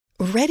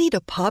Ready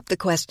to pop the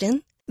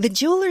question? The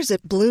jewelers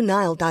at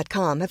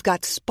BlueNile.com have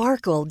got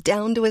sparkle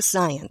down to a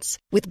science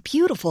with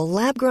beautiful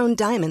lab-grown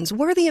diamonds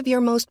worthy of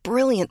your most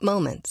brilliant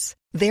moments.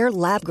 Their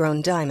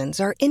lab-grown diamonds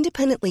are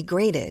independently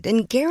graded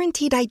and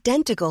guaranteed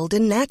identical to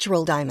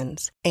natural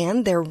diamonds,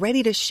 and they're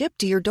ready to ship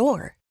to your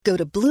door. Go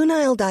to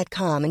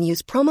BlueNile.com and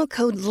use promo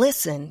code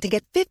LISTEN to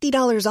get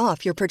 $50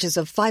 off your purchase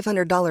of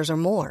 $500 or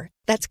more.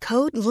 That's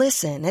code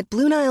LISTEN at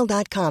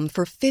BlueNile.com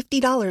for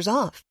 $50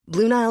 off.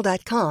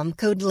 BlueNile.com,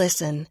 code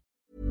LISTEN.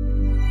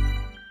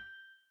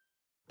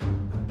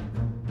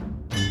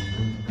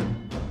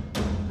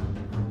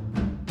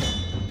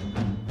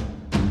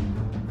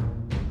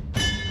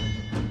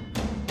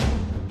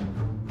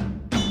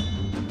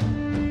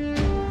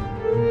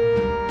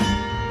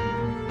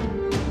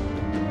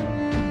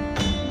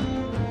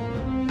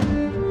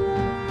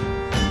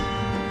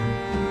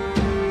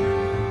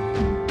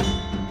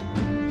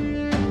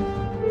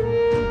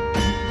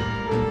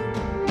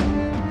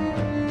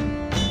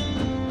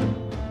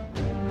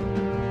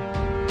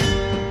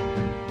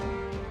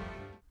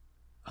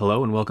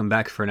 Hello and welcome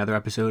back for another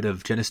episode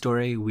of Jenna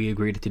Story. We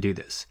agreed to do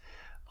this.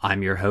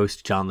 I'm your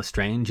host, John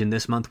Lestrange, and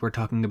this month we're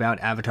talking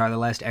about Avatar: The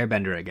Last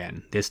Airbender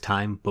again, this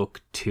time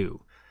Book 2.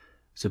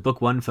 So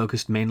Book 1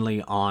 focused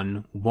mainly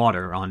on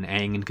water, on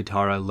Aang and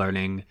Katara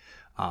learning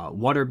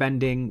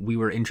waterbending. We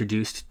were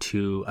introduced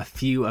to a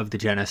few of the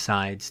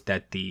genocides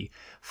that the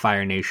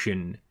Fire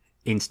Nation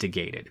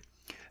instigated.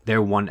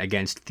 Their one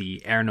against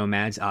the Air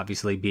Nomads,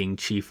 obviously being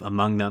chief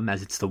among them,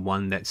 as it's the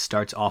one that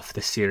starts off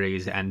the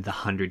series and the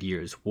 100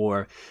 Years'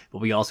 War. But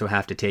we also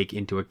have to take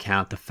into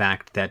account the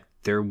fact that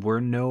there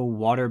were no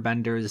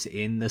waterbenders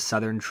in the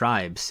southern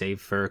tribes, save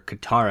for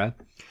Katara,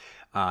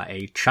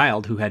 a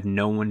child who had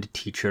no one to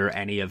teach her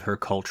any of her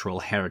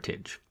cultural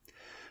heritage.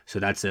 So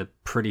that's a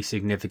pretty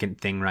significant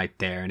thing right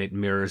there, and it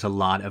mirrors a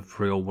lot of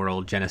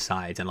real-world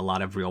genocides and a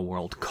lot of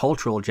real-world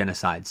cultural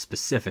genocides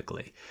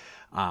specifically.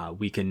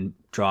 We can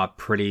draw a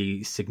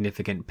pretty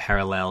significant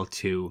parallel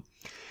to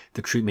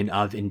the treatment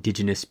of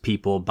indigenous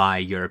people by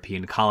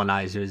European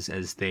colonizers,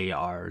 as they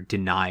are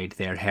denied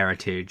their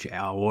heritage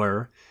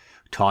or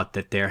taught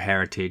that their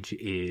heritage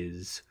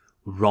is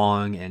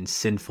wrong and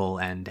sinful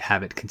and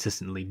have it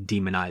consistently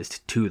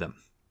demonized to them.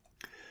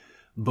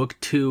 Book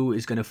 2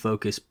 is going to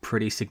focus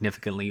pretty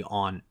significantly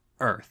on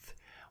Earth.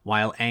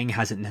 While Aang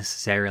hasn't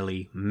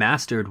necessarily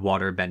mastered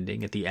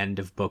waterbending at the end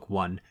of Book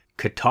 1,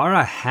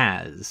 Katara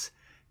has,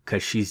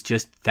 because she's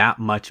just that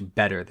much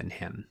better than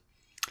him.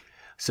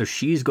 So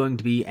she's going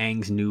to be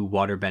Aang's new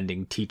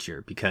waterbending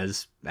teacher,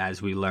 because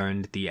as we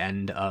learned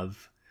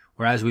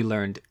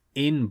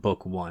in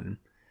Book 1,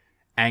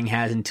 Aang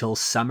has until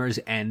Summer's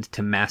End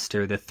to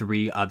master the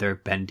 3 other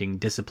bending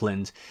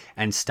disciplines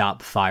and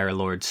stop Fire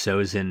Lord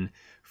Sozin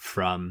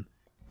from,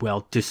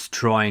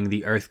 destroying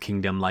the Earth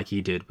Kingdom like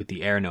he did with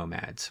the Air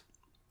Nomads.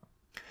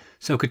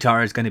 So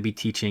Katara is going to be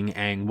teaching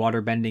Aang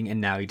waterbending, and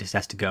now he just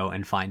has to go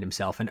and find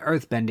himself an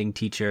earthbending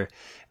teacher,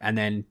 and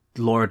then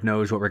Lord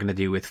knows what we're going to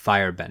do with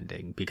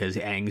firebending, because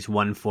Aang's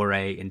one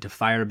foray into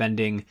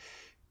firebending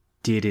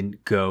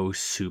didn't go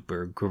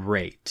super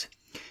great.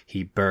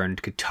 He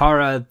burned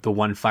Katara, the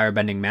one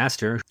firebending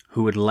master,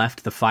 who had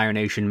left the Fire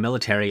Nation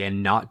military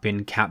and not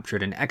been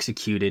captured and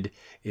executed,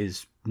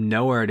 is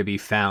nowhere to be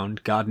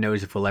found. God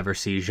knows if we'll ever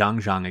see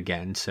Zhang Zhang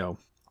again, so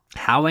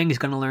how Aang is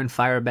going to learn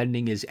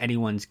firebending is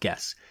anyone's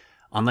guess.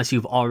 Unless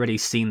you've already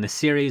seen the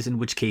series, in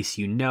which case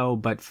you know,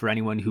 but for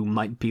anyone who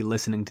might be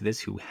listening to this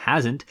who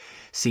hasn't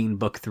seen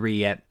Book 3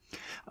 yet,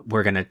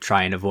 we're going to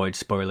try and avoid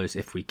spoilers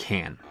if we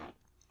can.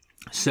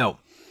 So,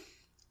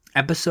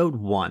 Episode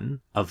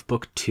 1 of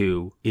Book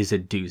 2 is a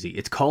doozy.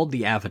 It's called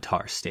the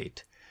Avatar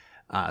State.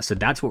 So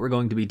that's what we're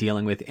going to be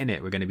dealing with in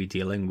it. We're going to be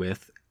dealing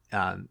with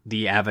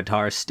the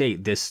Avatar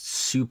State, this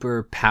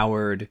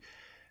super-powered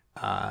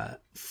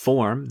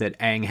form that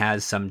Aang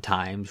has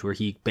sometimes, where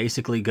he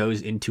basically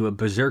goes into a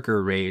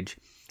berserker rage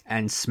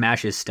and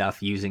smashes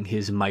stuff using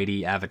his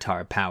mighty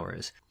avatar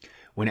powers.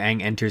 When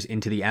Aang enters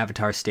into the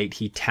Avatar State,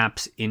 he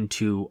taps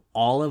into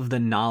all of the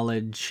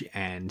knowledge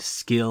and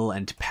skill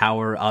and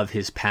power of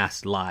his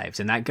past lives,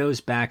 and that goes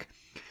back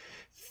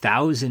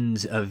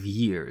thousands of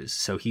years.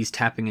 So he's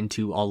tapping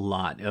into a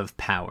lot of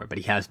power, but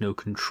he has no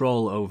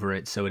control over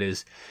it, so it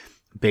is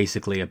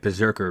basically a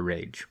berserker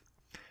rage.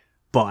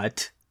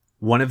 But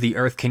one of the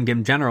Earth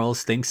Kingdom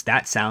generals thinks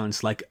that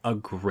sounds like a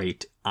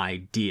great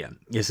idea.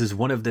 This is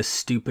one of the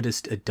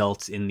stupidest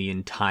adults in the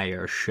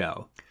entire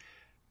show.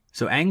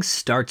 So Aang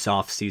starts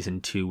off Season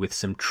 2 with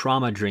some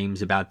trauma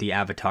dreams about the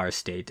Avatar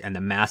State and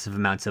the massive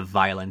amounts of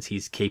violence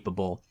he's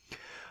capable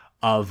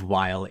of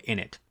while in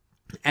it.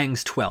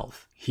 Aang's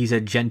 12. He's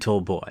a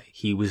gentle boy.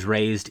 He was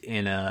raised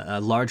in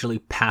a largely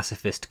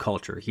pacifist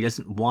culture. He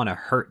doesn't want to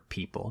hurt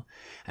people.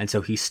 And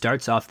so he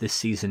starts off this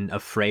season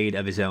afraid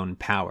of his own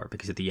power,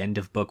 because at the end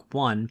of Book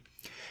 1,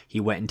 he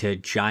went into a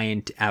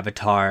giant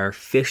avatar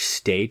fish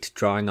state,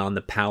 drawing on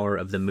the power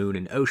of the moon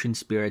and ocean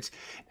spirits,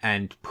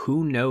 and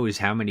who knows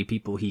how many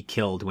people he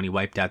killed when he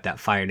wiped out that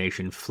Fire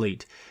Nation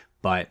fleet.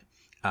 But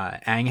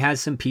Aang has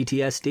some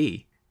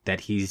PTSD that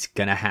he's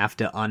gonna have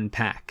to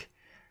unpack.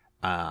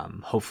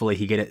 Hopefully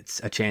he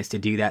gets a chance to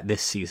do that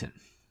this season.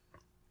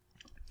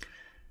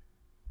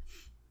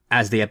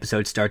 As the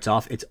episode starts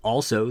off, it's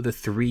also the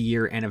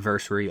 3-year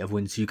anniversary of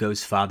when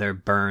Zuko's father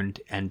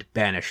burned and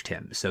banished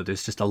him. So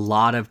there's just a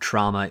lot of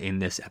trauma in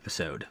this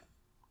episode.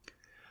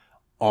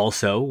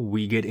 Also,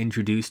 we get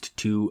introduced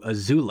to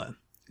Azula,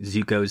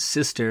 Zuko's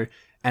sister,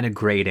 and a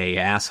grade A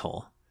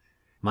asshole.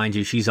 Mind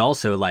you, she's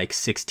also like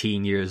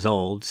 16 years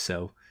old,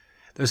 so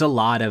there's a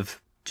lot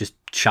of just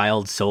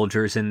child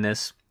soldiers in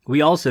this.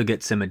 We also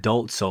get some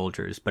adult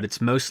soldiers, but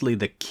it's mostly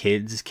the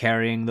kids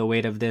carrying the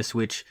weight of this,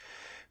 which,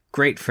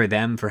 great for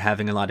them for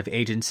having a lot of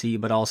agency,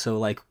 but also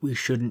like we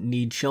shouldn't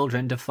need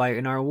children to fight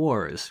in our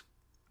wars.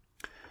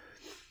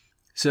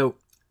 So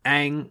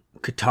Aang,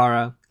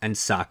 Katara, and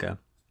Sokka,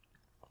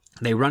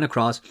 they run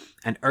across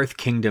an Earth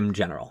Kingdom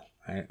general,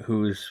 right,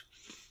 who's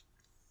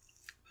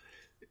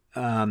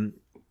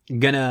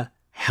gonna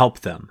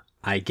help them,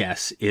 I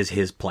guess, is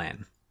his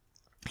plan.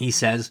 He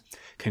says,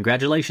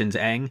 "Congratulations,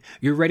 Aang,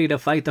 you're ready to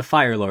fight the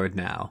Fire Lord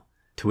now."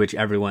 To which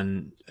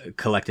everyone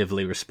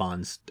collectively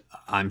responds,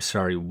 "I'm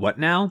sorry, what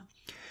now?"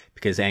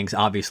 Because Aang's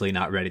obviously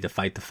not ready to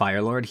fight the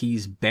Fire Lord.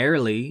 He's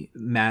barely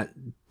made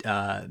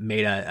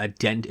a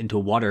dent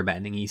into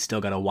waterbending. He's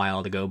still got a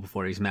while to go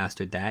before he's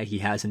mastered that. He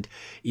hasn't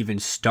even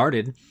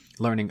started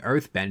learning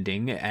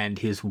earthbending, and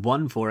his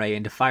one foray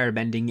into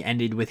firebending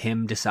ended with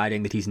him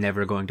deciding that he's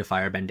never going to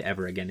firebend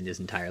ever again in his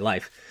entire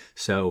life.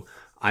 So,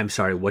 I'm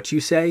sorry, what you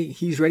say?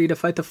 He's ready to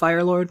fight the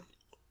Fire Lord?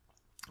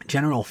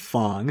 General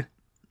Fong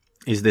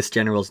is this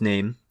general's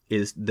name,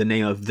 is the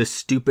name of the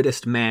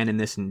stupidest man in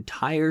this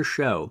entire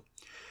show,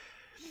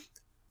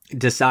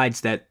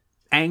 decides that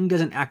Aang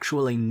doesn't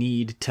actually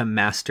need to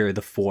master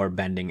the 4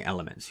 bending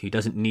elements. He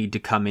doesn't need to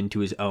come into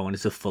his own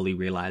as a fully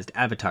realized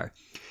avatar.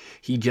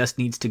 He just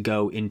needs to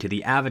go into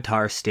the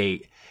avatar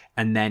state,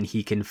 and then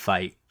he can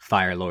fight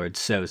Fire Lord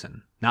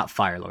Sozin. Not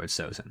Fire Lord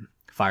Sozin.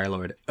 Fire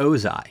Lord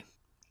Ozai.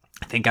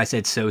 I think I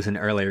said Sozin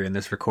earlier in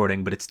this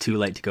recording, but it's too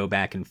late to go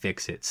back and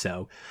fix it.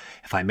 So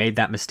if I made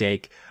that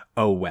mistake,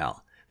 oh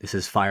well. This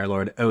is Fire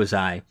Lord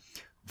Ozai,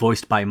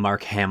 voiced by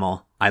Mark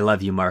Hamill. I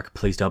love you, Mark.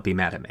 Please don't be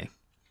mad at me.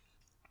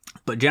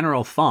 But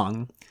General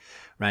Fong,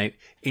 right,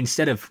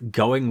 instead of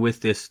going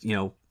with this,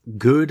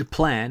 good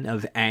plan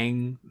of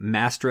Aang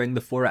mastering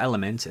the 4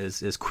 elements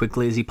as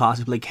quickly as he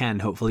possibly can,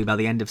 hopefully by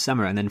the end of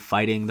summer, and then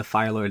fighting the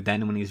Fire Lord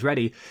then when he's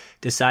ready,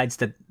 decides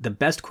that the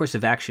best course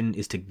of action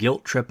is to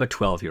guilt trip a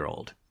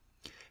 12-year-old.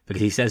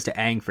 Because he says to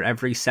Aang, for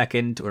every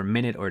second or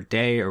minute or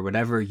day or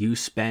whatever you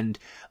spend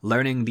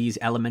learning these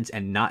elements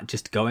and not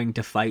just going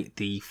to fight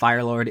the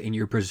Fire Lord in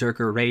your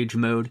Berserker Rage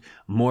mode,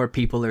 more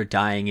people are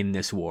dying in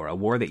this war. A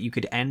war that you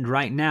could end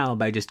right now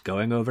by just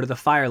going over to the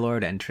Fire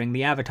Lord, entering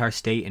the Avatar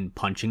state, and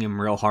punching him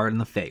real hard in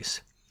the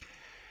face.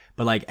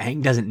 But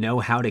Aang doesn't know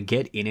how to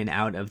get in and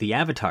out of the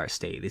Avatar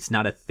state. It's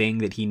not a thing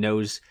that he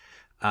knows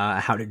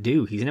how to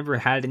do. He's never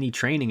had any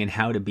training in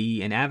how to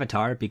be an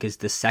avatar, because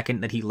the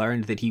second that he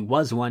learned that he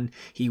was one,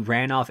 he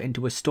ran off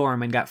into a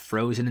storm and got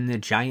frozen in a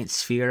giant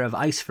sphere of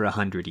ice for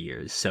 100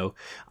 years. So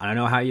I don't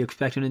know how you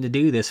expect him to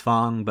do this,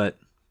 Fong, but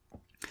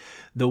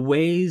the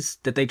ways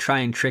that they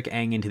try and trick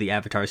Aang into the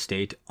avatar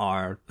state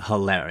are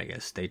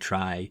hilarious. They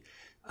try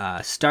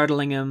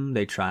startling him,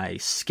 they try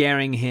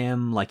scaring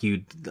him, like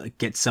you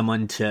get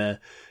someone to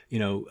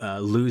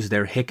lose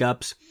their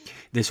hiccups.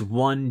 This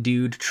one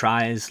dude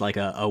tries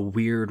a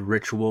weird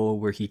ritual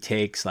where he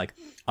takes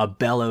a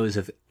bellows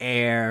of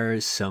air,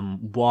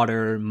 some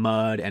water,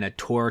 mud, and a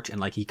torch,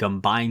 and he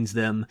combines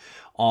them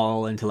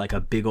all into a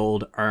big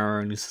old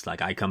urn. It's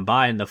I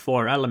combine the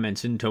 4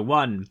 elements into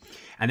one.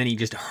 And then he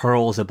just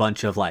hurls a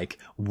bunch of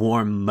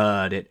warm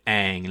mud at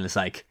Aang, and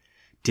it's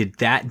did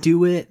that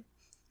do it?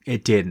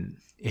 It didn't.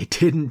 It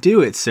didn't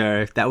do it,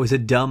 sir. That was a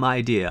dumb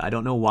idea. I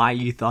don't know why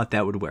you thought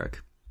that would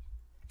work.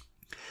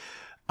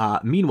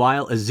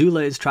 Meanwhile,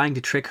 Azula is trying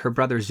to trick her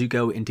brother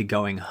Zuko into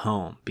going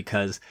home,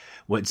 because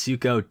what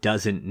Zuko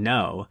doesn't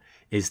know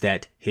is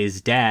that his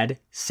dad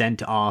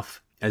sent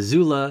off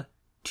Azula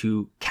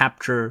to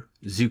capture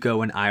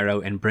Zuko and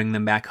Iroh and bring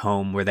them back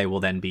home, where they will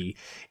then be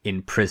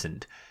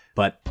imprisoned.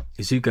 But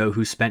Zuko,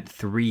 who spent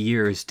 3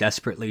 years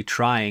desperately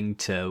trying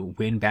to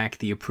win back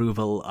the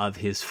approval of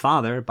his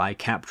father by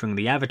capturing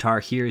the Avatar,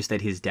 hears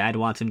that his dad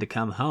wants him to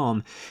come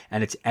home,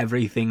 and it's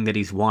everything that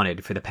he's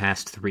wanted for the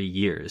past 3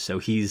 years. So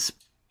he's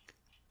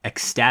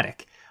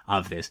ecstatic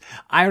of this.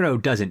 Iroh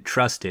doesn't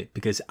trust it,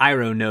 because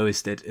Iroh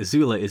knows that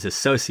Azula is a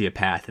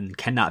sociopath and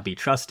cannot be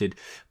trusted,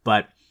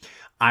 but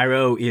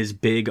Iroh is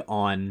big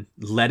on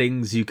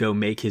letting Zuko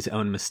make his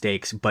own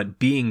mistakes, but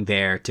being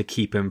there to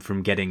keep him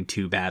from getting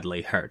too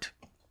badly hurt.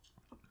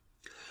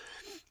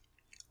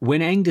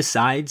 When Aang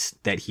decides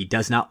that he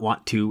does not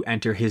want to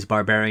enter his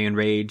barbarian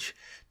rage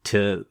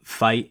to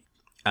fight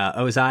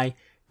Ozai,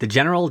 the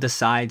general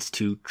decides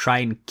to try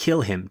and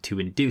kill him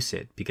to induce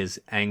it, because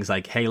Aang's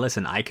hey,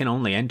 listen, I can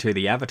only enter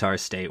the Avatar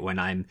state when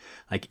I'm,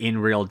 in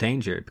real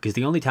danger. Because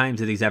the only times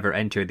that he's ever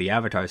entered the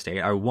Avatar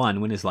state are,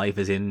 1, when his life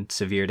is in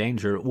severe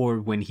danger,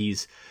 or when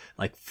he's,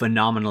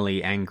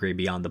 phenomenally angry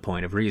beyond the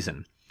point of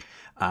reason.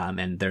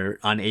 and they're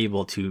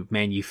unable to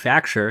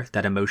manufacture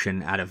that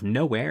emotion out of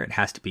nowhere. It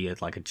has to be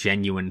like a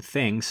genuine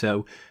thing.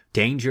 So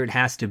danger it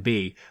has to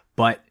be.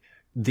 But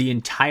the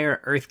entire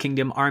Earth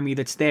Kingdom army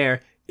that's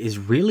there is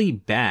really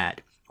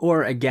bad.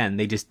 Or again,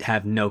 they just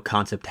have no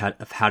concept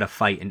of how to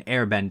fight an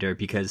airbender,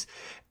 because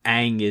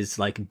Aang is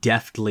like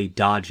deftly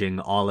dodging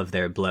all of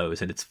their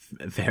blows, and it's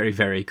very,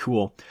 very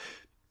cool.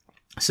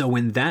 So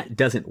when that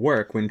doesn't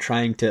work, when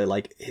trying to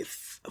like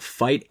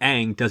fight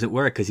Aang doesn't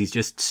work because he's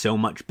just so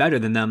much better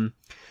than them,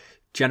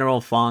 General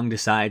Fong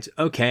decides,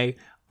 okay,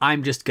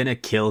 I'm just gonna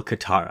kill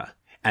Katara.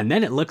 And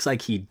then it looks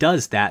like he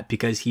does that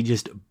because he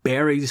just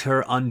buries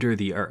her under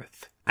the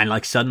earth. And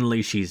like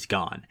suddenly she's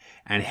gone.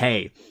 And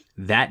hey,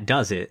 that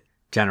does it,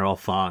 General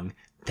Fong.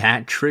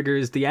 That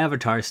triggers the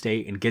Avatar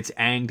state and gets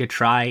Aang to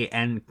try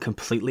and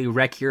completely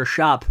wreck your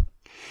shop.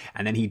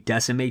 And then he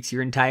decimates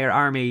your entire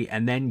army,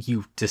 and then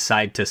you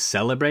decide to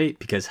celebrate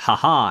because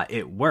haha,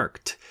 it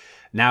worked.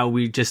 Now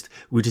we just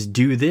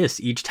do this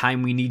each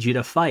time we need you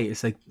to fight.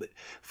 It's like,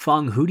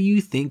 Fong, who do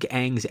you think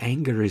Aang's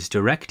anger is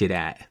directed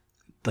at?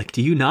 Like,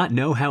 do you not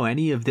know how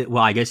any of this...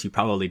 Well, I guess you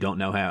probably don't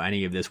know how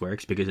any of this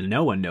works because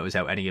no one knows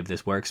how any of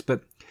this works,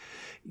 but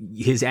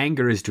his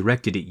anger is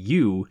directed at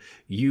you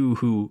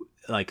who,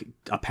 like,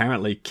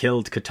 apparently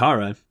killed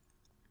Katara.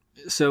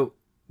 So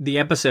the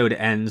episode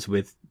ends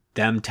with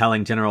them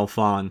telling General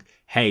Fong,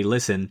 hey,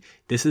 listen,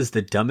 this is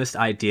the dumbest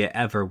idea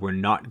ever. We're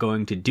not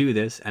going to do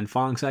this. And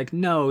Fong's like,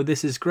 no,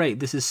 this is great.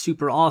 This is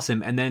super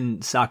awesome. And then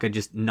Sokka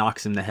just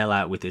knocks him the hell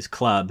out with his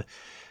club.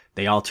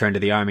 They all turn to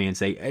the army and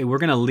say, hey, we're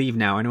going to leave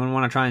now. Anyone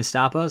want to try and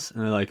stop us?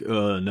 And they're like,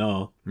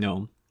 no.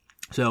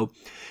 So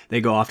they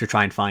go off to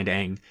try and find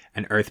Aang,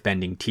 an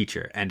earthbending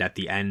teacher. And at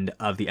the end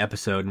of the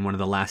episode, in one of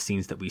the last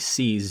scenes that we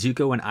see,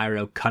 Zuko and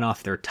Iroh cut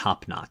off their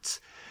top knots.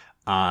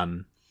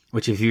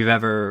 Which if you've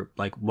ever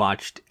like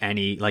watched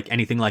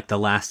anything like The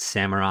Last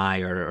Samurai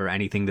or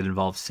anything that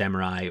involves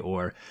samurai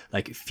or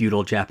like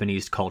feudal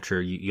Japanese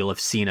culture, you'll have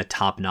seen a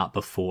top knot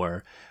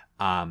before.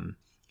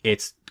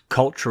 It's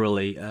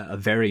culturally a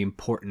very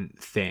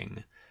important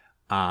thing.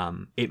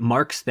 It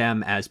marks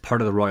them as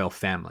part of the royal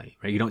family,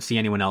 right? You don't see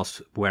anyone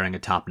else wearing a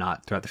top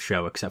knot throughout the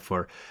show except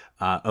for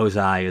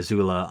Ozai,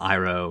 Azula,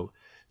 Iroh,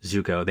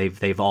 Zuko.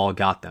 They've all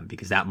got them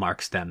because that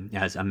marks them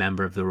as a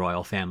member of the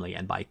royal family.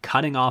 And by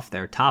cutting off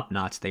their top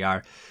knots, they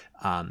are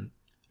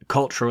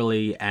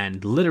culturally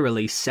and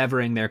literally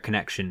severing their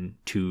connection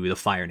to the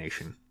Fire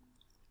Nation.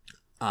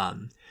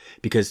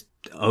 Because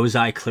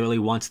Ozai clearly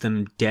wants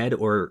them dead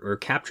or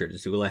captured.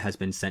 Azula has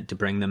been sent to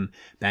bring them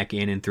back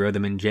in and throw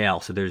them in jail.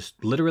 So there's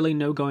literally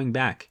no going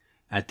back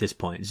at this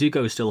point.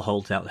 Zuko still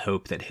holds out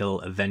hope that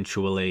he'll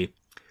eventually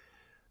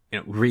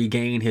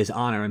regain his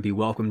honor and be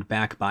welcomed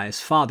back by his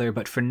father,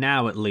 but for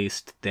now at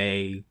least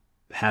they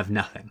have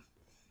nothing.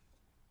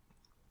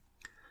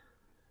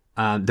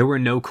 There were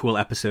no cool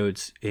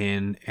episodes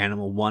in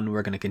Animal 1.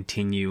 We're going to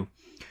continue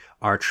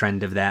our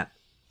trend of that.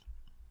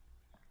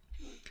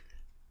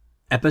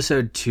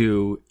 Episode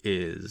 2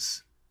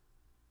 is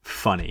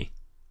funny.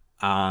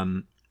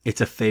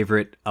 It's a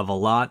favorite of a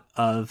lot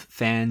of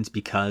fans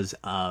because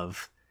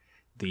of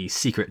the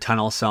Secret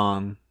Tunnel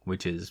song,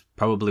 which is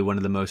probably one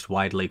of the most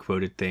widely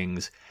quoted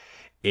things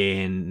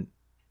in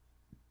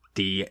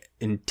the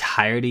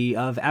entirety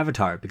of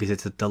Avatar, because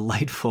it's a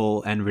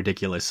delightful and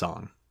ridiculous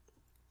song.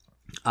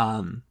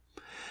 Aang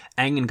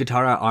and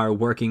Katara are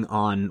working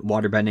on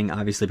waterbending,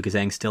 obviously, because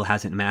Aang still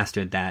hasn't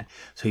mastered that.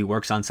 So he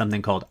works on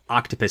something called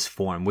octopus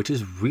form, which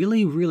is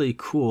really, really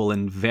cool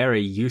and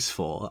very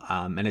useful.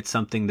 And it's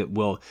something that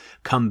will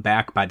come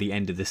back by the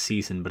end of the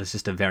season, but it's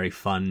just a very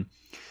fun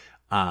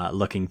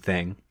looking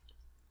thing.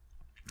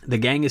 The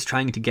gang is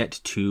trying to get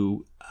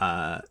to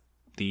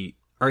the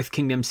Earth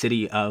Kingdom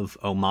city of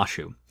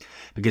Omashu,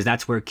 because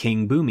that's where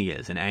King Bumi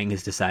is, and Aang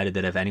has decided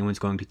that if anyone's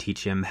going to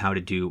teach him how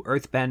to do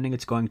earthbending,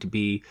 it's going to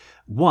be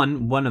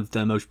one of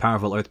the most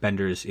powerful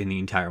earthbenders in the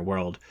entire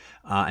world,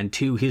 and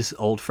two, his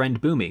old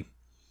friend Bumi.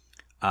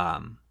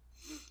 And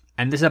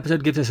this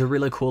episode gives us a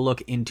really cool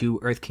look into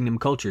Earth Kingdom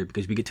culture,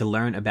 because we get to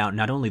learn about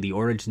not only the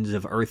origins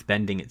of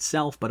earthbending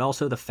itself, but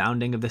also the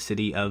founding of the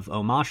city of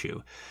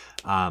Omashu.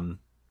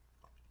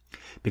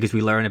 Because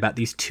we learn about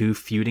these two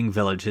feuding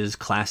villages,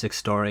 classic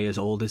story as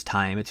old as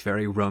time. It's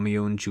very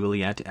Romeo and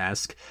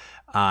Juliet-esque.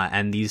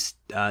 And these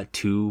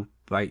two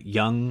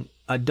young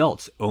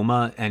adults,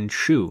 Oma and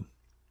Shu,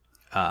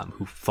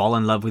 who fall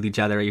in love with each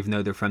other even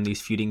though they're from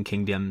these feuding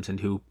kingdoms, and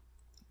who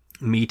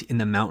meet in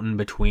the mountain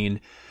between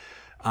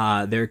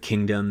their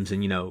kingdoms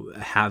and,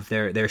 have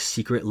their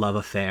secret love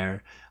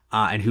affair,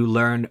 and who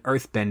learn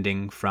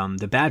earthbending from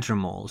the Badger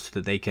moles so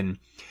that they can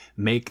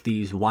make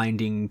these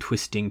winding,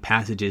 twisting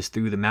passages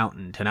through the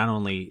mountain to not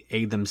only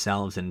aid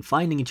themselves in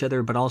finding each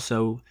other, but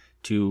also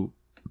to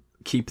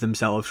keep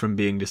themselves from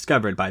being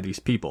discovered by these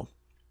people.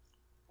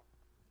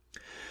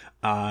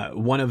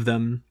 One of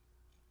them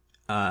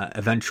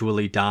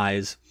eventually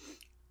dies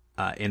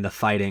in the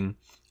fighting,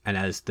 and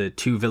as the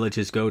two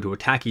villages go to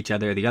attack each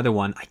other, the other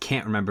one, I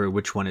can't remember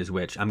which one is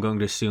which, I'm going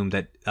to assume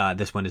that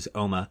this one is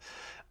Oma,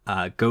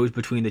 goes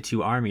between the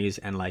two armies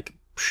and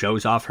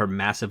shows off her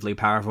massively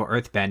powerful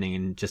earthbending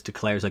and just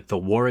declares like the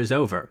war is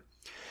over.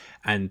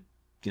 And,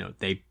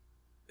 they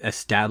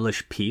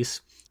establish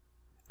peace.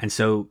 And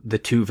so the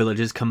two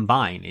villages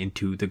combine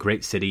into the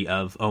great city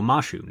of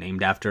Omashu,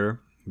 named after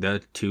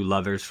the two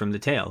lovers from the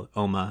tale,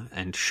 Oma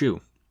and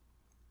Shu.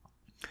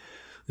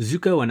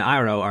 Zuko and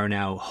Iroh are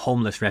now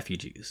homeless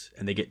refugees,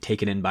 and they get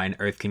taken in by an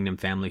Earth Kingdom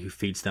family who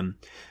feeds them,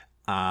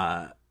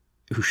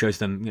 who shows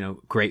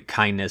them, great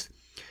kindness.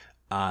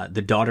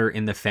 The daughter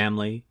in the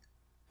family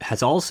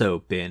has also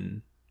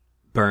been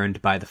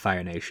burned by the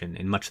Fire Nation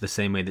in much the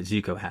same way that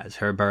Zuko has.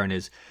 Her burn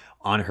is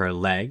on her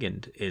leg,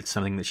 and it's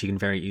something that she can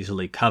very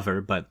easily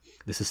cover, but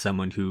this is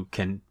someone who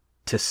can,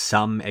 to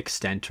some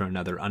extent or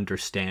another,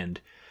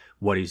 understand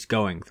what he's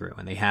going through,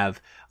 and they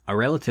have a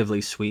relatively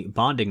sweet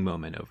bonding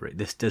moment over it.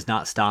 This does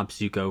not stop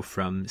Zuko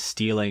from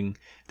stealing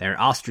their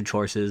ostrich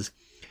horses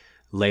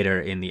later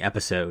in the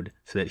episode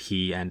so that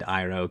he and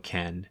Iroh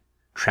can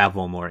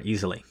travel more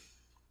easily.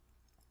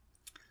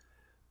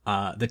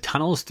 The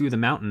tunnels through the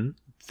mountain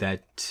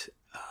that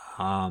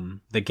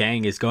the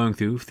gang is going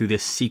through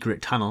this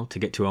secret tunnel to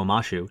get to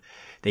Omashu,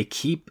 they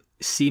keep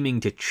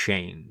seeming to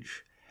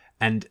change.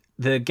 And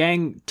the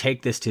gang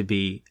take this to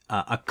be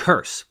a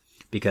curse,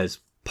 because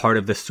part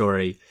of the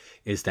story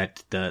is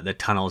that the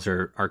tunnels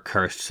are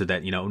cursed so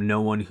that,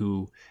 no one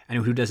who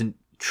doesn't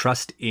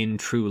trust in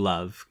true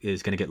love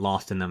is going to get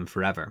lost in them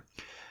forever.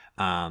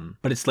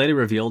 But it's later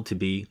revealed to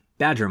be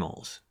badger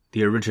moles,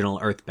 the original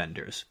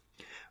earthbenders.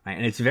 Right?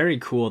 And it's very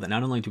cool that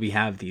not only do we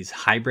have these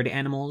hybrid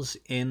animals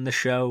in the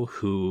show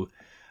who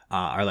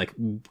are like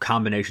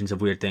combinations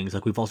of weird things,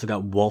 like we've also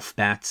got wolf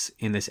bats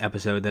in this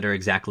episode that are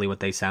exactly what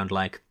they sound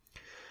like.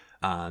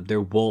 They're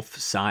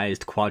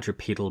wolf-sized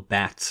quadrupedal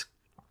bats.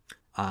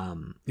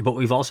 But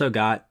we've also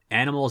got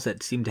animals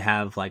that seem to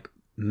have like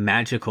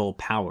magical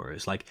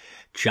powers, like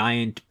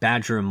giant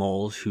badger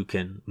moles who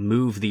can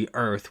move the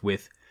earth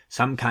with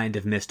some kind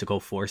of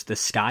mystical force. The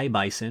sky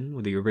bison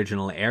were the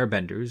original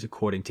airbenders,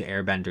 according to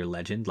airbender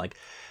legend. Like,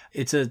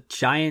 it's a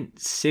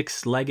giant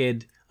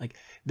six-legged, like,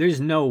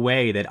 there's no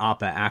way that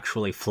Appa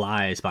actually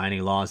flies by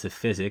any laws of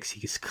physics.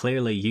 He's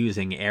clearly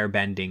using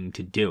airbending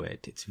to do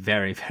it. It's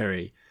very,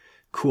 very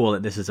cool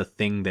that this is a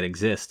thing that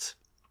exists.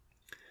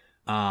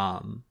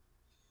 The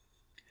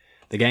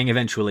gang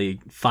eventually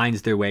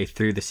finds their way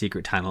through the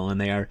secret tunnel, and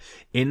they are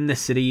in the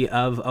city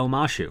of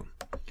Omashu,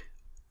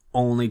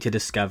 only to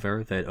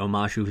discover that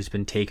Omashu has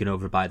been taken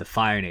over by the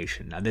Fire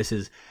Nation. Now, this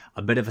is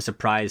a bit of a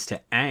surprise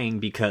to Aang,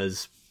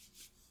 because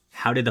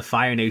how did the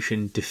Fire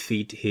Nation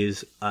defeat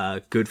his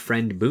good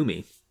friend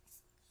Bumi?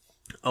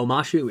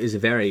 Omashu is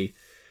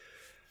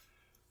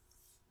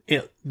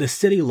the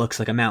city looks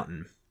like a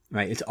mountain,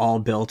 right? It's all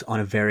built on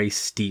a very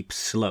steep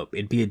slope.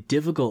 It'd be a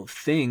difficult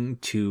thing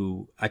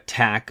to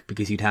attack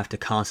because you'd have to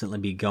constantly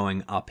be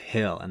going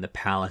uphill, and the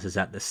palace is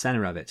at the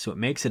center of it. So it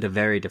makes it a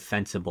very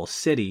defensible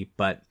city,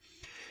 but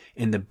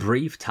in the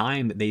brief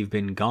time that they've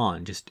been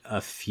gone, just a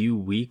few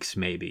weeks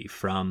maybe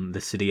from the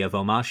city of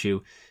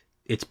Omashu,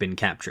 it's been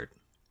captured.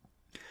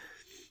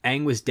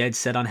 Aang was dead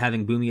set on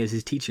having Bumi as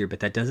his teacher, but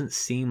that doesn't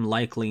seem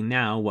likely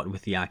now, what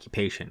with the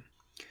occupation.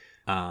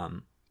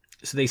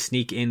 So they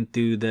sneak in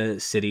through the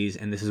cities,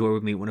 and this is where we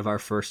meet one of our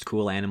first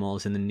cool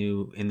animals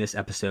in this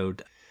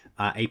episode,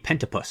 a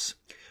pentapus,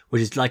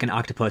 which is like an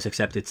octopus,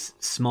 except it's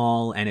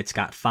small and it's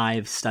got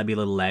 5 stubby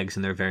little legs,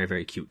 and they're very,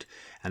 very cute.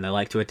 And they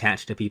like to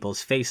attach to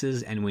people's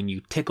faces, and when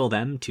you tickle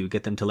them to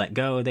get them to let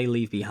go, they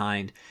leave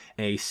behind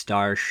a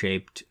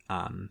star-shaped,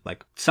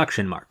 like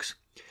suction marks,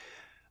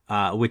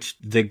 which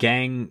the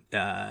gang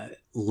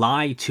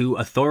lie to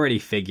authority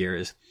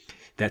figures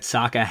that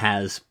Sokka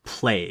has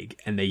plague,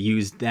 and they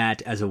use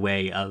that as a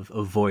way of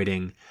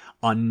avoiding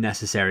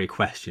unnecessary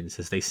questions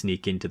as they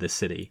sneak into the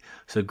city.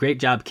 So great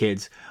job,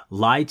 kids.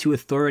 Lie to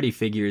authority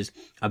figures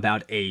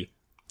about a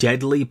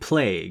deadly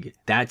plague.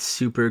 That's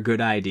super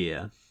good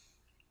idea.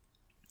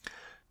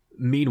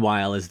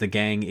 Meanwhile, as the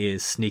gang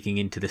is sneaking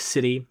into the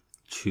city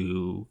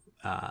to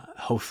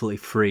hopefully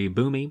free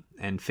Bumi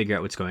and figure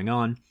out what's going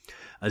on,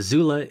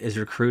 Azula is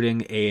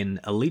recruiting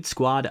an elite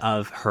squad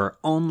of her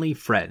only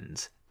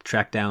friends to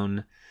track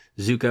down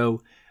Zuko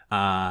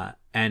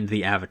and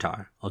the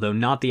Avatar. Although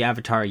not the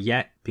Avatar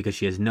yet, because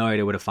she has no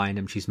idea where to find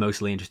him. She's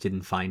mostly interested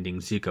in finding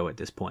Zuko at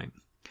this point.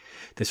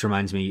 This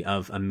reminds me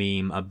of a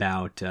meme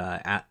about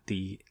at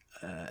the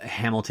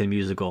Hamilton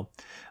musical,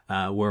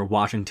 where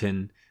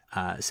Washington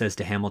says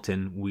to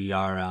Hamilton, "We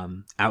are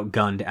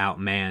outgunned,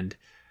 outmanned,"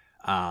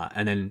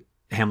 and then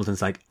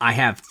Hamilton's like, "I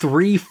have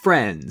 3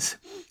 friends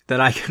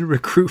that I can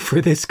recruit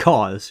for this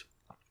cause."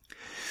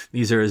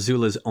 These are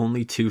Azula's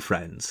only 2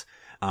 friends.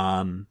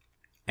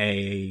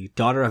 A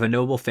daughter of a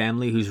noble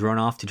family who's run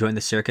off to join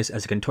the circus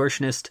as a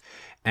contortionist,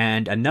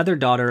 and another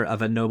daughter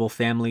of a noble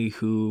family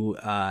who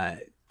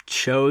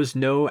shows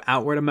no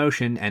outward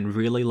emotion and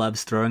really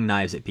loves throwing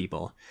knives at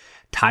people.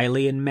 Ty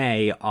Lee and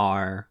May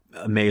are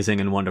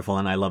amazing and wonderful,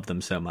 and I love them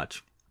so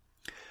much.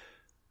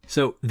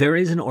 So there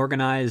is an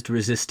organized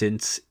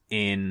resistance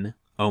in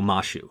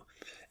Omashu,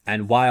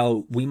 and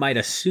while we might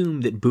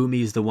assume that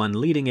Bumi's the one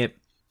leading it,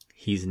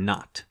 he's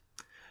not.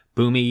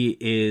 Boomy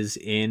is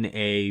in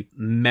a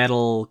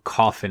metal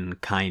coffin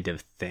kind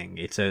of thing.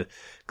 It's a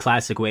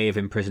classic way of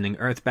imprisoning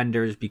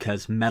earthbenders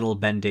because metal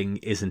bending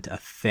isn't a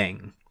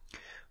thing,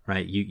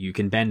 right? You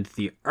can bend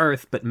the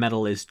earth, but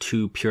metal is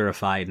too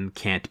purified and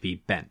can't be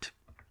bent.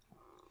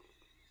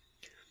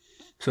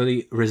 So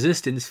the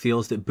Resistance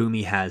feels that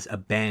Boomy has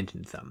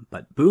abandoned them,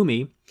 but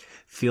Boomy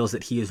feels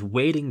that he is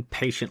waiting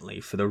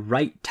patiently for the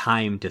right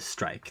time to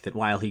strike, that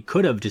while he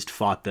could have just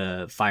fought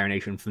the Fire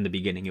Nation from the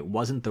beginning, it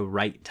wasn't the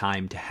right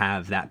time to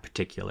have that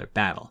particular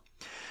battle.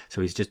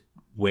 So he's just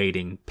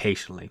waiting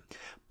patiently.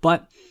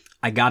 But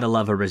I gotta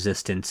love a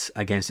resistance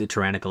against a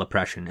tyrannical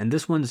oppression, and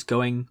this one's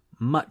going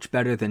much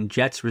better than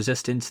Jet's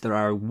resistance. There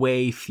are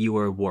way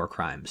fewer war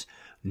crimes.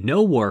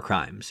 No war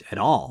crimes at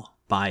all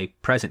by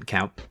present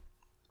count.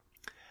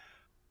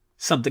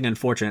 Something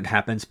unfortunate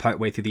happens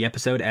partway through the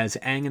episode as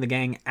Aang and the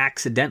gang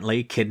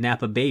accidentally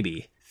kidnap a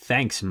baby.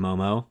 Thanks,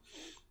 Momo.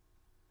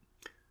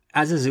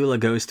 As Azula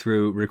goes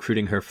through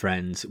recruiting her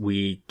friends,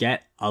 we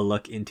get a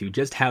look into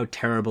just how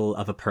terrible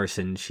of a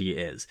person she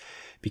is.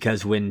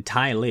 Because when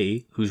Ty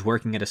Lee, who's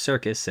working at a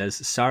circus, says,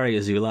 "Sorry,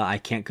 Azula, I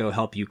can't go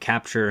help you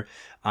capture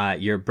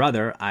your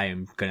brother. I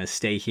am going to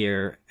stay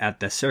here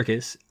at the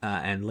circus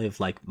and live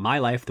like my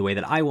life the way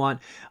that I want,"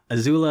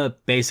 Azula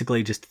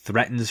basically just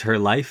threatens her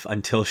life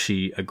until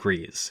she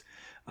agrees.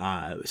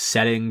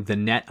 Setting the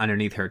net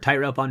underneath her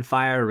tightrope on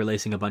fire,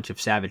 releasing a bunch of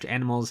savage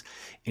animals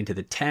into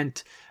the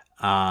tent,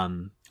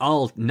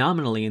 all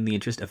nominally in the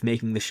interest of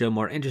making the show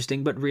more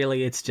interesting, but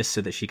really it's just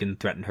so that she can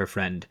threaten her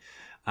friend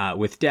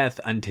with death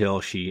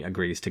until she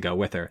agrees to go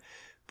with her.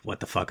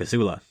 What the fuck,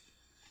 Azula?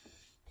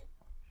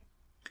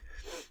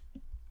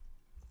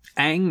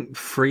 Aang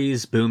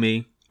frees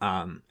Boomy,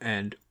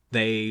 and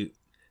they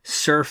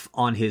surf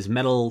on his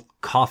metal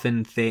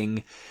coffin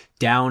thing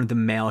down the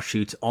mail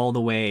chutes all the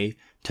way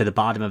to the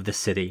bottom of the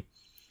city.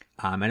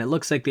 And it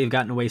looks like they've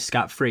gotten away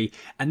scot-free.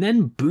 And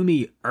then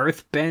Boomy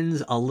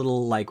earthbends a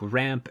little like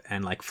ramp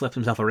and like flips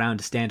himself around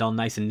to stand all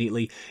nice and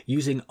neatly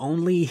using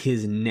only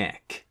his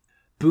neck.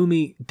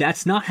 Boomy,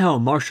 that's not how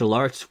martial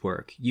arts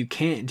work. You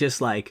can't just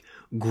like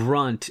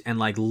grunt and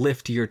like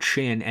lift your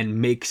chin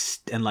and make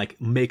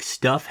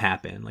stuff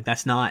happen. Like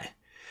it's not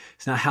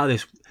how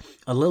this.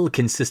 A little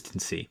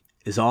consistency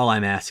is all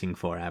I'm asking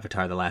for,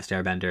 Avatar: The Last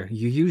Airbender.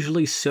 You're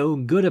usually so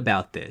good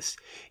about this,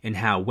 in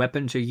how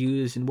weapons are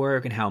used and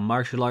work, and how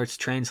martial arts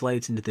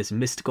translates into this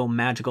mystical,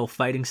 magical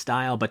fighting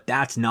style, but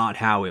that's not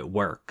how it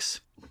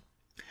works.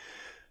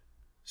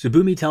 So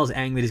Boomy tells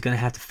Aang that he's going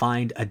to have to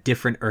find a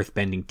different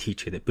earthbending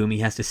teacher, that Boomy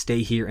has to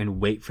stay here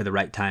and wait for the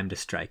right time to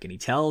strike. And he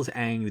tells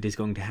Aang that he's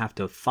going to have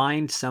to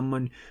find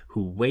someone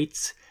who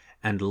waits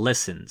and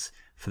listens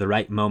for the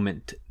right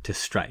moment to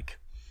strike.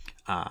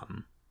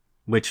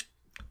 Which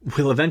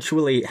will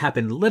eventually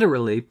happen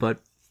literally, but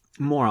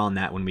more on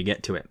that when we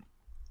get to it.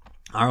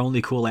 Our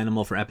only cool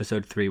animal for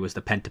episode 3 was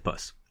the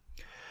Pentapus.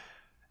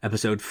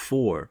 Episode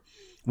 4.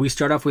 We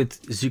start off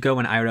with Zuko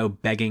and Iroh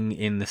begging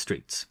in the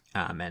streets,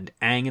 and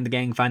Aang and the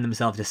gang find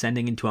themselves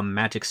descending into a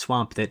magic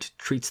swamp that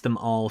treats them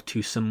all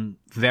to some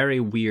very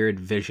weird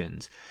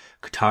visions.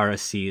 Katara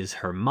sees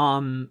her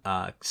mom,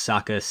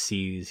 Sokka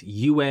sees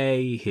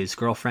Yue, his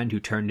girlfriend who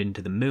turned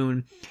into the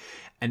moon,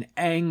 and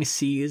Aang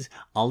sees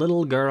a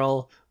little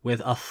girl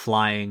with a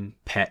flying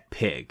pet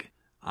pig.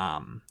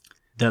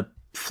 The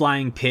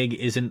flying pig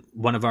isn't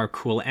one of our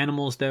cool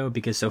animals, though,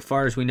 because so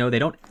far as we know, they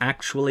don't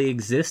actually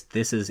exist.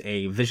 This is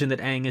a vision that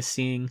Aang is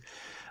seeing,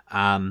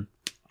 and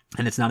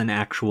it's not an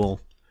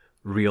actual,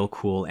 real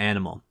cool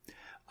animal.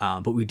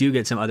 But we do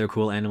get some other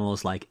cool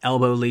animals like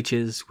elbow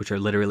leeches, which are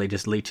literally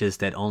just leeches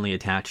that only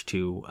attach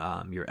to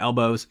your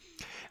elbows.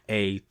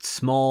 A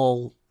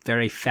small,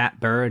 very fat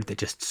bird that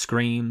just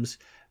screams.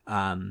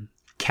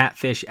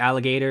 Catfish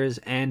alligators,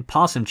 and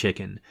possum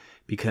chicken,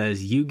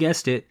 because you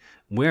guessed it,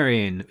 we're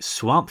in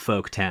Swamp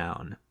Folk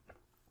Town,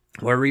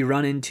 where we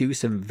run into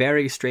some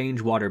very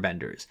strange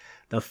waterbenders,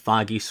 the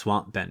Foggy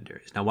Swamp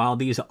Benders. Now, while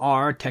these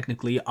are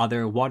technically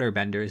other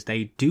waterbenders,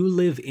 they do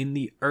live in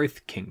the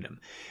Earth Kingdom,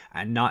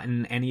 and not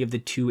in any of the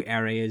 2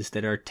 areas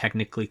that are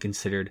technically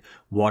considered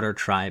Water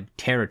Tribe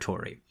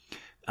territory.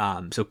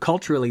 So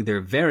culturally,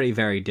 they're very,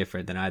 very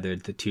different than either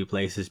of the 2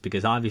 places,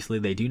 because obviously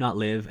they do not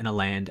live in a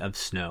land of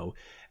snow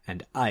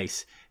and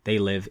ice. They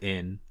live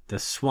in the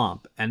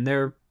swamp, and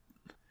they're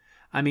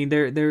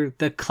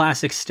the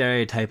classic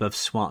stereotype of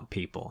swamp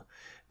people.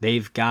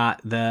 They've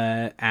got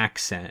the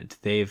accent,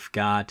 they've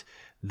got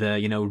the,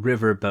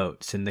 river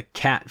boats and the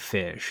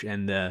catfish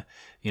and the,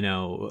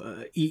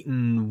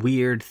 eating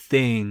weird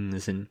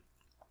things, and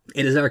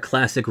it is our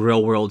classic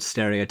real world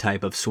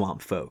stereotype of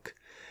swamp folk.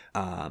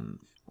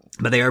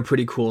 But they are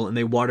pretty cool, and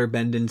they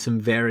waterbend in some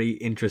very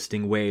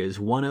interesting ways.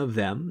 One of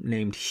them,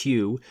 named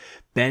Hugh,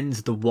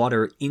 bends the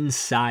water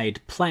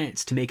inside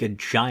plants to make a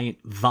giant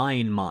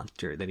vine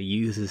monster that he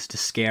uses to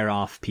scare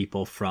off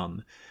people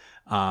from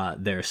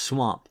their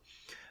swamp.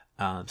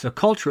 So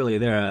culturally,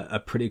 they're a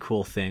pretty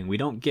cool thing. We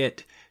don't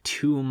get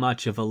too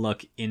much of a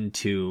look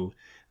into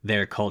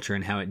their culture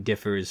and how it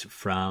differs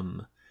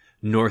from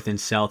North and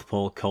South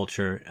Pole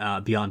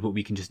culture beyond what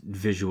we can just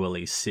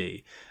visually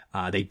see.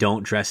 They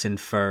don't dress in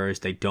furs.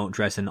 They don't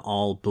dress in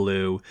all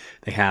blue.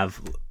 They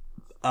have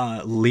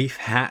leaf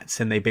hats,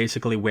 and they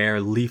basically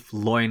wear leaf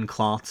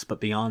loincloths, but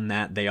beyond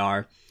that, they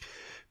are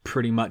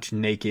pretty much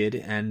naked,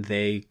 and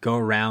they go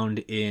around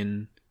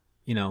in,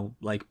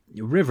 like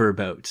river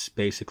boats,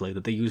 basically,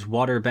 that they use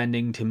water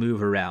bending to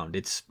move around.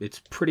 It's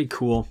pretty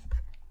cool,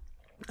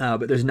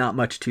 but there's not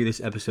much to this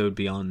episode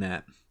beyond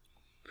that.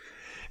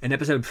 In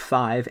episode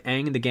 5,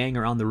 Aang and the gang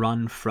are on the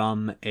run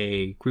from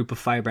a group of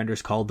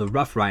firebenders called the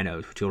Rough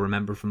Rhinos, which you'll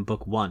remember from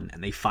Book 1,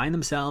 and they find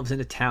themselves in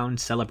a town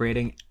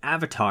celebrating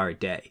Avatar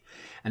Day.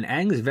 And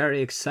Aang's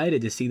very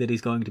excited to see that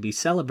he's going to be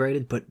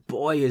celebrated, but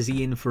boy is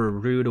he in for a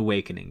rude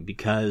awakening,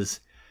 because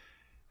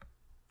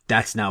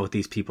that's not what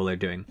these people are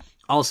doing.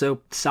 Also,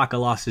 Sokka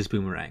lost his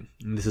boomerang,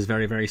 and this is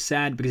very, very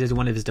sad because it's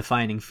one of his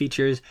defining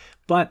features,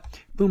 but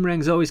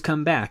boomerangs always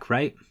come back,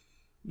 right?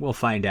 We'll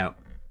find out.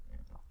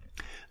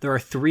 There are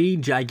 3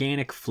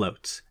 gigantic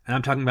floats, and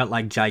I'm talking about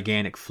like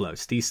gigantic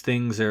floats. These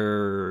things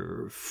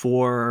are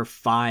 4 or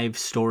 5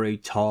 story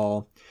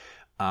tall,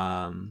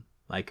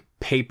 like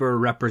paper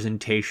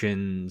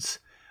representations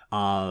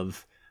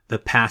of the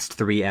past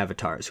 3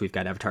 avatars. We've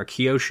got Avatar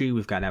Kyoshi,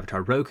 we've got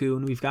Avatar Roku,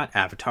 and we've got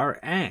Avatar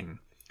Aang.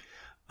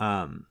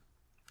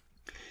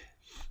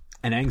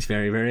 And Aang's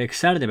very, very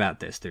excited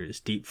about this. There's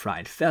deep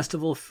fried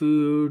festival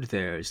food.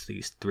 There's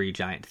these 3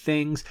 giant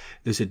things.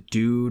 There's a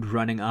dude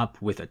running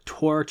up with a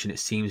torch, and it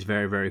seems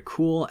very, very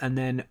cool. And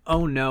then,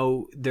 oh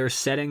no, they're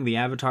setting the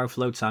Avatar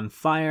floats on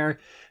fire,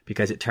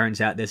 because it turns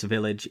out this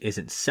village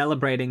isn't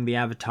celebrating the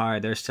Avatar.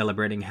 They're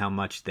celebrating how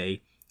much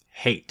they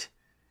hate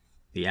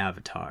the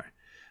Avatar.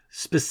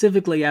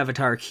 Specifically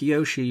Avatar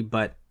Kyoshi,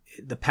 but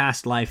the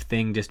past life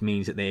thing just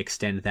means that they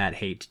extend that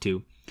hate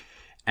to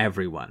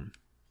everyone.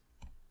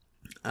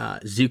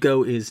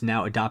 Zuko is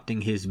now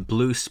adopting his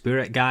blue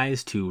spirit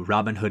guise to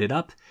Robin Hood it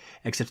up,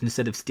 except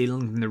instead of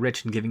stealing from the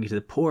rich and giving it to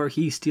the poor,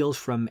 he steals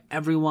from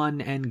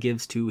everyone and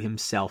gives to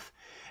himself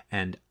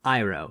and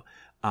Iroh.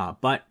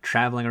 But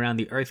traveling around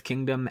the Earth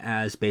Kingdom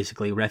as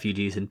basically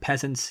refugees and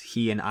peasants,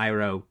 he and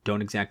Iroh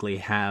don't exactly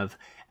have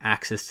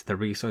access to the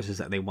resources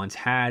that they once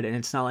had, and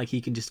it's not like he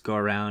can just go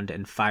around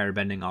and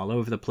firebending all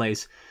over the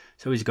place.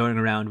 So he's going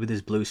around with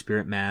his blue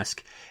spirit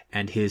mask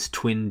and his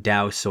twin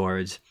Dao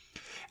swords,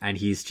 and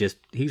he's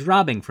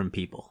robbing from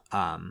people.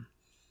 Now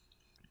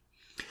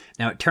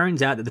it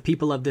turns out that the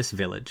people of this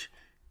village,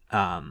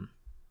 the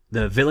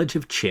village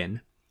of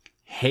Chin,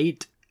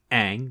 hate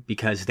Aang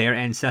because their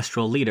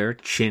ancestral leader,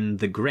 Chin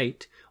the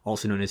Great,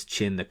 also known as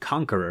Chin the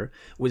Conqueror,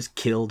 was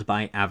killed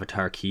by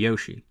Avatar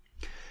Kyoshi.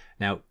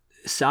 Now,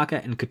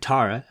 Sokka and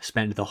Katara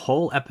spend the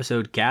whole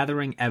episode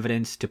gathering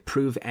evidence to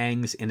prove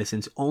Aang's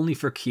innocence, only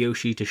for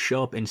Kyoshi to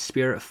show up in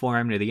spirit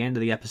form near the end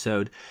of the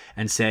episode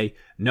and say,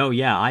 "No,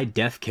 yeah, I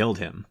death killed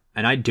him,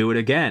 and I'd do it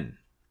again."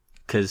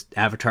 Because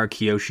Avatar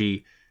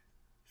Kyoshi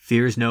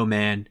fears no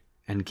man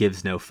and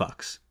gives no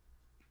fucks.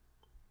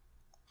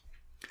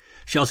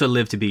 She also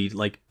lived to be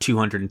like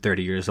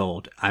 230 years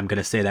old. I'm going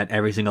to say that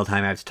every single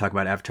time I have to talk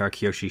about Avatar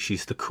Kyoshi.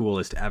 She's the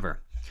coolest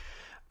ever.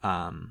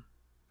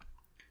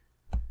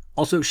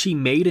 Also, she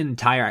made an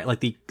entire,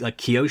 like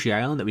Kyoshi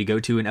Island that we go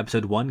to in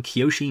episode 1,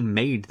 Kyoshi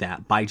made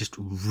that by just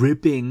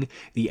ripping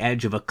the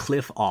edge of a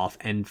cliff off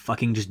and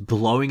fucking just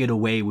blowing it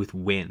away with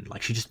wind.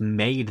 Like, she just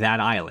made that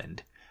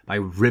island by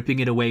ripping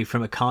it away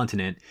from a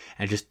continent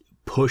and just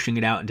pushing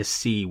it out into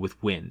sea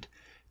with wind.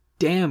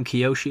 Damn,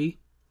 Kyoshi.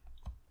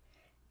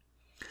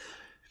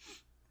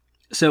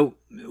 So,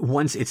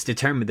 once it's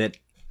determined that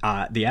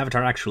the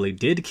Avatar actually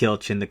did kill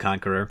Chin the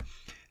Conqueror,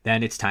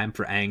 then it's time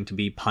for Aang to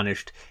be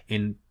punished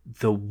in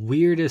the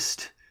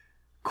weirdest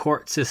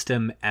court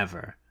system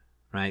ever,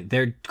 right?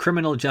 Their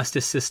criminal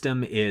justice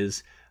system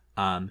is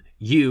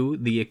you,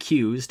 the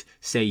accused,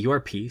 say your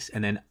piece,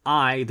 and then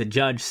I, the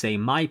judge, say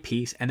my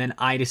piece, and then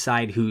I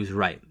decide who's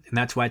right. And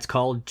that's why it's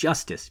called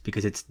justice,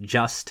 because it's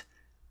just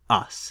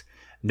us.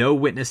 No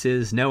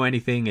witnesses, no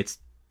anything, it's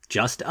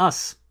just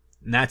us.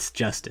 And that's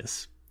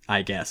justice,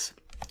 I guess.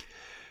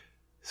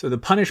 So the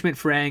punishment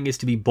for Aang is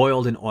to be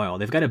boiled in oil.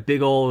 They've got a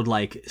big old,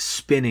 like,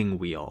 spinning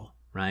wheel,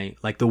 right?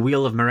 Like the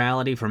wheel of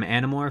morality from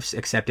Animorphs,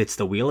 except it's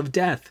the wheel of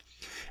death.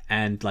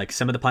 And, like,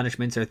 some of the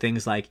punishments are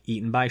things like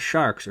eaten by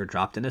sharks, or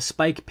dropped in a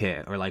spike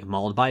pit, or, like,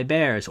 mauled by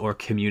bears, or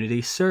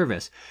community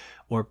service,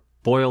 or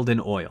boiled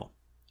in oil,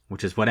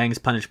 which is what Aang's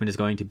punishment is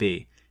going to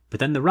be.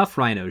 But then the Rough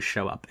Rhinos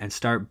show up and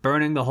start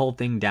burning the whole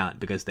thing down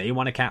because they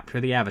want to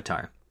capture the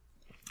Avatar.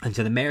 And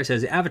so the mayor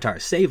says, "Avatar,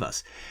 save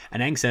us."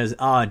 And Aang says,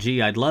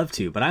 "Gee, I'd love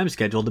to, but I'm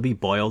scheduled to be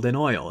boiled in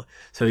oil."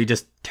 So he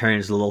just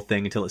turns the little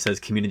thing until it says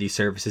community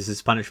services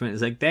as punishment.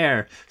 It's like,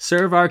 there,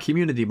 serve our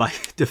community by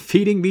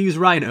defeating these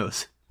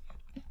rhinos.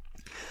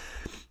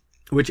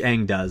 Which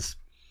Aang does.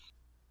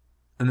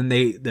 And then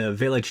the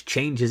village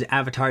changes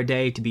Avatar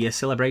Day to be a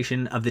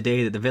celebration of the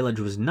day that the village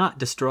was not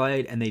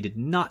destroyed, and they did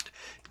not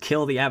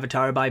kill the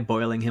Avatar by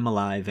boiling him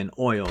alive in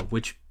oil,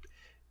 which,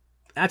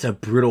 that's a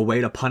brutal way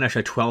to punish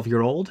a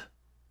 12-year-old.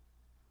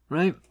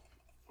 Right?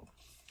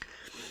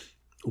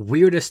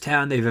 Weirdest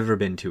town they've ever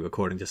been to,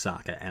 according to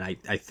Sokka, and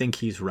I think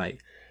he's right.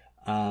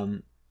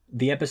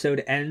 The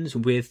episode ends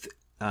with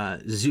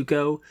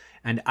Zuko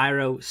and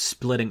Iroh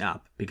splitting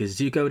up because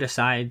Zuko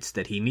decides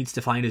that he needs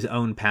to find his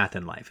own path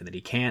in life and that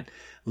he can't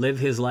live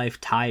his life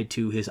tied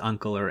to his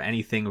uncle or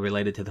anything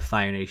related to the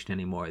Fire Nation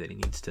anymore, that he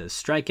needs to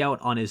strike out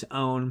on his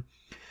own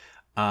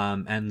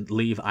and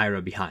leave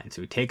Iroh behind.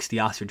 So he takes the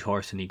ostrich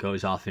horse and he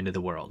goes off into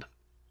the world.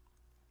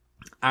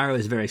 Iroh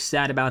is very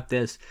sad about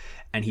this,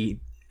 and he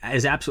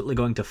is absolutely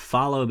going to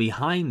follow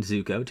behind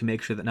Zuko to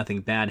make sure that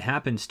nothing bad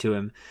happens to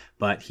him,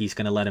 but he's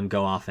going to let him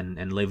go off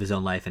and live his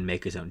own life and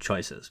make his own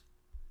choices.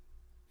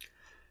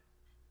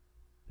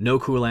 No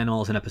cool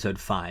animals in episode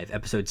 5.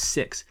 Episode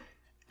 6.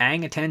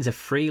 Aang attends a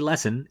free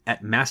lesson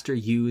at Master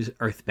Yu's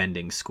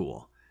earthbending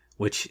school,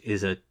 which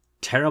is a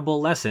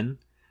terrible lesson,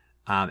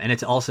 and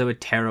it's also a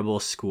terrible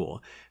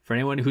school. For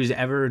anyone who's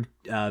ever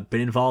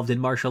been involved in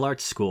martial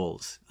arts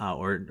schools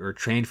or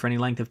trained for any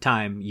length of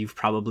time, you've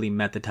probably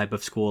met the type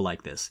of school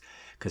like this.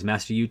 Because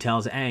Master Yu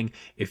tells Aang,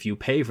 if you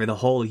pay for the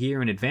whole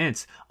year in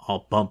advance,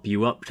 I'll bump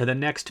you up to the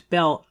next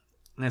belt.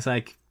 And it's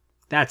like,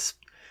 that's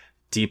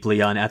deeply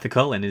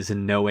unethical and is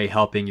in no way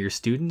helping your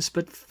students,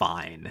 but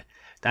fine.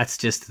 That's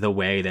just the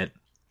way that...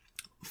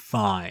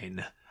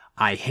 Fine.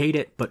 I hate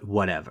it, but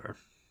whatever.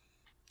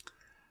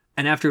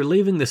 And after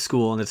leaving the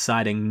school and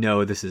deciding,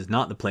 no, this is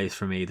not the place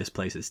for me, this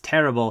place is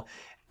terrible,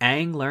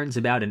 Aang learns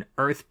about an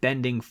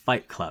earthbending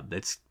fight club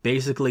that's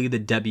basically the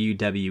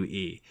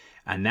WWE.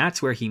 And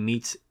that's where he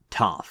meets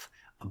Toph,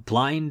 a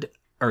blind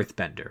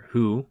earthbender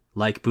who,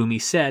 like Bumi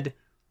said,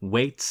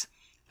 waits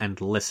and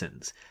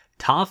listens.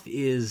 Toph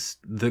is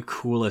the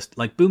coolest.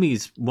 Like,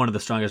 Bumi's one of the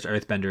strongest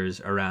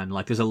earthbenders around.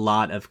 Like, there's a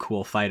lot of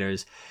cool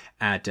fighters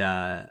at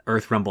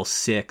Earth Rumble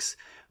 6,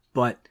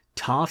 but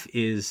Toph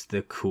is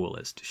the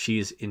coolest.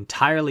 She's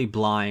entirely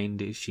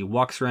blind. She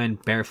walks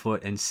around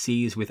barefoot and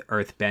sees with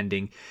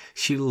earthbending.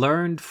 She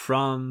learned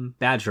from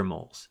Badger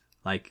Moles.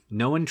 Like,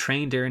 no one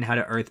trained her in how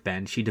to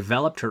earthbend. She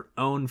developed her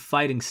own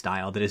fighting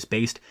style that is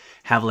based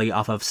heavily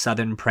off of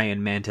Southern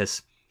Praying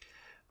Mantis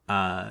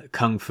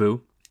Kung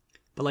Fu.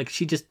 But, like,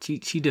 she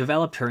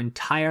developed her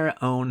entire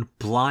own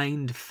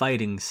blind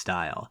fighting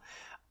style.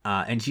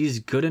 And she's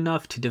good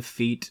enough to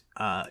defeat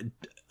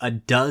a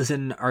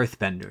dozen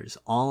earthbenders,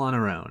 all on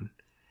her own.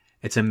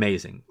 It's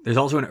amazing. There's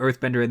also an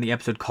earthbender in the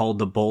episode called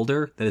The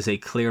Boulder that is a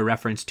clear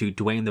reference to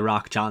Dwayne "The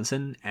Rock"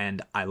 Johnson,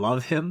 and I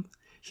love him.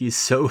 He's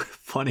so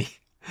funny.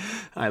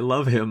 I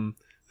love him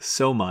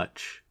so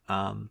much.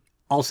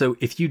 Also,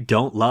 if you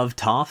don't love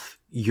Toph,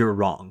 you're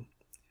wrong.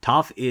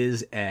 Toph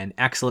is an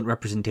excellent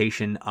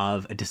representation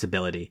of a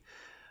disability,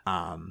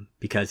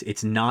 because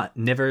it's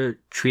never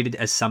treated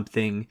as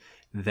something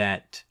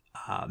that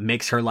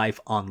makes her life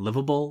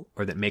unlivable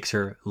or that makes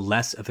her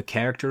less of a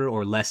character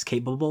or less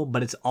capable,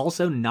 but it's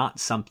also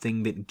not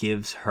something that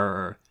gives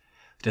her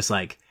just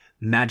like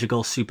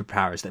magical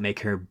superpowers that make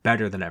her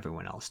better than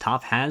everyone else.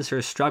 Toph has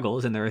her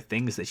struggles, and there are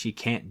things that she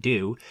can't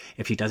do.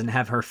 If she doesn't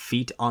have her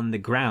feet on the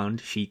ground,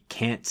 she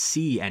can't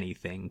see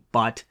anything,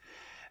 but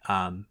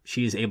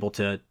she is able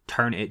to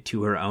turn it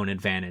to her own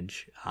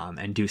advantage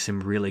and do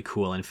some really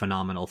cool and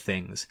phenomenal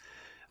things,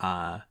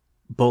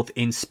 both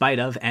in spite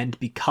of and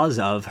because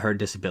of her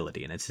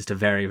disability. And it's just a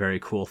very, very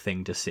cool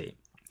thing to see.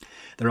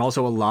 There are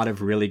also a lot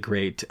of really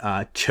great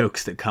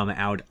jokes that come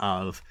out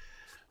of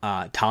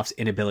Toph's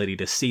inability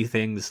to see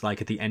things,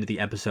 like at the end of the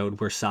episode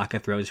where Sokka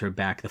throws her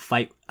back the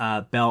fight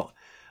belt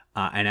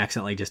and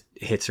accidentally just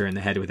hits her in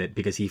the head with it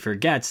because he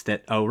forgets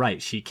that, oh, right,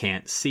 she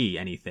can't see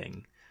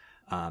anything.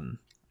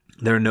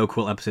 There are no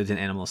cool episodes in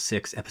Animal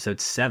 6.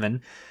 Episode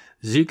 7,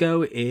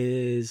 Zuko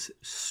is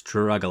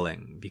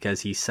struggling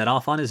because he set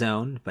off on his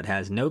own, but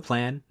has no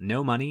plan,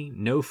 no money,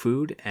 no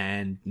food,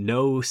 and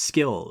no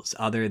skills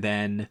other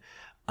than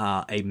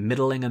a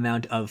middling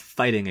amount of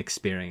fighting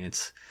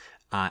experience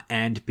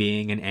and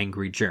being an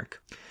angry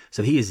jerk.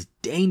 So he is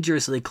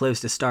dangerously close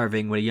to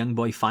starving when a young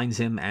boy finds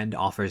him and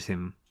offers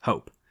him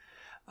hope.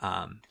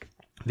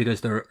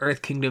 Because there are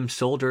Earth Kingdom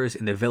soldiers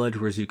in the village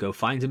where Zuko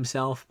finds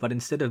himself, but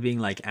instead of being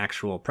like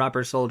actual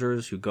proper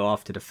soldiers who go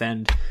off to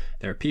defend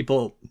their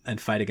people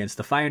and fight against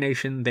the Fire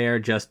Nation, they're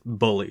just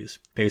bullies,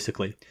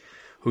 basically,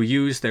 who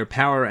use their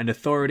power and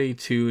authority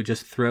to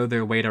just throw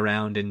their weight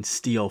around and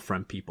steal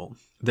from people.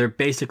 They're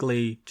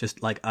basically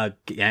just like a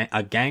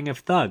gang of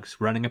thugs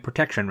running a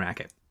protection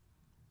racket.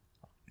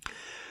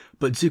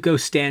 But Zuko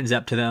stands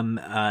up to them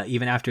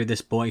even after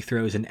this boy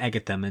throws an egg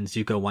at them, and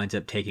Zuko winds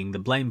up taking the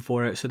blame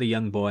for it, so the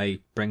young boy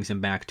brings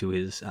him back to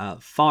his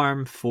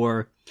farm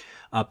for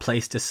a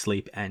place to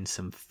sleep and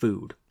some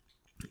food.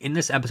 In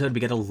this episode, we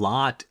get a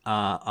lot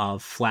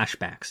of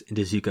flashbacks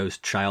into Zuko's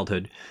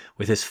childhood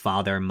with his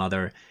father,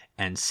 mother,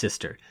 and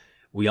sister.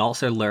 We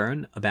also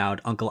learn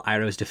about Uncle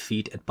Iroh's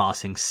defeat at Ba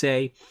Sing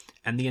Se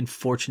and the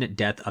unfortunate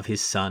death of his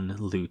son,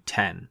 Lu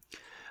Ten.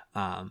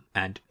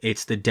 And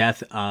it's the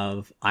death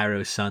of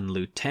Iroh's son,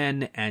 Lu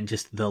Ten, and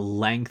just the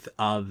length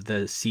of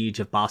the siege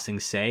of Ba Sing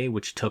Se,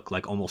 which took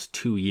like almost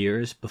 2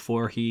 years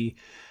before he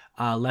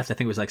left. I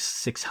think it was like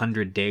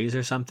 600 days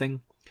or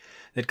something.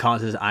 that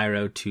causes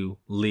Iroh to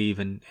leave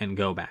and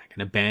go back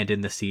and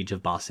abandon the siege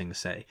of Ba Sing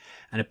Se.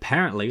 And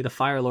apparently the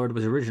Fire Lord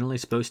was originally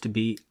supposed to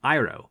be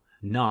Iroh,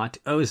 not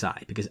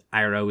Ozai, because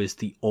Iroh is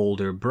the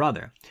older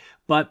brother.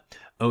 But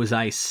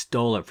Ozai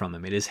stole it from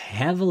him. It is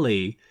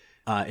heavily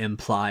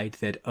implied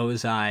that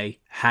Ozai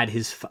had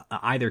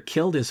either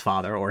killed his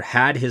father or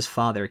had his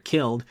father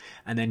killed,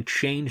 and then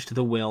changed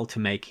the will to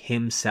make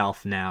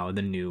himself now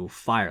the new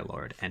Fire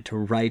Lord and to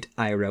write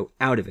Iroh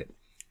out of it.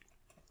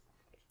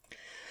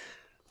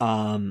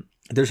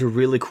 There's a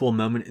really cool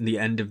moment in the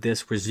end of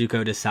this where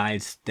Zuko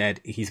decides that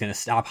he's going to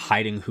stop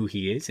hiding who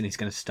he is, and he's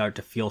going to start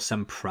to feel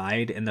some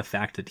pride in the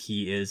fact that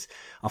he is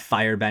a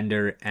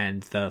firebender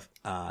and the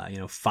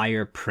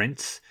Fire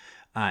Prince.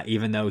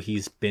 Even though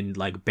he's been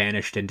like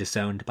banished and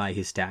disowned by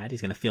his dad,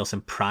 he's going to feel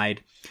some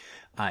pride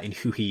in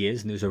who he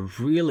is. And there's a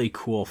really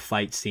cool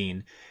fight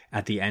scene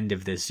at the end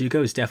of this.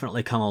 Zuko's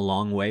definitely come a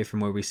long way from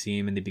where we see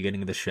him in the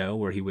beginning of the show,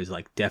 where he was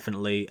like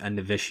definitely a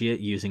novitiate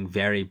using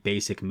very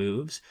basic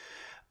moves.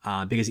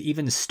 Because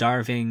even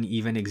starving,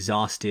 even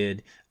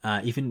exhausted,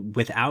 even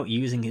without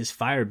using his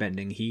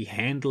firebending, he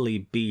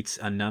handily beats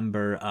a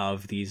number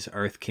of these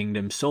Earth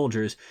Kingdom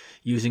soldiers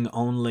using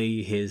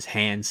only his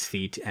hands,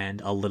 feet, and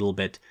a little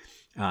bit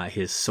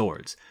his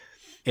swords.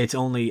 It's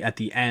only at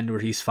the end where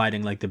he's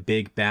fighting like the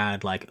big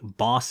bad like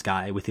boss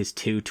guy with his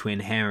 2 twin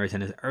hammers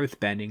and his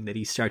earthbending that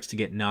he starts to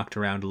get knocked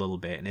around a little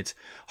bit, and it's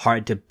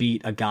hard to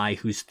beat a guy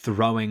who's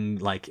throwing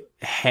like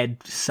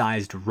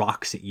head-sized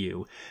rocks at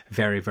you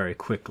very, very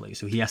quickly.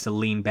 So he has to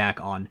lean back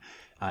on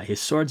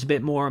his swords a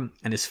bit more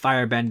and his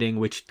firebending,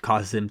 which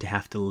causes him to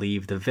have to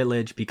leave the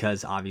village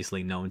because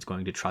obviously no one's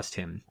going to trust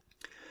him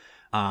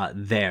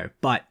there.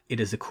 But it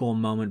is a cool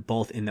moment,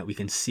 both in that we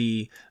can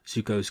see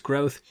Zuko's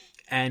growth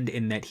and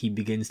in that he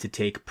begins to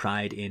take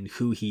pride in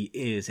who he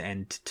is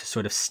and to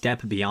sort of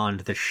step beyond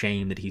the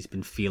shame that he's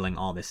been feeling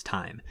all this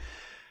time.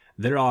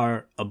 There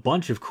are a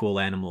bunch of cool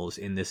animals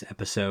in this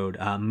episode,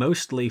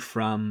 mostly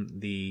from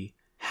the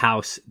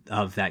house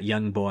of that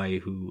young boy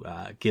who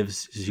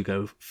gives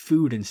Zuko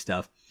food and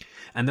stuff.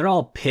 And they're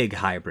all pig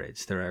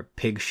hybrids. There are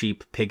pig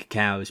sheep, pig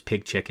cows,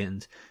 pig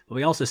chickens. But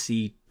we also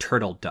see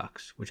turtle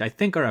ducks, which I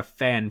think are a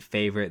fan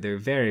favorite. They're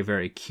very,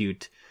 very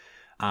cute.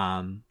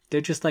 They're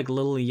just like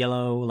little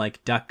yellow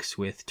like ducks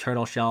with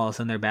turtle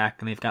shells on their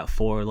back, and they've got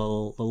 4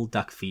 little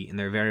duck feet, and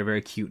they're very,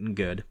 very cute and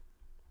good.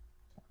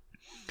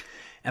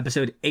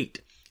 Episode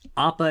 8.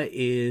 Appa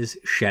is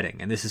shedding,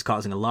 and this is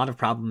causing a lot of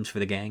problems for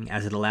the gang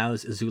as it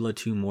allows Azula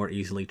to more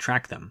easily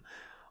track them.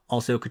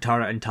 Also,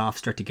 Katara and Toph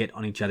start to get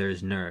on each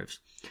other's nerves.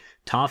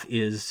 Toph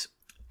is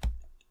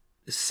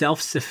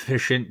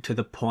self-sufficient to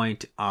the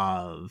point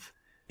of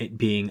it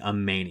being a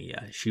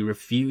mania. She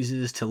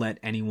refuses to let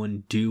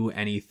anyone do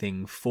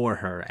anything for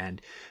her,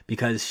 and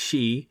because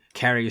she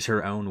carries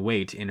her own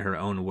weight, in her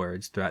own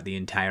words, throughout the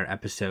entire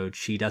episode,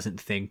 she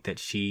doesn't think that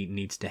she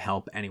needs to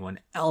help anyone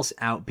else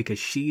out because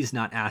she's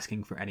not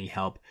asking for any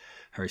help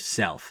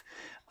herself.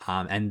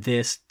 And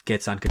this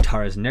gets on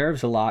Katara's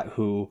nerves a lot,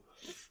 who,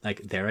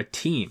 like, they're a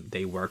team.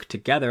 They work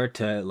together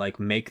to, like,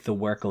 make the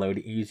workload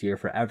easier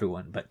for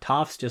everyone. But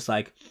Toph's just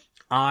like,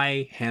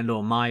 I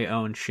handle my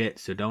own shit,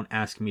 so don't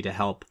ask me to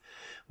help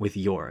with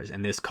yours.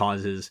 And this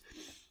causes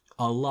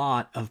a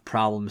lot of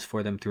problems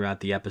for them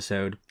throughout the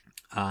episode.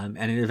 And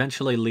it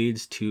eventually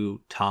leads to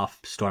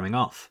Toph storming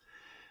off.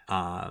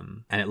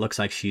 And it looks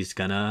like she's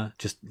gonna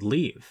just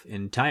leave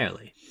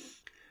entirely.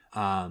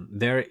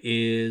 There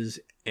is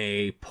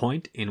a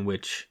point in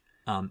which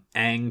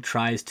Aang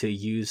tries to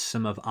use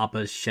some of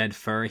Appa's shed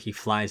fur. He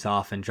flies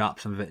off and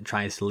drops some of it and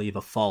tries to leave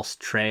a false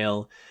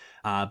trail.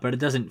 But it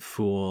doesn't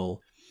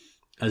fool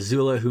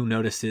Azula, who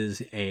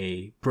notices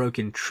a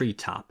broken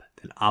treetop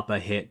that Appa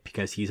hit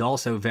because he's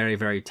also very,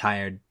 very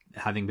tired,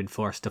 having been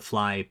forced to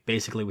fly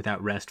basically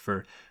without rest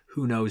for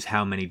who knows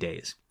how many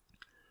days.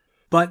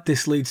 But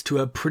this leads to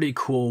a pretty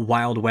cool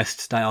Wild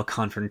West-style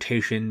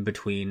confrontation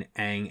between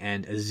Aang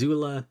and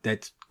Azula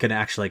that's going to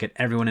actually get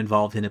everyone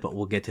involved in it, but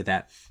we'll get to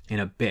that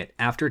in a bit.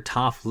 After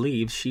Toph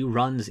leaves, she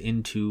runs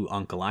into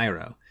Uncle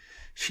Iroh.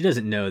 She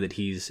doesn't know that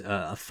he's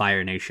a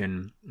Fire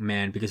Nation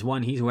man because,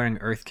 one, he's wearing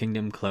Earth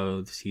Kingdom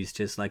clothes. He's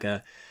just like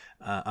a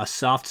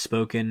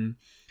soft-spoken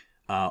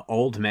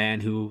old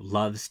man who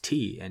loves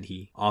tea, and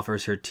he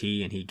offers her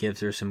tea and he gives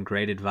her some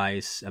great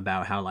advice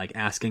about how, like,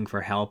 asking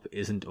for help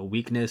isn't a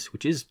weakness,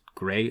 which is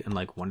great and,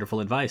 like,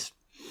 wonderful advice.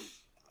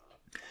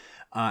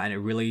 And it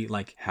really,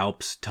 like,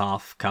 helps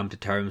Toph come to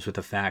terms with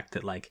the fact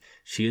that, like,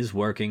 she is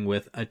working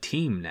with a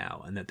team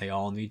now and that they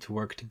all need to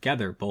work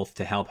together, both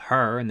to help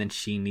her and then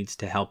she needs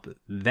to help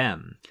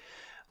them.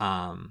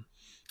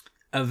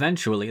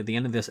 Eventually, at the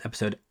end of this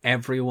episode,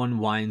 everyone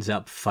winds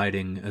up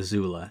fighting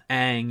Azula.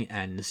 Aang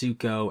and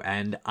Zuko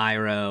and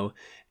Iroh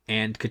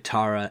and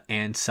Katara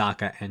and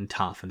Sokka and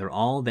Toph. And they're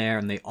all there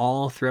and they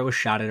all throw a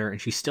shot at her and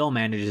she still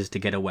manages to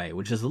get away,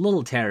 which is a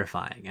little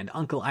terrifying. And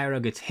Uncle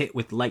Iroh gets hit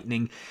with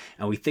lightning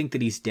and we think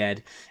that he's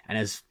dead, and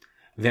is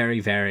very,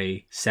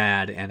 very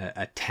sad and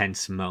a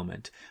tense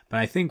moment. But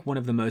I think one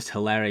of the most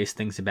hilarious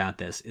things about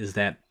this is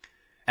that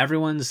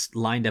everyone's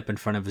lined up in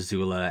front of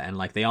Azula, and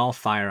like they all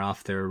fire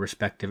off their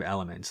respective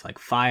elements, like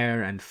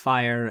fire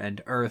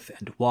and earth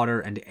and water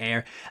and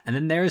air. And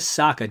then there's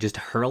Sokka just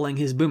hurling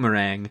his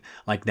boomerang,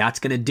 like that's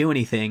gonna do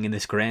anything in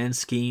this grand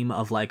scheme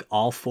of like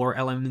all 4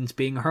 elements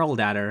being hurled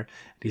at her.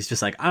 He's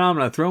just like, I'm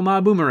gonna throw my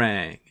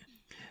boomerang.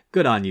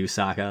 Good on you,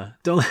 Sokka.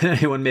 Don't let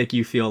anyone make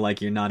you feel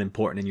like you're not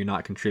important and you're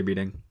not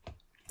contributing.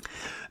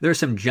 There are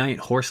some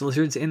giant horse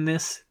lizards in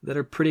this that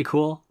are pretty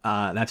cool.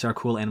 That's our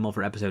cool animal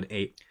for episode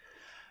 8.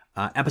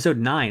 Episode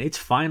 9, it's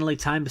finally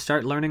time to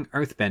start learning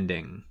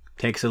earthbending.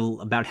 Takes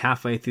about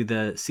halfway through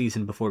the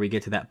season before we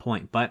get to that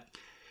point, but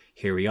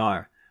here we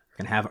are.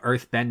 We're going to have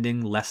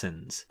earthbending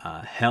lessons.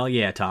 Hell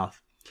yeah, Toph.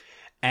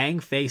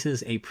 Aang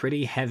faces a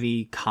pretty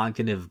heavy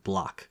cognitive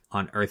block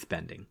on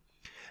earthbending.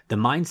 The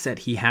mindset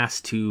he has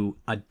to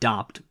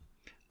adopt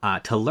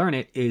to learn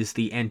it is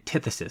the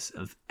antithesis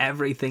of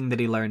everything that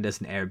he learned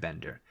as an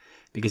airbender.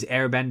 Because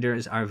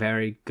airbenders are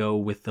very go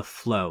with the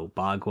flow.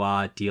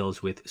 Bagua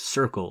deals with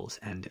circles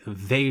and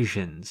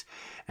evasions,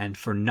 and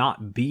for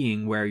not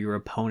being where your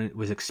opponent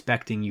was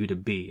expecting you to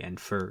be, and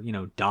for,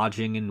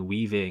 dodging and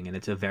weaving, and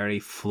it's a very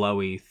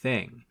flowy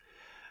thing.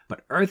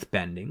 But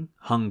earthbending,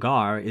 Hung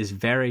Gar, is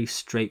very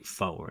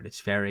straightforward.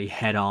 It's very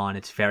head-on,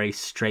 it's very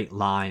straight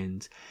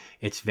lines,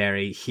 it's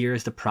very,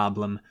 here's the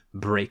problem,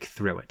 break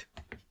through it.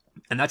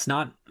 And that's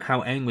not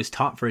how Aang was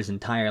taught for his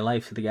entire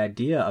life, so the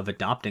idea of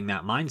adopting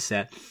that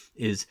mindset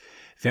is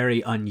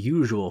very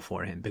unusual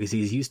for him, because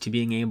he's used to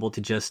being able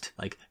to just,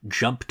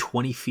 jump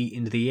 20 feet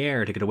into the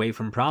air to get away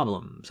from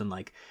problems, and,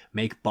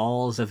 make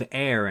balls of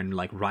air and,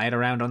 ride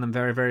around on them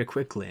very, very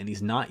quickly, and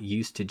he's not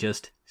used to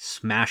just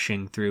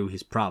smashing through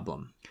his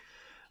problem.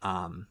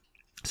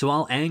 So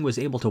while Aang was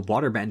able to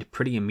waterbend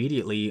pretty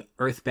immediately,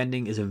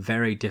 earthbending is a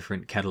very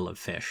different kettle of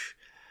fish.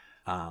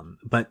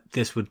 But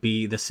this would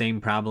be the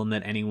same problem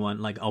that anyone,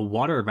 like a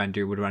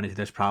waterbender, would run into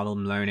this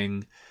problem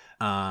learning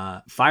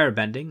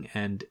firebending,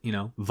 and,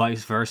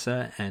 vice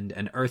versa. And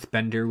an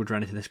earthbender would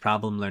run into this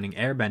problem learning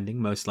airbending,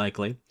 most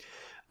likely,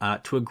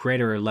 to a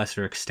greater or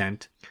lesser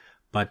extent.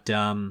 But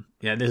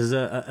this is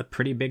a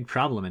pretty big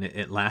problem, and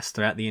it lasts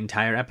throughout the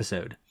entire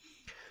episode.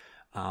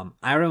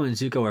 Iroh and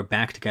Zuko are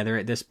back together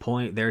at this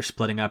point. Their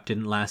splitting up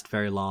didn't last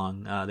very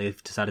long.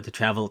 They've decided to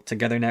travel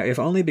together now, if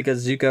only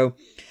because Zuko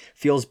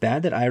feels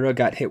bad that Iroh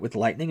got hit with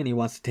lightning and he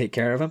wants to take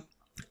care of him.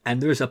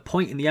 And there's a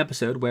point in the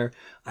episode where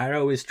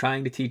Iroh is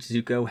trying to teach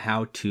Zuko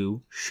how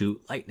to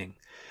shoot lightning.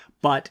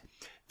 But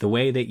the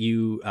way that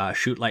you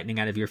shoot lightning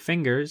out of your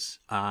fingers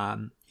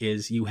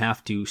is you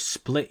have to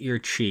split your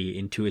chi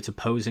into its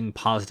opposing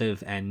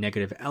positive and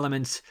negative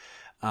elements,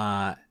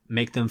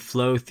 make them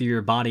flow through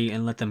your body,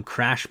 and let them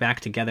crash back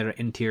together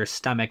into your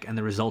stomach, and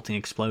the resulting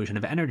explosion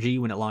of energy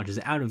when it launches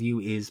out of you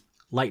is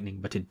lightning.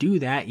 But to do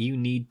that, you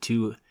need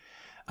to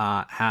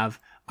have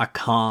a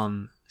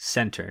calm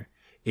center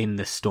in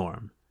the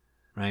storm,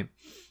 right?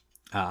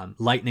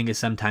 Lightning is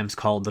sometimes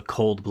called the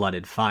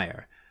cold-blooded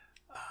fire,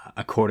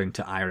 according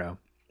to Iroh.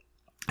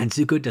 And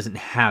Zuko doesn't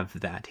have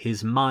that.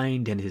 His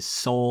mind and his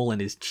soul and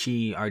his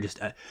chi are just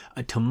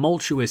a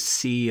tumultuous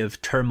sea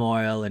of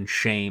turmoil and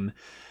shame.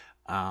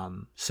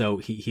 So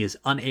he is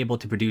unable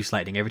to produce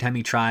lightning. Every time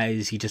he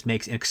tries, he just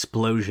makes an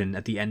explosion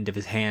at the end of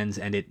his hands,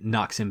 and it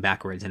knocks him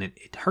backwards, and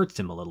it hurts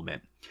him a little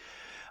bit.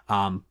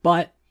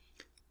 But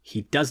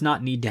he does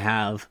not need to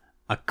have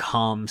a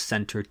calm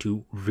center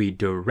to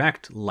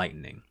redirect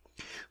lightning,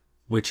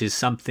 which is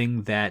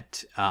something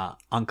that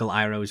Uncle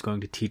Iroh is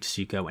going to teach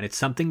Zuko, and it's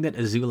something that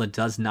Azula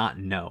does not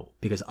know,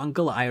 because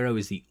Uncle Iroh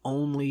is the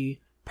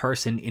only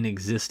person in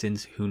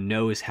existence who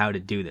knows how to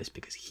do this,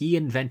 because he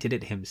invented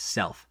it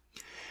himself.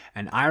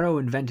 And Iroh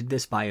invented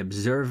this by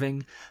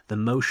observing the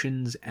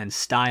motions and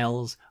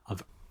styles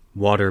of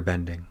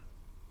waterbending,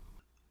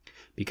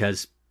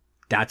 because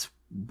that's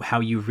how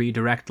you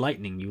redirect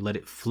lightning. You let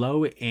it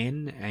flow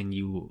in, and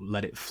you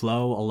let it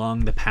flow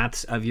along the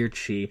paths of your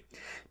chi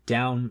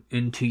down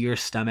into your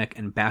stomach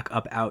and back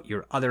up out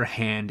your other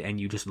hand, and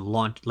you just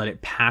let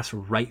it pass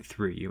right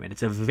through you. And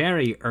it's a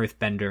very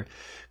earthbender,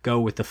 go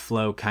with the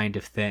flow kind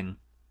of thing.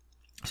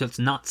 So it's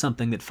not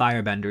something that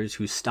firebenders,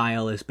 whose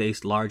style is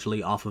based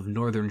largely off of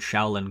northern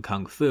Shaolin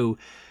Kung Fu,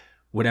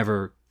 would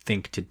ever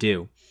think to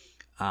do.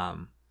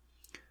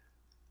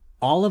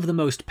 All of the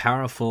most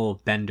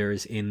powerful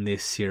benders in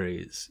this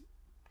series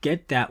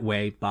get that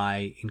way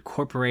by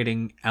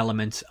incorporating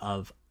elements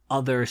of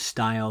other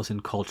styles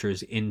and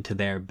cultures into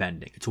their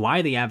bending. It's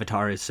why the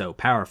Avatar is so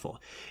powerful.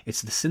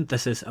 It's the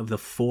synthesis of the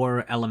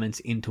 4 elements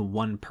into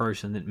one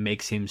person that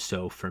makes him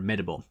so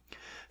formidable.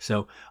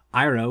 So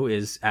Iroh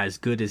is as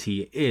good as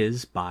he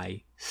is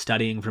by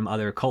studying from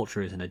other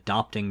cultures and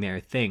adopting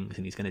their things,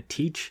 and he's going to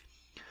teach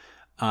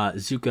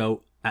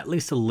Zuko at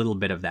least a little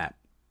bit of that.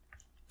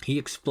 He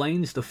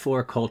explains the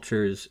 4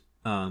 cultures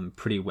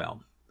pretty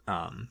well.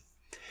 And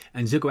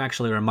Zuko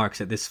actually remarks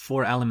that this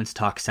 4 elements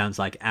talk sounds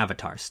like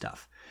Avatar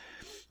stuff,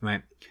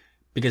 right?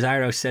 Because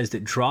Iroh says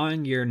that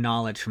drawing your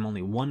knowledge from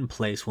only one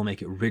place will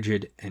make it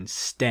rigid and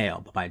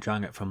stale, but by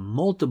drawing it from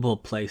multiple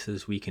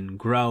places, we can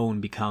grow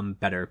and become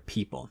better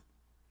people.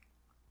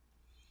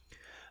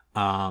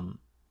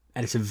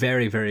 And it's a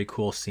very, very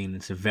cool scene.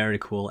 It's a very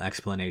cool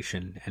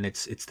explanation. And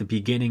it's the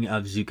beginning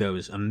of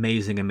Zuko's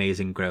amazing,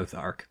 amazing growth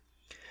arc.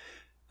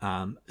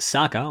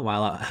 Sokka,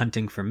 while out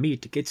hunting for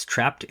meat, gets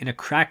trapped in a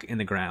crack in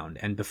the ground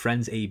and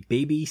befriends a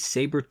baby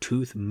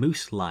saber-tooth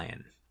moose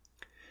lion.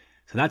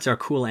 So that's our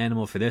cool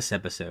animal for this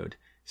episode.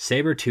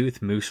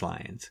 Saber-tooth moose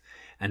lions.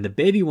 And the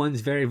baby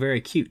one's very,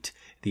 very cute.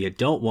 The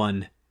adult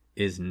one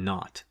is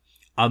not.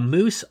 A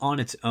moose on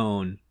its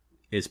own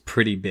is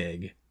pretty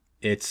big.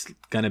 It's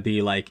gonna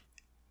be like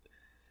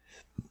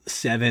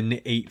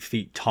 7-8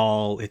 feet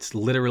tall. It's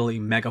literally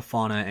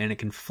megafauna, and it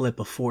can flip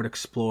a Ford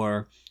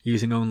Explorer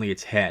using only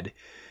its head.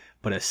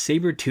 But a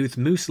saber-toothed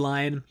moose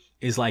lion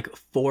is like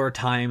 4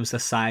 times the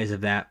size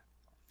of that,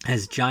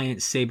 has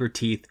giant saber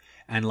teeth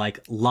and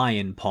like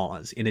lion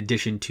paws in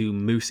addition to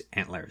moose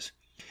antlers.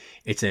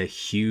 It's a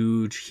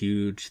huge,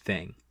 huge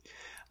thing.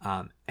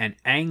 And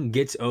Aang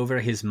gets over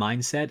his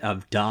mindset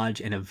of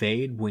dodge and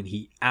evade when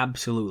he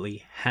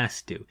absolutely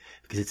has to,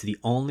 because it's the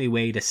only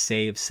way to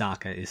save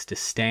Sokka is to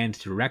stand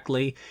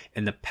directly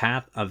in the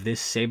path of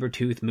this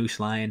saber-toothed moose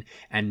lion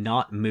and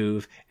not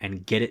move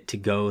and get it to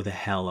go the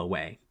hell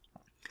away.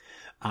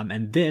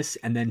 And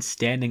then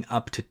standing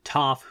up to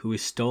Toph, who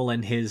has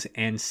stolen his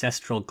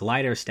ancestral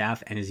glider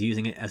staff and is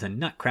using it as a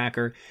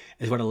nutcracker,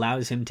 is what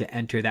allows him to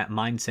enter that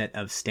mindset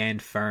of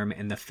stand firm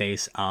in the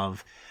face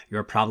of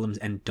your problems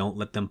and don't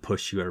let them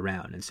push you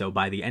around. And so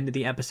by the end of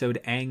the episode,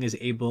 Aang is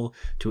able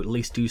to at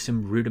least do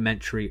some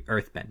rudimentary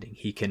earthbending.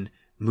 He can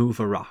move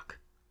a rock,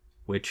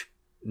 which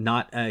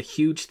not a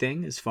huge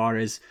thing as far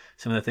as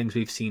some of the things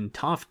we've seen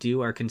Toph do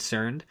are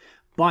concerned,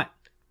 but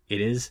it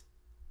is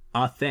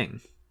a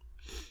thing.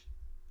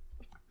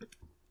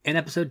 In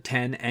episode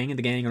 10, Aang and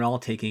the gang are all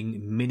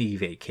taking mini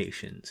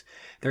vacations.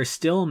 They're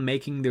still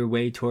making their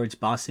way towards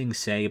Ba Sing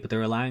Se, but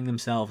they're allowing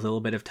themselves a little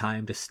bit of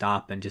time to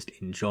stop and just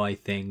enjoy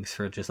things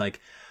for just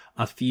like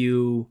a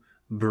few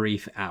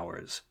brief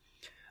hours.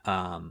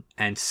 And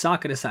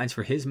Sokka decides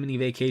for his mini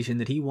vacation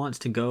that he wants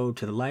to go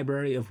to the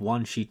library of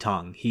Wan Shi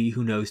Tong, he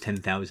who knows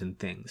 10,000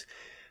 things.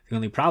 The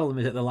only problem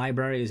is that the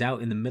library is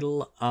out in the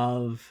middle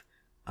of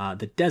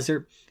the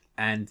desert,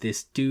 and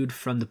this dude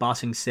from the Ba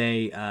Sing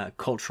Se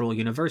Cultural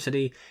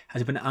University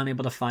has been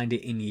unable to find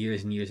it in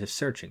years and years of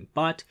searching.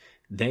 But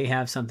they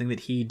have something that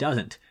he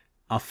doesn't,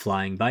 a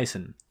flying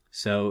bison.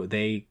 So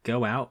they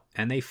go out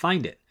and they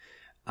find it.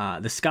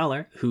 The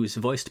scholar, who's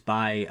voiced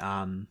by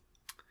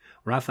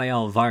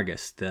Rafael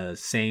Vargas, the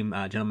same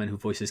gentleman who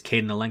voices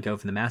Kaidan Alenko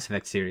from the Mass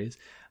Effect series,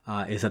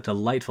 is a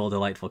delightful,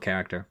 delightful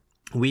character.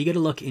 We get a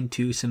look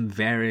into some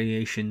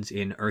variations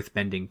in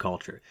earthbending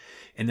culture.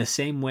 In the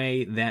same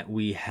way that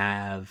we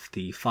have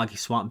the Foggy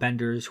Swamp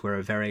Benders, who are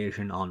a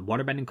variation on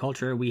waterbending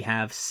culture, we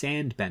have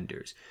Sand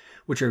Benders,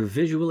 which are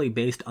visually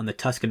based on the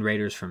Tusken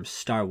Raiders from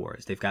Star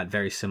Wars. They've got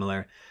very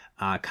similar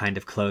kind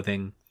of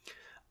clothing.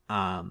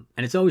 And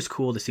it's always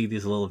cool to see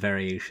these little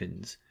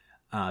variations.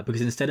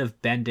 Because instead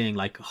of bending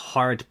like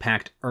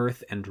hard-packed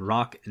earth and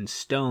rock and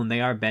stone,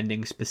 they are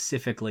bending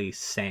specifically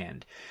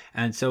sand.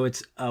 And so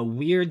it's a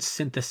weird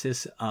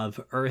synthesis of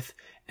earth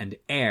and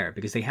air,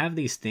 because they have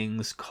these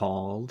things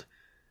called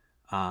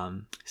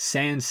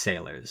sand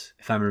sailors,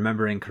 if I'm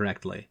remembering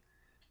correctly.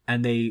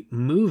 And they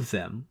move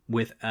them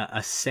with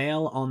a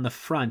sail on the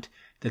front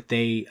that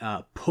they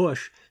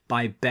push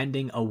by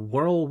bending a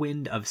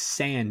whirlwind of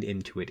sand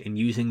into it and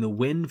using the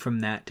wind from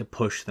that to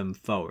push them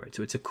forward.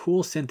 So it's a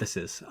cool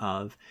synthesis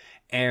of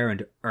air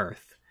and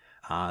earth.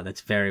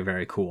 That's very,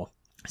 very cool.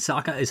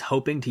 Sokka is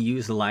hoping to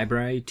use the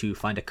library to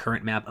find a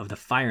current map of the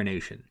Fire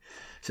Nation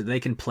so that they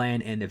can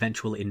plan an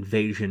eventual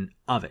invasion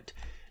of it.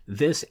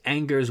 This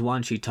angers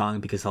Wan Shi Tong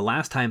because the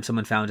last time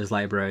someone found his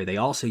library, they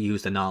also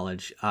used the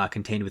knowledge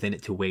contained within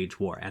it to wage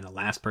war. And the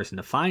last person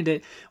to find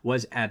it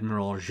was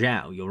Admiral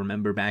Zhao. You'll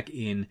remember back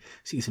in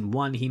Season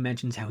 1, he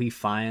mentions how he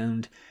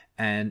found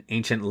an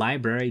ancient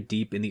library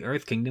deep in the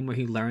Earth Kingdom where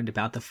he learned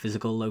about the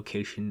physical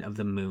location of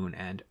the moon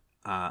and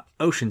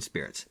ocean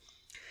spirits.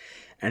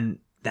 And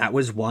that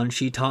was Wan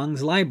Shi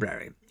Tong's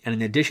library. And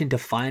in addition to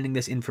finding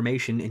this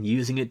information and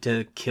using it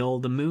to kill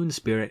the moon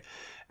spirit,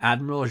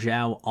 Admiral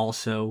Zhao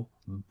also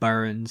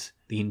burns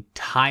the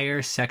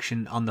entire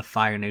section on the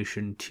Fire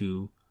Nation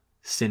to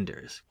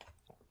cinders.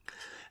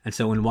 And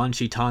so when Wan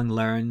Shi Tong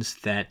learns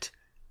that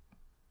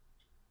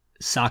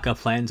Sokka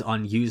plans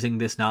on using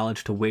this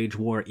knowledge to wage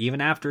war, even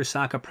after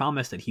Sokka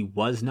promised that he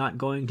was not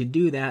going to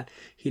do that,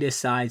 he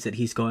decides that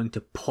he's going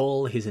to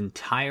pull his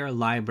entire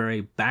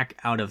library back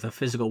out of the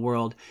physical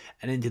world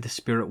and into the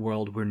spirit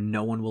world where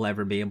no one will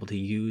ever be able to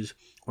use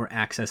or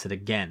access it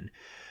again.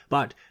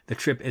 But the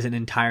trip isn't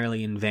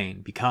entirely in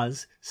vain,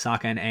 because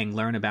Sokka and Aang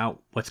learn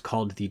about what's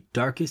called the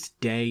darkest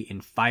day in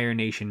Fire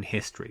Nation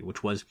history,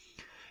 which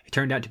it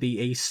turned out to be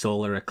a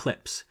solar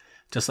eclipse.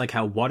 Just like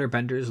how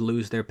waterbenders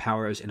lose their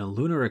powers in a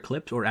lunar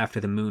eclipse or after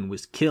the moon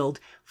was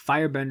killed,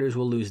 firebenders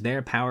will lose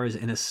their powers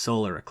in a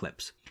solar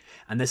eclipse.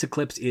 And this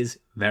eclipse is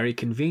very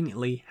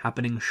conveniently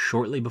happening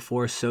shortly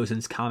before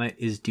Sozin's comet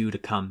is due to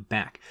come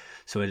back.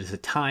 So it is a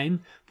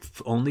time,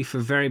 only for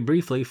very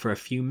briefly, for a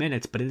few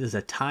minutes, but it is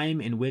a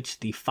time in which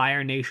the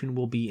Fire Nation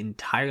will be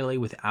entirely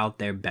without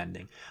their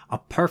bending. A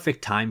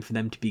perfect time for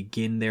them to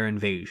begin their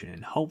invasion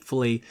and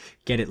hopefully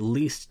get at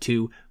least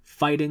to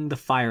fighting the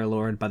Fire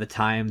Lord by the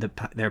time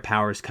their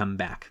powers come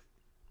back.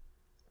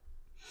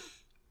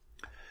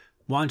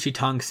 Wan Shi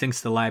Tong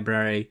sinks the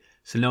library,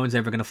 so no one's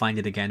ever going to find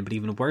it again, but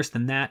even worse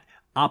than that,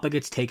 Appa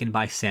gets taken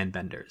by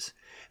sandbenders.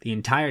 The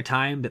entire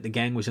time that the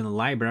gang was in the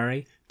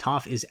library,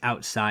 Toph is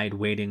outside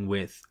waiting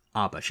with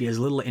Appa. She has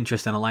little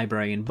interest in a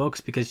library and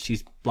books because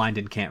she's blind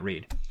and can't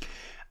read.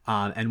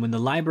 And when the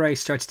library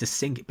starts to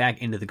sink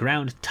back into the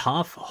ground,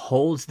 Toph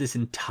holds this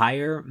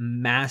entire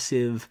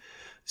massive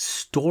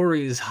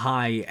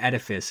stories-high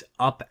edifice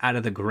up out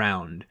of the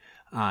ground,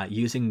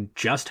 using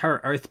just her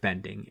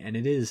earthbending, and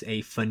it is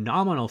a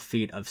phenomenal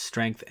feat of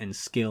strength and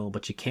skill,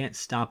 but you can't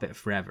stop it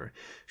forever.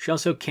 She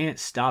also can't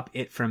stop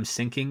it from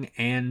sinking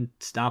and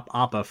stop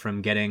Appa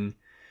from getting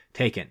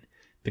taken,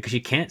 because she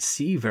can't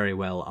see very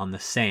well on the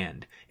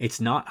sand. It's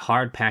not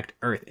hard-packed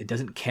earth. It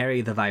doesn't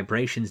carry the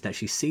vibrations that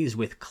she sees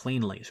with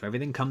cleanly, so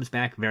everything comes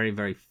back very,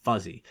 very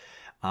fuzzy.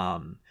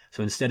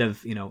 So instead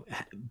of,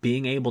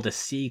 being able to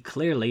see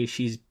clearly,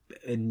 she's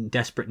in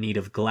desperate need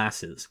of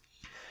glasses,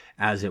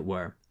 as it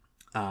were.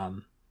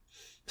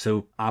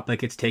 So Appa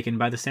gets taken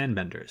by the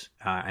sandbenders,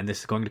 and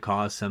this is going to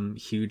cause some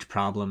huge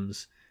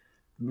problems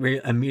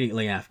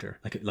immediately after.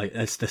 Like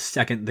that's the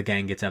second the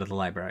gang gets out of the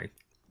library.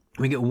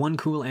 We get one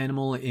cool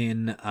animal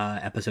in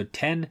episode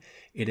 10.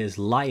 It is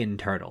lion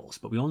turtles,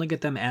 but we only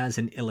get them as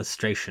an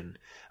illustration.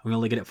 We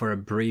only get it for a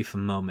brief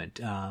moment.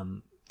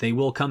 They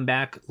will come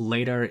back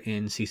later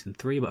in season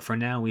 3, but for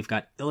now we've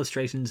got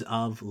illustrations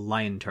of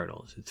lion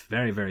turtles. It's a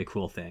very, very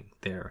cool thing.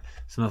 They're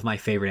some of my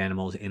favorite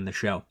animals in the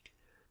show.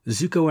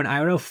 Zuko and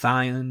Iroh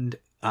find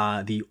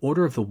the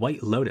Order of the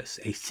White Lotus,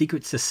 a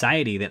secret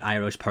society that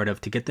Iroh's part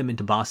of, to get them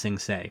into Ba Sing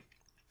Se.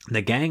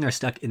 The gang are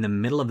stuck in the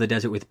middle of the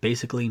desert with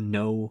basically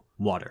no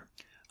water.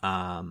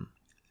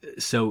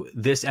 So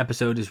this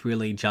episode is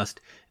really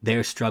just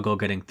their struggle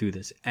getting through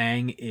this.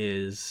 Aang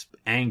is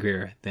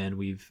angrier than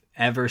we've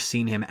ever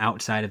seen him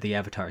outside of the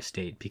Avatar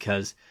state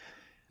because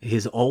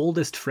his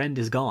oldest friend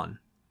is gone,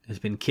 has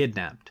been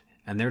kidnapped.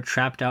 And they're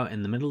trapped out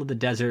in the middle of the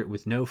desert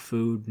with no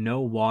food,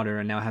 no water,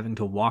 and now having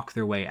to walk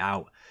their way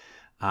out.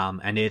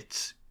 And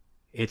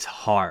it's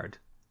hard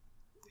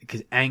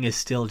because Aang is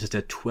still just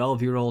a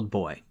 12-year-old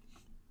boy.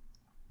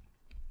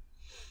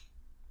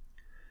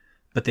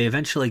 But they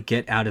eventually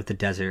get out of the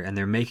desert and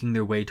they're making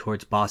their way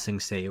towards Ba Sing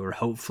Se, where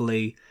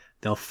hopefully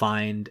they'll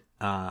find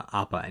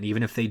Appa. And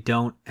even if they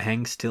don't,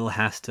 Aang still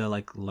has to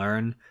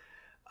learn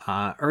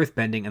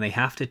earthbending, and they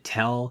have to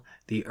tell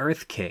the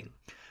Earth King,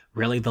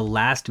 really the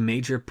last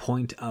major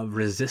point of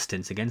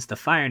resistance against the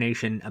Fire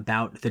Nation,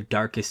 about the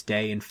darkest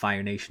day in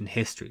Fire Nation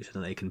history so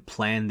that they can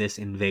plan this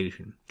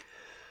invasion.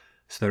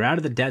 So they're out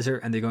of the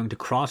desert and they're going to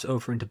cross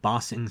over into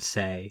Ba Sing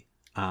Se.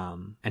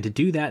 And to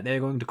do that, they're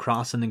going to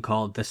cross something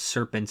called the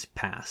Serpent's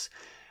Pass.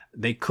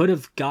 They could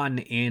have gotten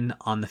in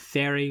on the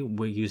ferry.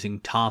 We're using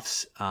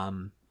Toph's,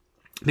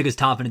 because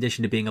Toph, in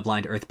addition to being a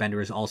blind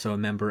earthbender, is also a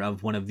member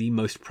of one of the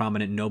most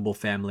prominent noble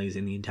families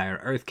in the entire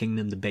Earth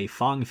Kingdom, the Bei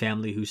Fong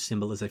family, whose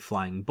symbol is a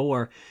flying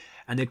boar.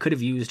 And they could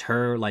have used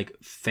her,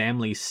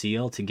 family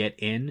seal to get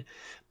in,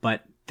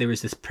 but there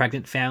was this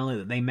pregnant family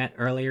that they met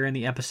earlier in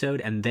the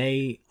episode, and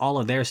all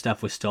of their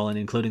stuff was stolen,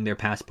 including their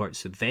passports,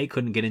 so they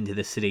couldn't get into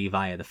the city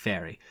via the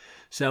ferry.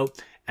 So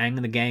Aang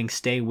and the gang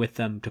stay with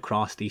them to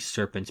cross the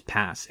Serpent's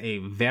Pass, a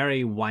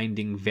very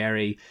winding,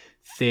 very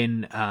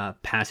thin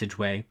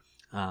passageway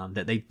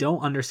that they don't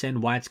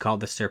understand why it's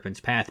called the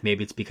Serpent's Path.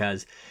 Maybe it's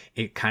because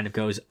it kind of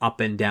goes up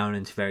and down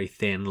and it's very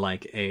thin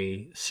like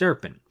a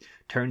serpent.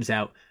 Turns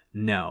out,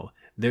 no.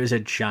 There's a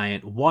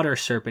giant water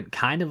serpent,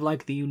 kind of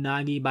like the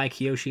Unagi by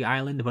Kyoshi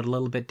Island, but a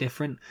little bit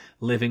different,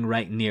 living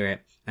right near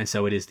it. And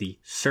so it is the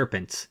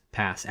Serpent's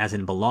Pass, as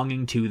in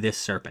belonging to this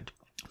serpent.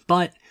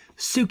 But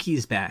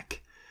Suki's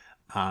back.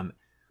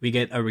 We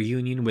get a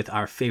reunion with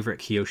our favorite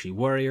Kyoshi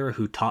warrior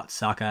who taught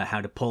Sokka how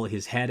to pull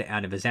his head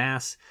out of his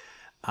ass.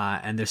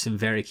 And there's some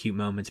very cute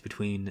moments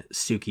between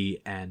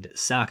Suki and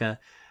Sokka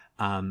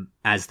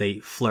as they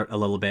flirt a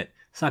little bit.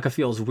 Sokka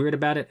feels weird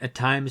about it at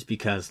times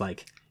because,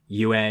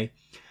 Yue...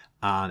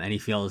 and he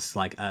feels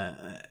like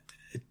a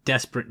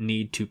desperate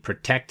need to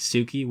protect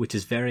Suki, which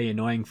is very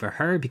annoying for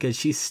her because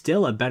she's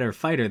still a better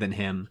fighter than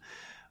him.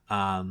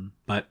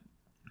 But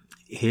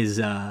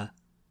his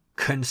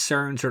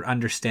concerns are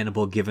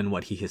understandable given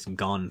what he has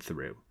gone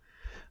through.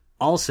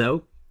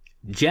 Also,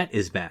 Jet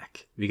is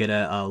back. We get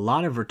a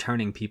lot of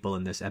returning people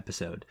in this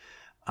episode.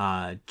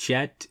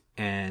 Jet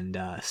and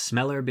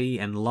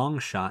Smellerbee and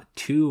Longshot,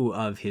 two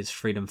of his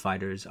freedom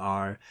fighters,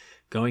 are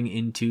going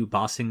into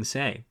Ba Sing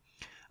Se.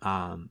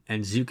 And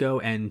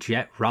Zuko and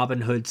Jet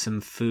Robin Hood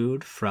some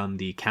food from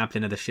the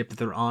captain of the ship that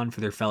they're on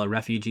for their fellow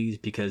refugees,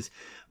 because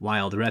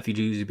while the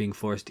refugees are being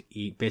forced to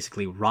eat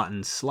basically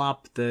rotten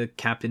slop, the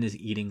captain is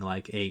eating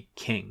like a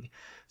king.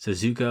 So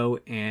Zuko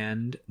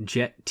and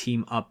Jet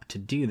team up to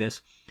do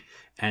this.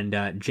 And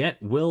Jet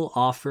will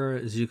offer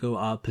Zuko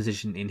a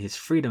position in his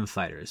freedom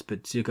fighters,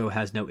 but Zuko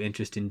has no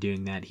interest in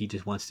doing that. He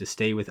just wants to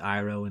stay with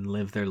Iroh and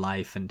live their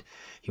life, and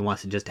he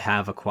wants to just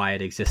have a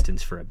quiet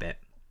existence for a bit.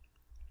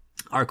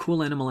 Our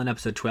cool animal in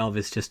episode 12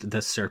 is just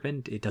the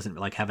serpent. It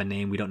doesn't have a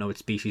name. We don't know what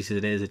species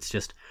it is. It's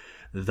just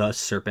the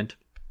serpent.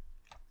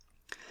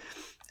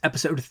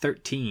 Episode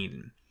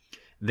 13.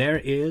 There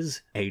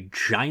is a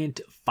giant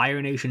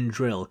Fire Nation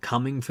drill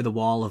coming for the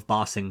wall of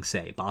Ba Sing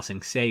Se. Ba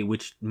Sing Se,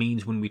 which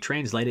means, when we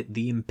translate it,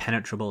 the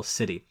impenetrable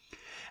city.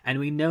 And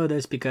we know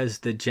this because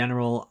the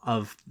general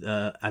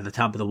at the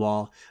top of the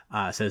wall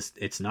says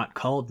it's not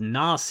called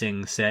Na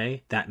Sing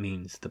Se. That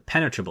means the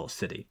penetrable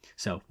city.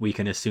 So we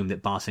can assume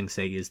that Ba Sing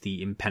Se is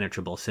the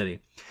impenetrable city.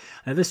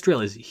 Now this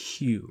drill is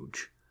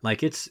huge.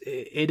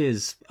 It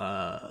is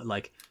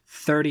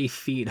 30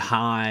 feet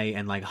high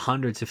and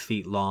hundreds of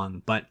feet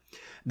long, but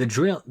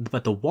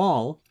the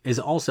wall is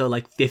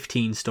also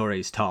 15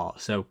 stories tall.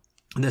 So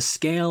the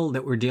scale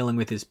that we're dealing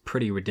with is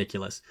pretty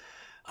ridiculous.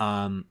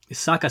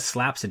 Sokka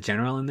slaps a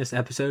general in this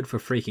episode for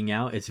freaking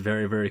out. It's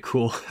very, very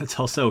cool.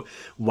 It's also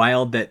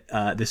wild that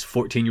this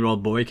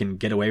 14-year-old boy can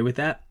get away with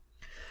that.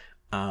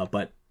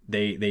 But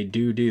they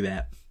do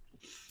that.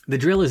 The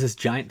drill is this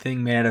giant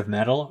thing made out of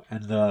metal,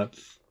 and the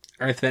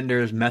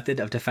Earthbenders' method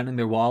of defending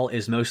their wall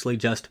is mostly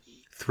just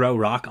throw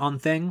rock on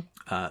thing.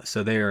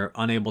 So they are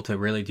unable to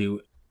really do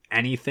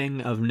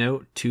anything of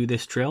note to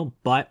this drill,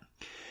 but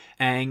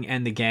Aang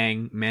and the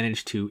gang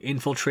managed to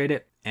infiltrate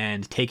it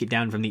and take it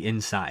down from the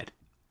inside.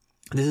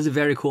 This is a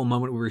very cool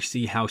moment where we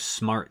see how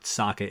smart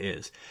Sokka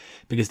is,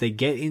 because they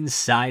get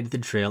inside the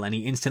drill and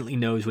he instantly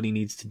knows what he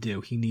needs to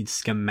do. He needs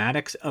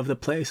schematics of the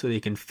place so that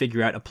he can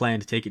figure out a plan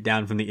to take it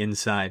down from the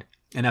inside.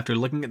 And after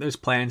looking at those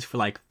plans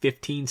for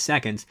 15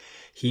 seconds,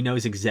 he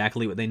knows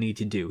exactly what they need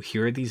to do.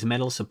 Here are these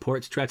metal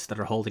support struts that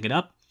are holding it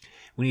up.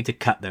 We need to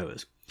cut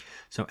those.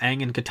 So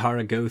Aang and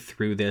Katara go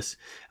through this,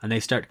 and they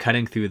start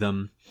cutting through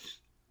them.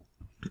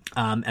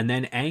 And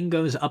then Aang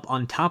goes up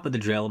on top of the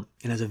drill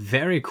and has a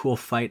very cool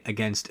fight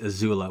against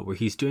Azula, where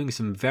he's doing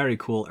some very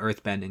cool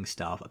earthbending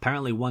stuff.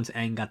 Apparently, once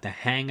Aang got the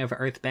hang of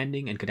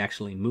earthbending and could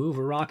actually move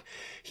a rock,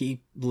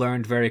 he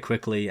learned very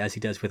quickly, as he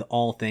does with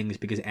all things,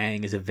 because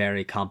Aang is a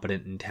very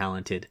competent and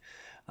talented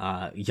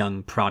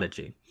young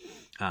prodigy.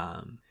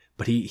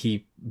 But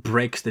he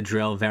breaks the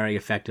drill very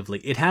effectively.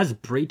 It has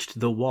breached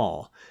the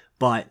wall,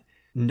 but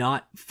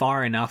not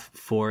far enough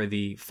for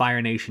the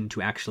Fire Nation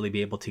to actually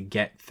be able to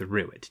get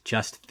through it.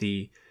 Just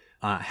the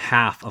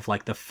half of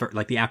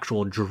the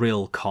actual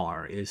drill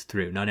car is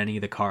through, not any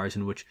of the cars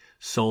in which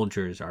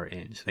soldiers are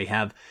in. So they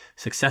have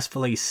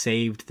successfully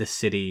saved the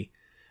city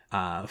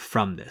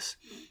from this.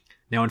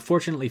 Now,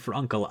 unfortunately for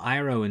Uncle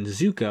Iroh and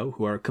Zuko,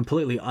 who are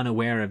completely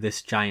unaware of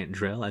this giant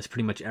drill, as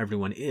pretty much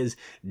everyone is,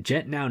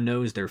 Jet now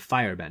knows they're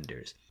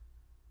firebenders.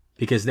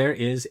 Because there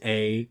is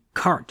a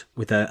cart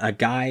with a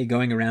guy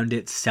going around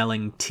it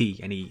selling tea,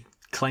 and he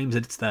claims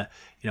that it's the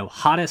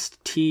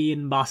hottest tea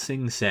in Ba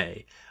Sing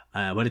Se,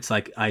 but it's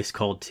like ice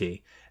cold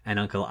tea. And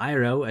Uncle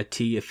Iroh, a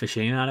tea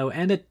aficionado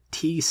and a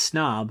tea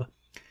snob,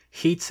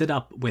 heats it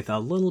up with a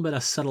little bit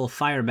of subtle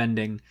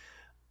firebending,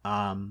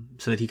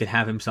 so that he could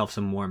have himself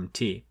some warm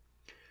tea.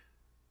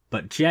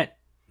 But Jet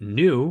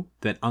knew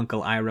that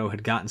Uncle Iroh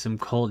had gotten some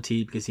cold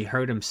tea because he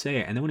heard him say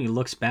it, and then when he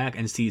looks back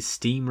and sees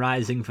steam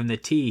rising from the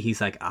tea,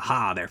 he's like,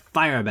 aha, they're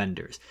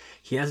firebenders.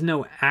 He has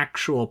no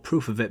actual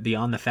proof of it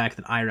beyond the fact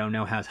that Iroh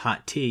now has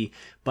hot tea,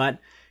 but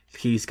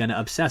he's gonna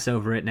obsess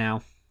over it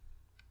now.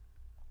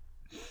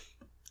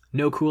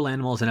 No cool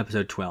animals in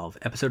episode 12.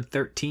 Episode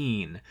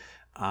 13,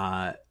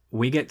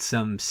 we get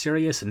some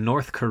serious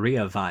North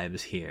Korea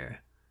vibes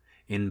here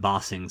in Ba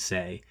Sing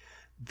Se.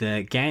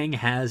 The gang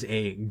has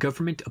a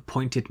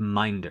government-appointed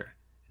minder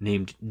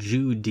named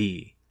Ju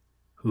Di,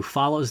 who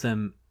follows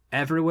them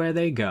everywhere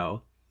they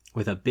go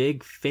with a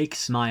big fake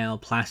smile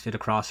plastered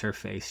across her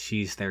face.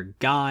 She's their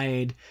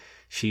guide.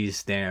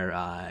 She's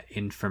their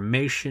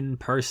information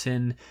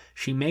person.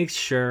 She makes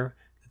sure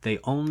that they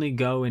only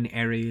go in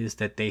areas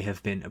that they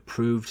have been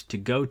approved to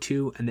go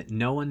to, and that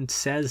no one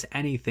says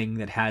anything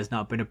that has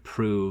not been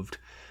approved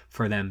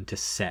for them to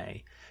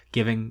say,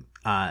 giving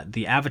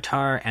the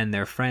Avatar and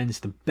their friends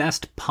the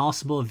best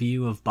possible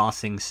view of Ba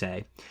Sing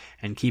Se,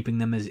 and keeping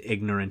them as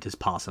ignorant as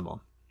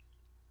possible.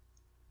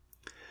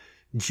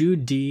 Ju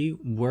Di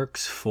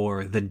works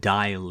for the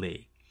Dai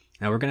Li.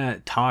 Now we're going to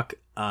talk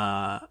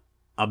a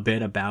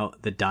bit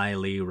about the Dai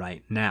Li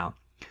right now.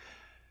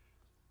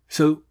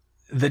 So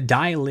the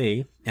Dai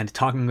Li, and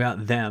talking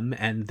about them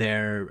and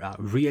their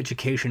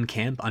re-education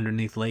camp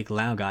underneath Lake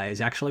Laogai, is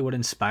actually what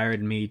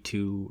inspired me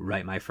to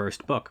write my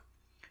first book.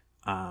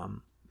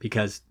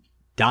 Because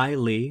Dai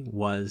Li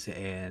was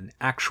an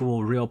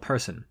actual real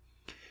person.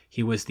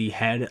 He was the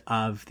head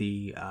of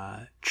the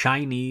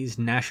Chinese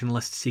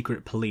Nationalist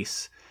Secret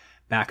Police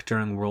back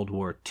during World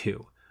War II.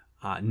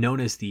 Known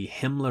as the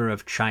Himmler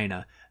of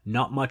China.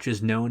 Not much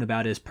is known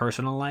about his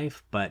personal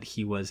life, but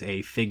he was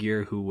a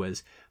figure who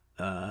was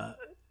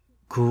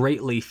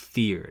greatly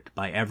feared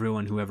by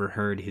everyone who ever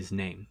heard his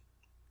name.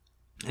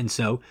 And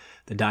so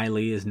the Dai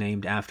Li is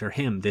named after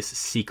him, this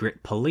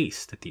secret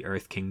police that the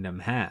Earth Kingdom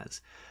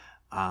has.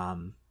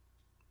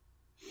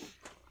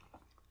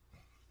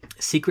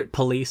 Secret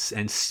police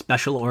and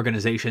special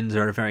organizations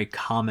are very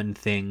common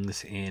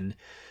things in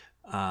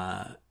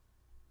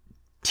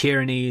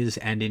tyrannies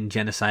and in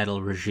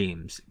genocidal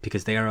regimes,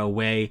 because they are a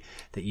way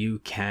that you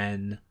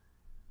can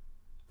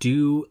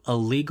do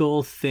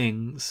illegal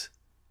things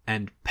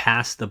and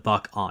pass the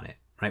buck on it,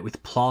 right?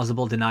 With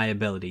plausible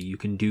deniability, you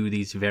can do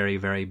these very,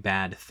 very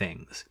bad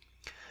things.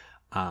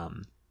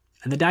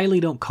 And the Dai Li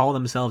don't call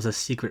themselves a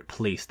secret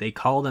police. They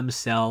call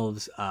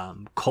themselves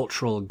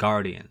cultural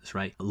guardians,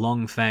 right?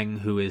 Long Feng,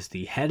 who is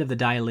the head of the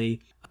Dai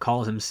Li,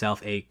 calls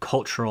himself a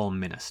cultural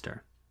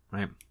minister,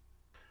 right?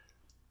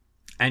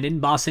 And in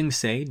Ba Sing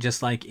Se,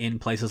 just like in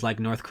places like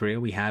North Korea,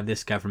 we have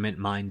this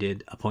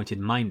government-minded appointed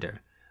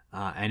minder.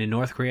 And in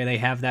North Korea, they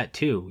have that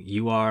too.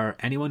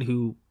 Anyone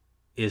who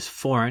is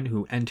foreign,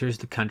 who enters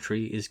the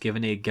country, is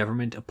given a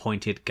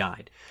government-appointed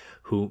guide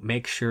who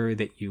makes sure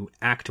that you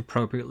act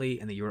appropriately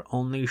and that you're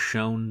only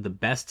shown the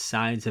best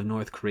sides of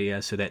North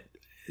Korea so that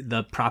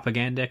the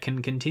propaganda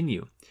can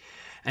continue.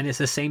 And it's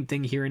the same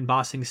thing here in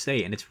Ba Sing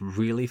Se, and it's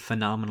really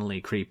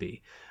phenomenally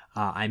creepy.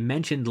 I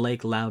mentioned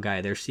Lake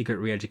Laogai, their secret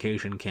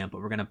re-education camp,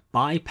 but we're going to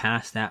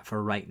bypass that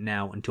for right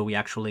now until we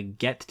actually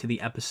get to the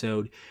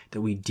episode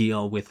that we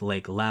deal with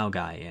Lake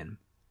Laogai in.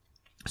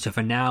 So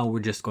for now,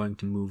 we're just going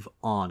to move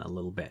on a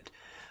little bit.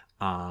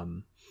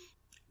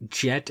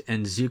 Jet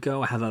and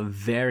Zuko have a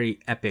very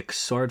epic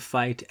sword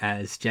fight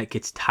as Jet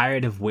gets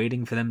tired of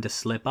waiting for them to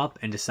slip up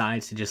and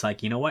decides to just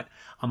like, you know what,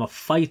 I'm gonna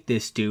fight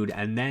this dude,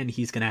 and then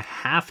he's gonna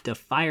have to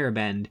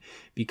firebend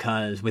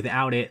because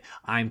without it,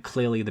 I'm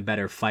clearly the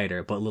better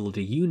fighter. But little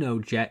do you know,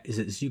 Jet, is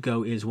that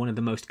Zuko is one of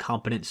the most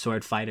competent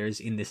sword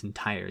fighters in this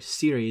entire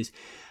series,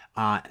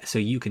 so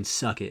you can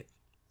suck it.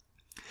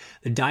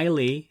 The Dai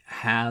Li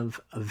have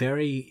a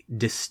very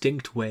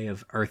distinct way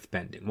of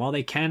earthbending. While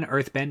they can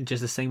earthbend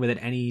just the same way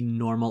that any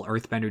normal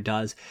earthbender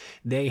does,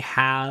 they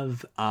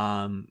have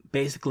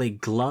basically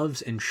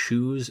gloves and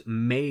shoes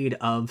made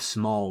of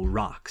small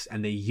rocks,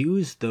 and they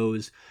use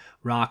those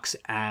rocks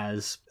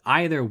as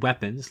either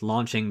weapons,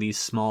 launching these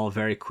small,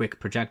 very quick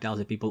projectiles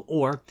at people,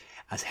 or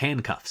as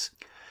handcuffs,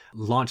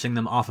 launching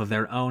them off of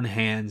their own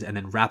hands and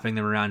then wrapping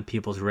them around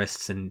people's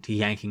wrists and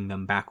yanking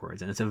them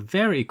backwards. And it's a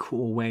very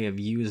cool way of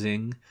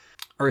using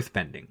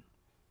earthbending.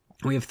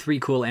 We have 3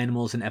 cool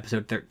animals in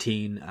episode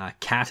 13,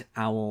 cat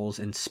owls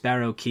and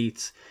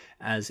sparrowkeets,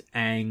 as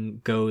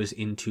Aang goes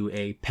into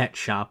a pet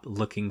shop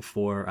looking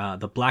for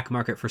the black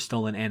market for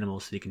stolen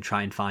animals so he can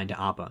try and find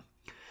Appa.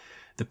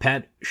 The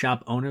pet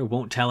shop owner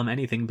won't tell him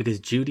anything because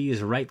Judy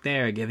is right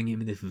there giving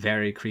him this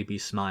very creepy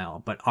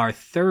smile. But our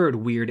third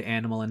weird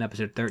animal in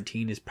episode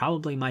 13 is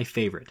probably my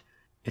favorite.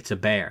 It's a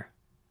bear.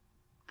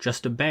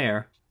 Just a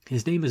bear.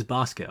 His name is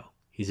Bosco.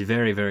 He's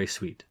very, very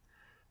sweet.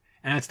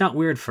 And it's not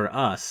weird for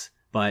us,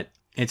 but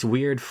it's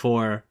weird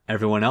for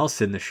everyone else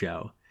in the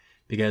show.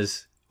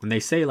 Because when they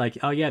say like,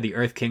 oh yeah, the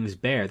Earth King's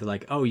bear, they're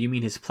like, oh, you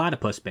mean his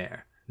platypus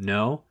bear?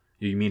 No.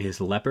 You mean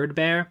his leopard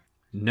bear?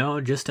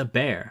 No, just a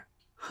bear.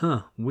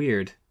 Huh,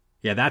 weird.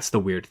 Yeah, that's the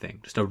weird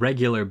thing. Just a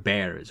regular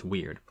bear is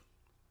weird.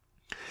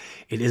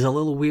 It is a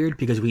little weird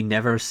because we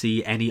never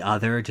see any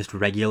other just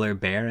regular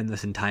bear in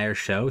this entire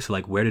show. So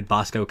like, where did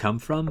Bosco come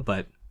from?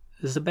 But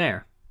this is a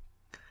bear.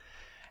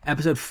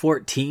 Episode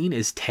 14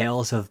 is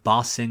Tales of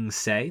Ba Sing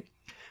Se.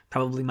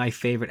 Probably my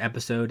favorite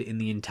episode in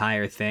the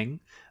entire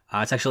thing.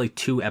 It's actually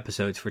 2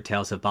 episodes for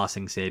Tales of Ba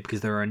Sing Se because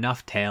there are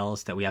enough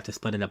tales that we have to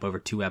split it up over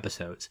 2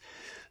 episodes.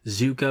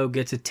 Zuko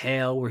gets a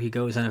tale where he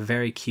goes on a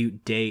very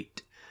cute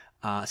date.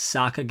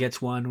 Sokka gets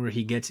one where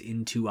he gets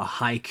into a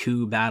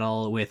haiku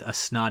battle with a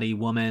snotty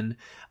woman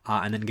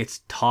and then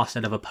gets tossed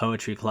out of a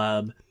poetry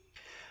club.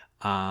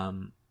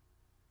 Momo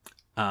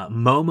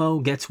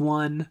gets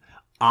one.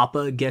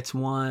 Appa gets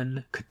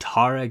one.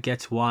 Katara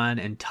gets one.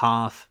 And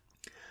Toph.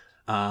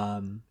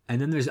 And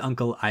then there's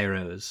Uncle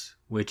Iroh's,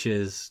 which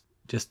is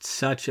just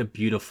such a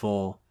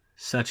beautiful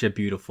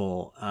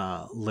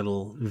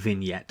little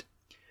vignette.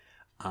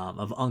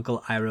 Of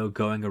Uncle Iroh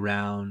going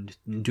around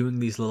doing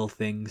these little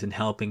things and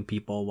helping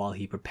people while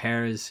he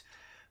prepares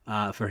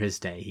for his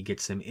day. He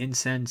gets some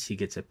incense, he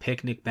gets a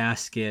picnic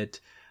basket.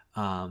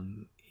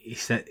 He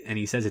says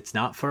it's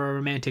not for a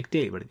romantic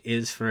date, but it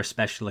is for a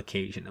special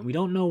occasion. And we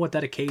don't know what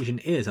that occasion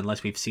is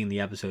unless we've seen the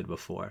episode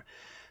before.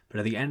 But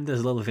at the end of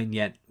this little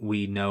vignette,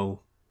 we know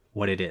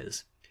what it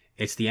is.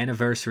 It's the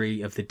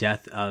anniversary of the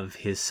death of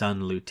his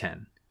son Lu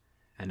Ten.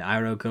 And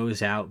Iroh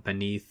goes out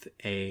beneath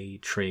a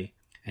tree.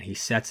 And he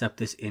sets up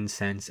this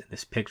incense and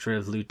this picture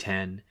of Lu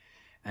Ten,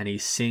 and he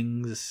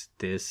sings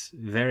this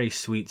very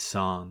sweet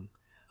song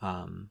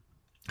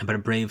about a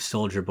brave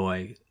soldier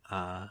boy,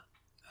 and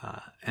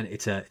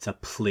it's a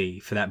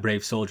plea for that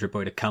brave soldier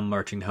boy to come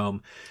marching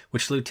home,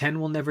 which Lu Ten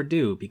will never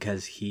do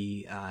because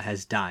he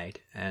has died,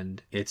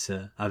 and it's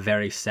a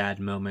very sad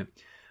moment.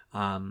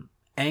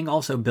 Aang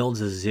also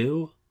builds a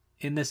zoo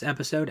in this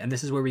episode, and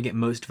this is where we get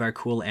most of our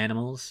cool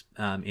animals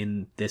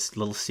in this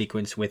little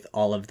sequence with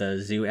all of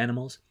the zoo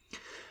animals.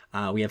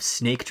 We have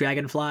snake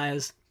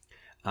dragonflies,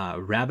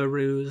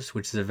 rabaroos,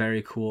 which is a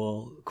very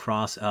cool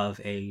cross of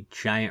a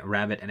giant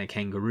rabbit and a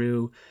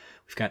kangaroo.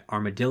 We've got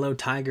armadillo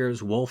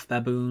tigers, wolf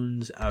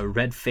baboons, a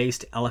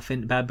red-faced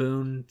elephant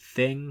baboon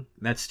thing.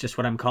 That's just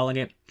what I'm calling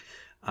it.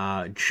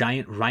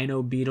 Giant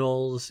rhino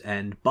beetles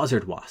and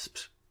buzzard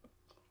wasps.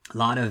 A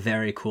lot of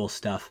very cool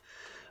stuff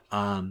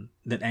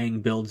that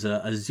Aang builds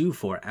a zoo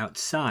for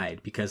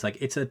outside, because like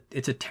it's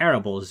a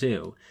terrible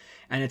zoo.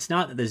 And it's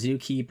not that the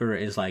zookeeper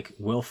is like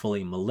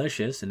willfully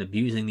malicious and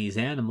abusing these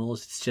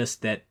animals. It's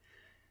just that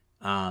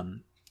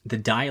the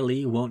Dai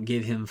Li won't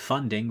give him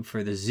funding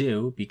for the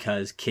zoo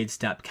because kids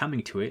stopped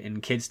coming to it,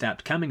 and kids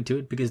stopped coming to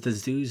it because the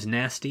zoo's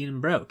nasty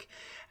and broke.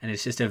 And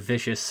it's just a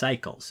vicious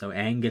cycle. So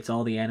Aang gets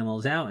all the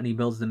animals out and he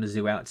builds them a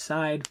zoo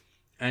outside,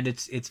 and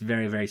it's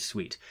very, very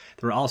sweet.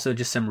 There are also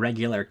just some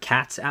regular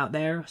cats out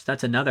there. So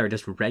that's another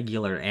just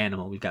regular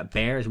animal. We've got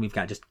bears and we've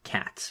got just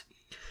cats.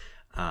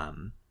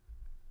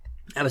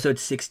 Episode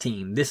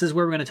 16. This is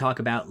where we're going to talk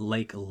about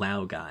Lake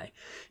Laogai,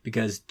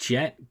 because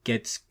Jet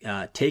gets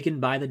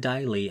taken by the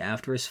Dai Li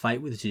after his fight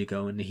with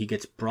Zuko, and he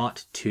gets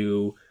brought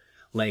to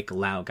Lake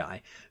Laogai.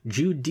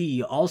 Ju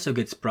Di also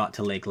gets brought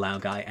to Lake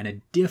Laogai, and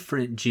a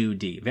different Ju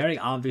Di. Very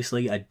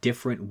obviously a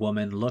different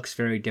woman, looks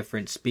very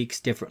different, speaks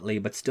differently,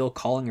 but still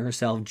calling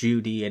herself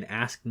Ju Di and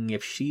asking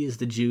if she is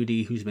the Ju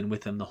Di who's been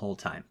with him the whole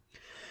time.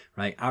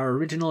 Right? Our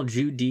original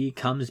Ju Di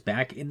comes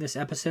back in this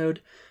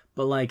episode,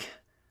 but like,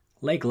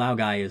 Lake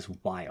Laogai is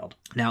wild.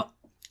 Now,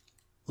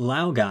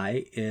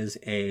 Laogai is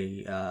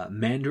a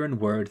Mandarin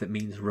word that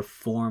means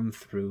reform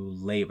through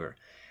labor.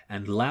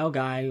 And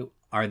Laogai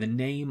are the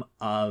name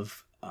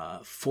of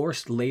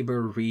forced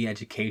labor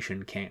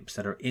re-education camps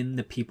that are in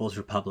the People's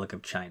Republic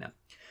of China,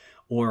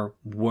 or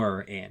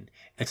were in.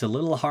 It's a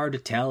little hard to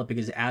tell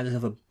because as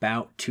of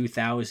about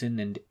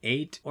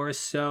 2008 or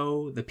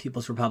so, the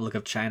People's Republic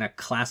of China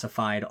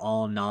classified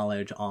all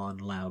knowledge on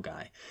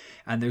Laogai.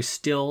 And there's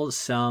still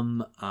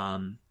some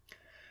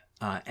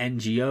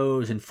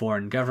NGOs and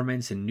foreign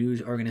governments and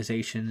news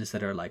organizations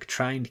that are like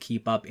trying to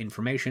keep up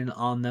information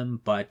on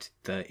them, but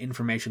the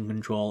information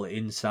control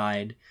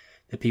inside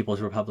the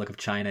People's Republic of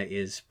China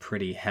is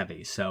pretty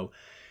heavy. So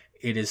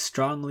it is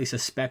strongly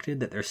suspected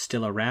that they're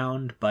still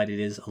around, but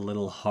it is a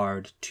little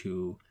hard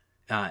to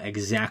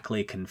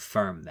exactly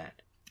confirm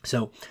that.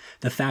 So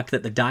the fact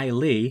that the Dai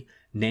Li,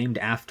 named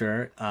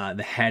after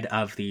the head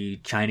of the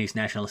Chinese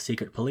National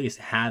Secret Police,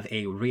 have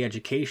a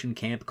re-education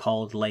camp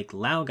called Lake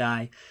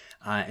Laogai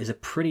is a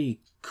pretty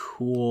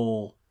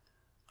cool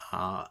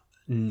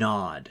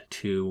nod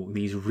to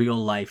these real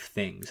life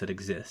things that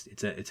exist.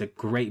 It's a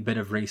great bit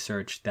of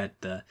research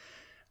that the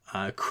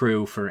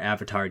crew for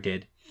Avatar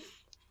did.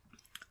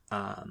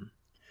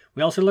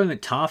 We also learned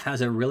that Toph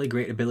has a really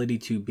great ability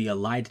to be a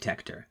lie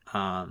detector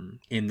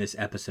in this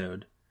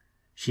episode.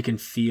 She can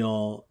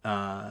feel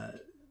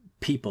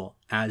people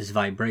as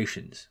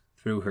vibrations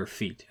through her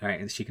feet, right?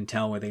 And she can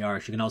tell where they are.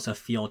 She can also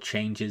feel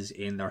changes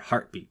in their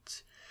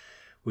heartbeats,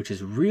 which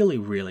is really,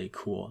 really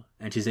cool.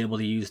 And she's able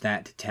to use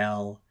that to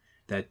tell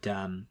that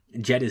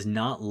Jet is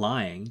not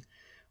lying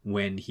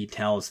when he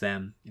tells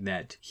them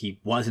that he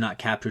was not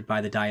captured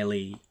by the Dai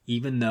Li,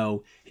 even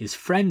though his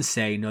friends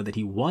say no, that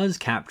he was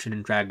captured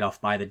and dragged off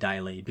by the Dai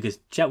Li, because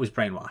Jet was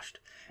brainwashed.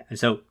 And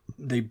so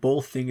they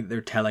both think that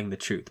they're telling the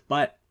truth.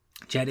 But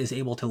Jet is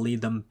able to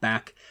lead them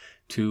back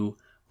to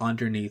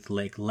underneath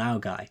Lake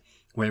Laogai,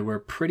 where we're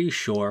pretty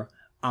sure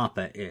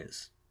Appa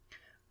is.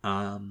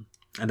 And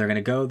they're going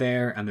to go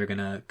there, and they're going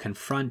to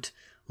confront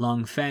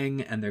Long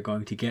Feng, and they're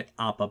going to get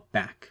Appa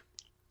back.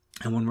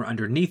 And when we're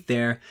underneath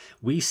there,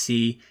 we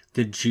see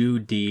the Ju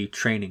Di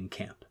training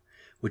camp,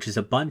 which is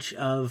a bunch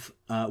of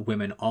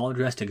women all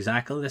dressed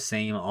exactly the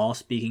same, all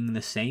speaking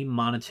the same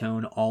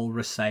monotone, all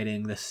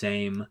reciting the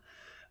same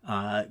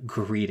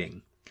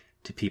greeting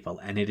to people.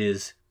 And it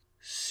is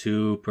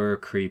super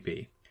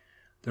creepy.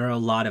 There are a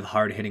lot of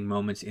hard-hitting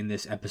moments in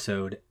this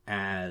episode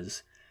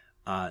as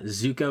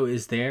Zuko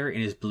is there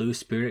in his blue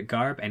spirit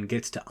garb and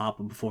gets to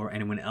Appa before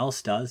anyone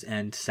else does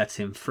and sets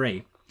him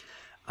free.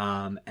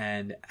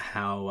 And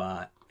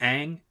how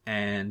Aang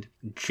and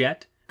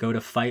Jet go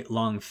to fight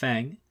Long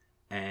Feng,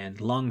 and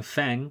Long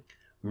Feng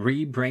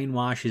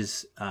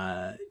re-brainwashes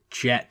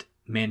Jet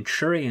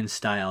Manchurian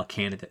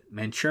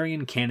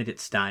candidate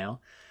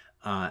style,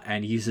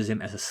 and uses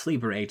him as a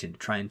sleeper agent to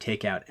try and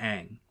take out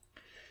Aang.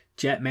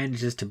 Jet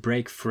manages to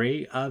break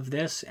free of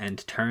this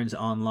and turns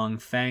on Long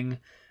Feng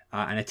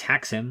and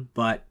attacks him,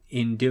 but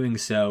in doing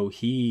so,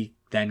 he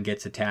then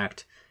gets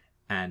attacked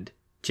and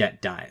Jet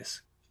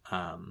dies.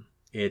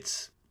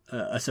 It's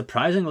a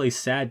surprisingly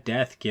sad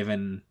death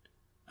given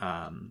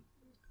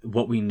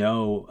what we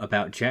know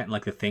about Jet and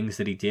like the things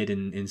that he did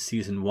in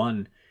season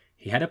 1.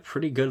 He had a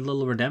pretty good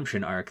little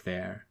redemption arc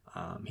there.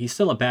 He's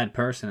still a bad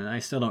person and I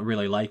still don't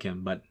really like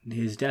him, but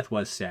his death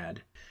was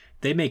sad.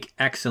 They make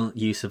excellent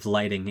use of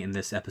lighting in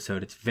this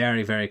episode. It's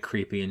very, very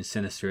creepy and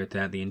sinister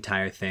throughout the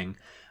entire thing.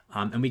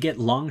 And we get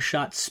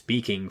Longshot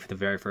speaking for the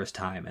very first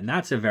time. And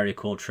that's a very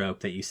cool trope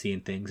that you see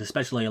in things,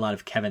 especially a lot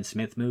of Kevin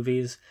Smith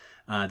movies,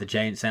 the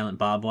Jay and Silent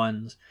Bob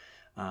ones.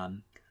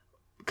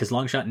 because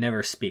Longshot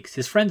never speaks.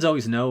 His friends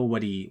always know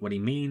what he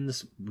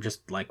means,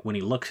 just like when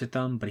he looks at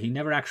them, but he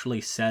never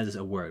actually says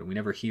a word. We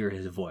never hear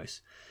his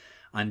voice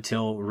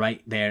until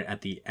right there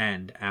at the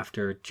end,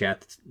 after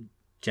Jet's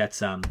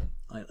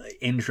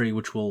injury,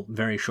 which will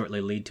very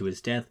shortly lead to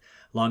his death.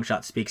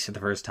 Longshot speaks for the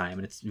first time,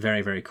 and it's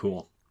very, very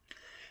cool.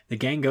 The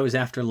gang goes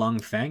after Long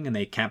Feng, and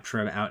they capture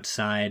him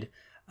outside.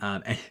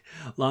 And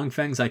Long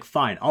Feng's like,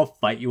 fine, I'll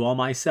fight you all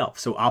myself.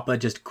 So Appa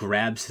just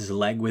grabs his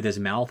leg with his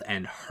mouth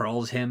and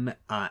hurls him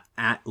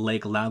at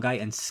Lake Laogai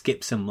and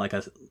skips him like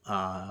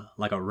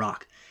a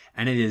rock.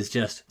 And it is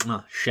just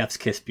chef's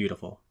kiss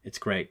beautiful. It's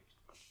great.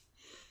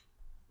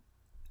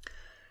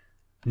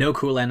 No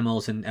cool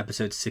animals in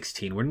episode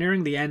 16. We're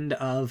nearing the end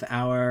of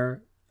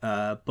our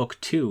book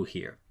 2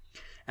 here.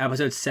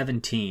 Episode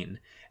 17.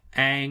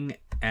 Aang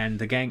and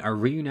the gang are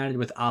reunited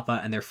with Appa,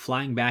 and they're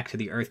flying back to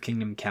the Earth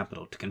Kingdom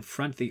capital to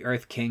confront the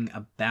Earth King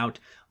about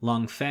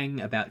Long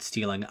Feng, about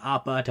stealing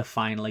Appa, to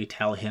finally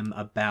tell him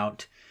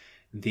about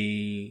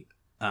the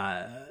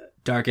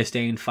darkest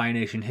day in Fire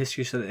Nation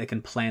history so that they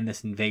can plan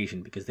this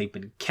invasion, because they've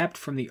been kept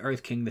from the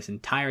Earth King this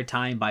entire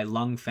time by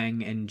Long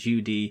Feng and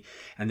Judy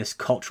and this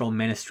cultural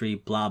ministry,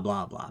 blah,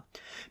 blah, blah.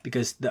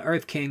 Because the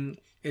Earth King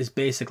is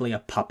basically a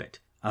puppet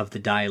of the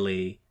Dai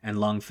Li, and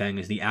Long Feng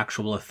is the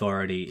actual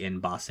authority in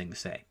Ba Sing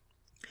Se.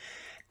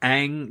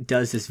 Aang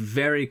does this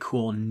very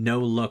cool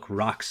no-look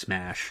rock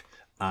smash.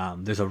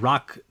 There's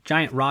a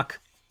giant rock,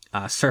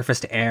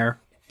 surface to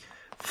air,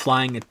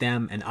 flying at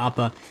them and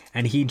Appa,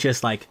 and he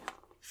just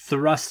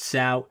thrusts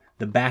out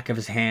the back of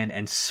his hand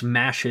and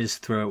smashes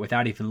through it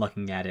without even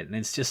looking at it. And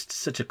it's just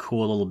such a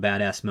cool little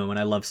badass moment.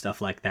 I love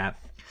stuff like that.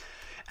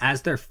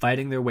 As they're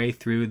fighting their way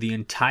through the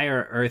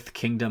entire Earth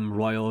Kingdom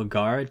Royal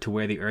Guard to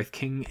where the Earth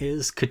King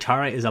is,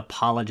 Katara is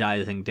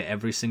apologizing to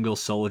every single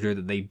soldier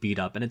that they beat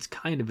up, and it's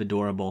kind of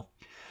adorable.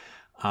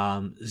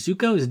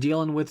 Zuko is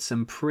dealing with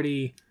some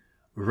pretty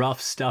rough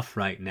stuff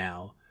right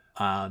now.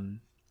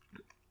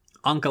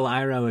 Uncle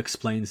Iroh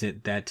explains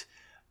it that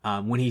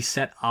when he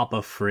set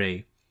Appa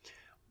free,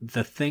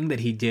 the thing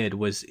that he did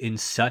was in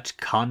such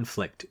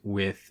conflict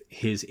with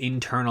his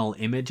internal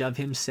image of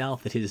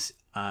himself that his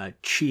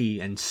chi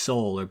and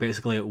soul are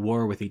basically at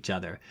war with each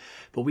other.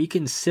 But we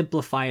can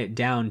simplify it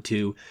down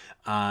to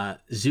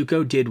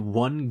Zuko did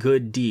one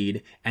good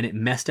deed and it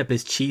messed up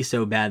his chi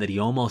so bad that he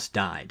almost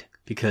died,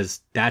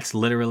 because that's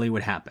literally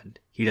what happened.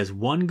 He does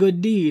one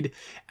good deed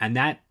and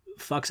that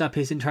fucks up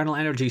his internal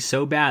energy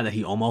so bad that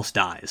he almost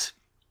dies.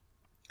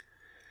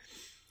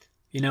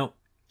 You know,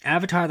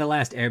 Avatar: The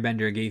Last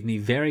Airbender gave me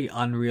very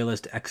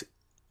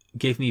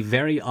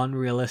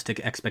unrealistic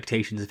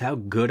expectations of how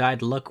good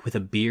I'd look with a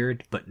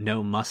beard but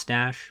no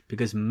mustache,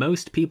 because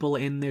most people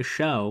in this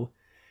show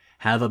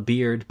have a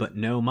beard but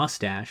no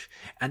mustache,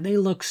 and they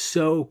look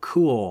so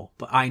cool,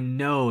 but I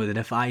know that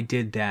if I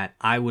did that,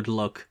 I would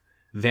look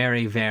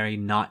very, very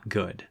not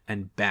good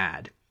and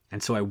bad,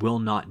 and so I will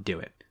not do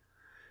it.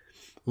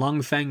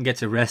 Long Feng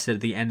gets arrested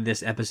at the end of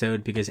this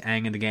episode because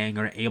Aang and the gang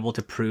are able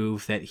to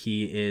prove that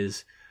he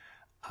is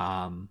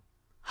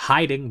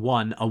hiding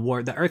a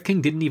war. The Earth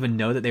King didn't even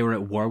know that they were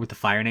at war with the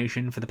Fire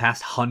Nation for the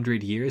past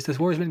 100 years. This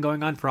war has been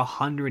going on for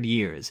 100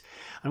 years.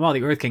 And while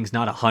the Earth King's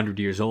not 100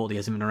 years old, he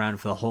hasn't been around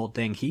for the whole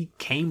thing. He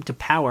came to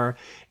power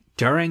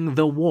during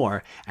the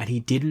war, and he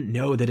didn't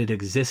know that it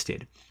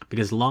existed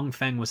because Long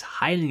Feng was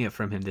hiding it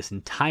from him this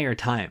entire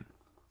time.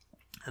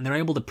 And they're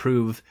able to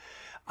prove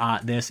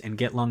this and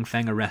get Long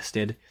Feng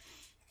arrested.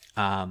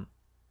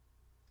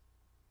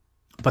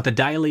 But the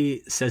Dai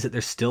Li says that they're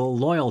still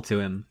loyal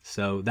to him,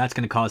 so that's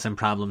going to cause some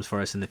problems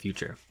for us in the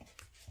future.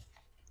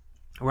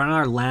 We're on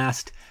our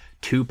last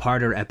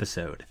two-parter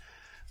episode.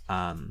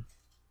 The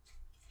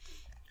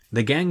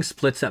gang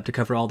splits up to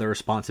cover all their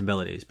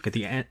responsibilities, because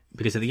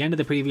at the end of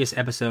the previous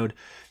episode,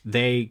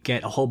 they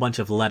get a whole bunch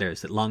of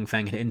letters that Long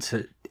Feng had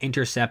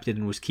intercepted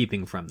and was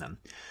keeping from them.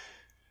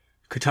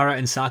 Katara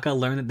and Sokka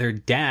learn that their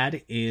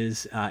dad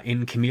is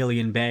in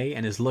Chameleon Bay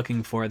and is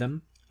looking for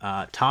them.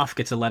 Toph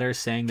gets a letter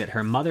saying that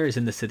her mother is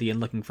in the city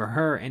and looking for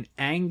her, and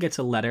Aang gets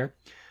a letter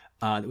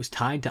that was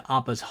tied to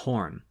Appa's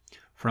horn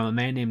from a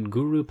man named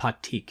Guru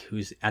Patik,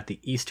 who's at the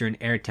Eastern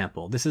Air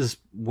Temple. This is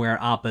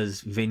where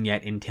Appa's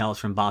vignette in Tales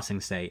from Ba Sing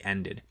Se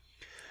ended.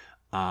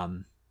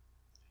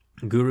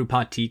 Guru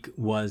Patik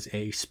was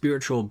a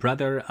spiritual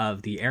brother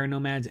of the Air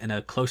Nomads and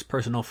a close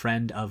personal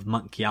friend of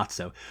Monk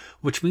Gyatso,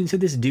 which means that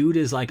this dude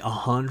is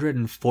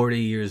 140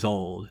 years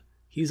old.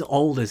 He's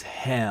old as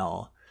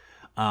hell.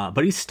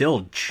 But he's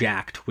still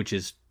jacked, which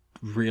is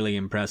really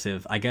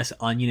impressive. I guess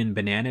onion and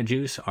banana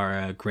juice are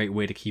a great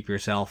way to keep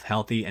yourself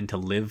healthy and to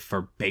live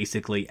for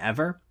basically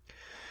ever.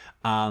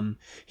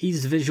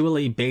 He's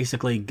visually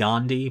basically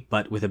Gandhi,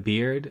 but with a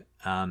beard.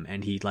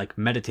 And he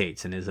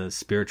meditates and is a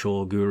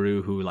spiritual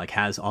guru who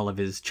has all of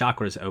his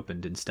chakras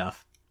opened and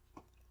stuff.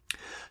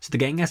 So the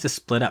gang has to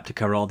split up to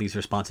cover all these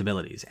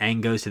responsibilities.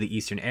 Aang goes to the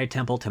Eastern Air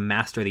Temple to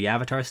master the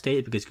Avatar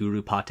state because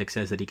Guru Patik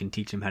says that he can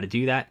teach him how to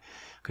do that.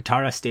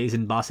 Katara stays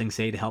in Ba Sing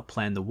Se to help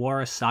plan the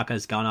war.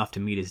 Sokka's gone off to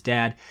meet his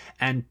dad,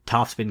 and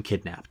Toph's been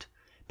kidnapped.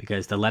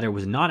 because the letter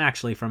was not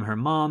actually from her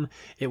mom.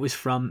 It was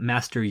from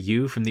Master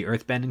Yu from the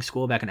Earthbending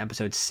School back in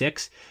episode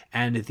 6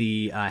 and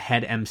the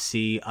head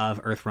MC of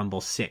Earth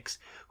Rumble 6,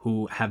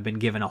 who have been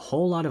given a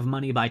whole lot of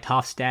money by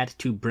Toph's dad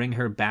to bring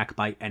her back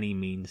by any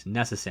means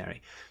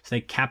necessary. So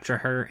they capture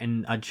her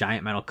in a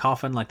giant metal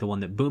coffin like the one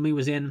that Bumi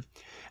was in,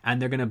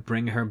 and they're going to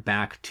bring her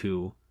back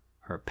to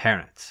her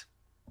parents.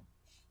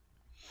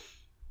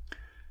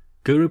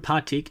 Guru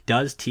Patik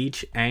does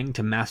teach Aang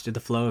to master the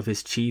flow of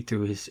his chi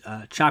through his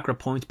chakra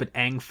points, but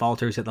Aang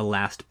falters at the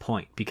last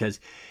point because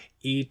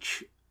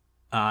each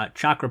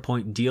chakra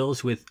point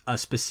deals with a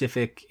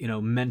specific,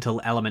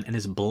 mental element and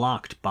is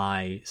blocked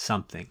by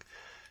something.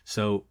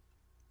 So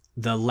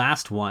the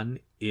last one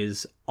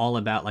is all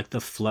about like the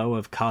flow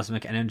of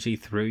cosmic energy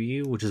through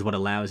you, which is what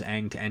allows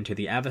Aang to enter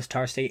the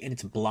Avastar state, and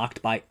it's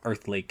blocked by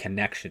earthly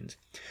connections.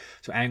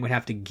 So Aang would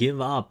have to give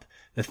up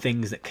the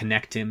things that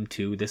connect him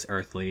to this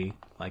earthly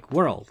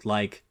world,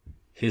 like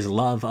his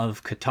love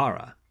of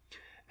Katara.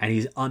 And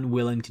he's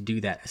unwilling to do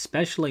that,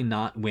 especially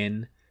not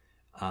when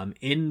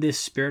in this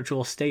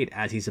spiritual state,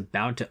 as he's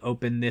about to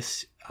open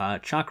this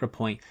chakra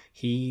point,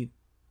 he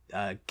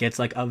gets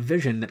a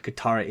vision that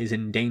Katara is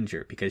in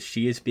danger because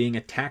she is being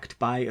attacked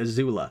by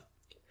Azula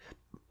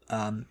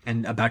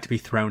and about to be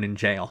thrown in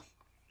jail.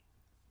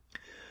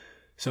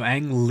 So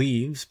Aang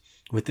leaves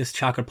with this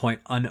chakra point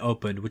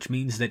unopened, which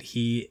means that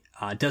he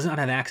does not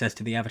have access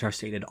to the Avatar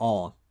state at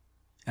all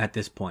at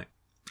this point,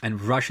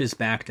 and rushes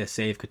back to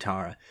save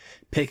Katara,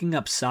 picking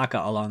up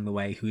Sokka along the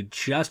way, who had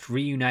just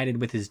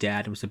reunited with his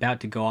dad and was about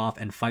to go off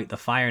and fight the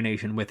Fire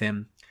Nation with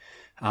him,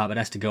 but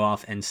has to go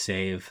off and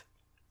save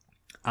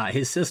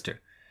his sister.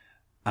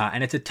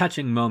 And it's a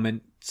touching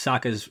moment.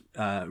 Sokka's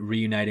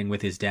reuniting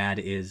with his dad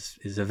is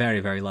a very,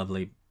 very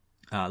lovely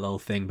little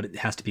thing, but it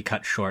has to be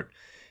cut short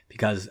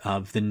because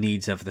of the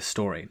needs of the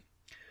story.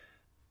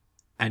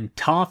 And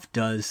Toph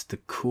does the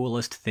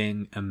coolest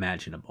thing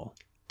imaginable.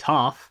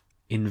 Toph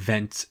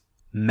invents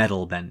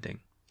metal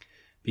bending.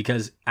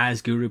 Because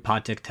as Guru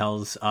Patik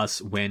tells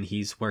us when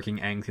he's working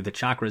Aang through the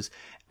chakras,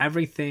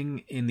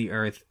 everything in the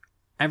earth,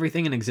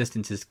 everything in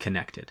existence is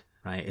connected,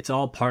 right? It's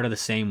all part of the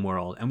same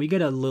world. And we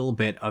get a little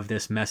bit of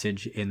this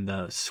message in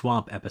the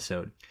swamp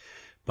episode.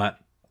 But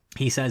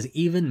he says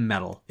even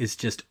metal is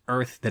just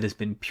earth that has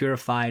been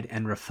purified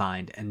and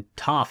refined. And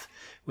Toph,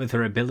 with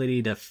her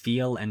ability to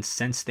feel and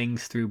sense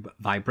things through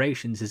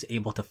vibrations, is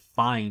able to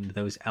find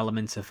those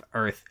elements of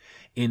earth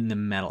in the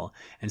metal.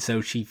 And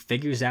so she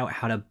figures out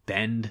how to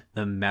bend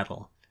the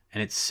metal.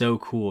 And it's so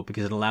cool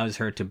because it allows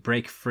her to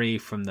break free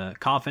from the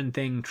coffin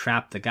thing,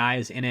 trap the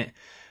guys in it,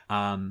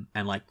 and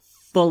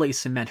fully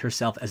cement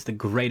herself as the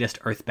greatest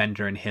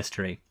earthbender in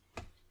history.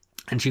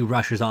 And she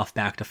rushes off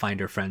back to find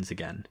her friends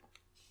again.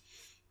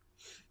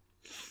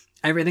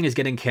 Everything is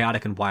getting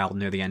chaotic and wild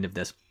near the end of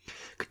this.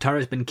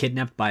 Katara's been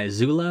kidnapped by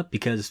Azula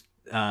because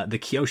the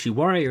Kyoshi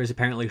warriors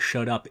apparently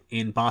showed up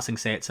in Ba Sing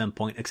Se at some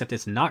point, except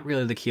it's not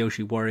really the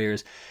Kyoshi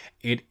warriors.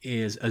 It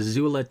is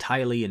Azula,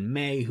 Ty Lee, and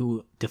Mai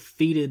who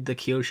defeated the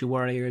Kyoshi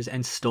warriors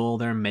and stole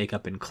their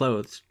makeup and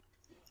clothes.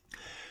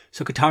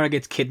 So Katara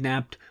gets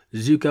kidnapped.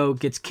 Zuko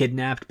gets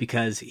kidnapped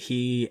because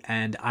he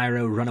and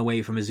Iroh run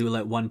away from Azula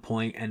at one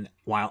point, and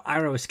while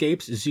Iroh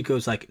escapes,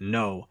 Zuko's like,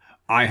 no,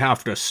 I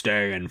have to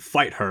stay and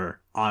fight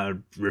her. I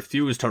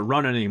refuse to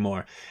run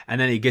anymore.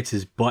 And then he gets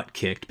his butt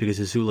kicked because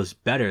Azula's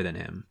better than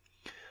him.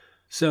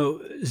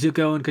 So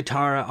Zuko and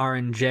Katara are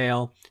in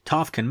jail.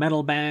 Toph can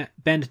metal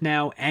bend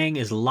now. Aang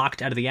is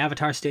locked out of the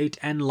Avatar state,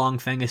 and Long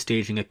Feng is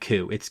staging a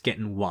coup. It's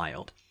getting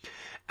wild.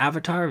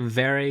 Avatar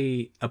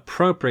very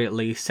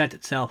appropriately set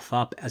itself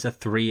up as a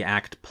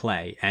 3-act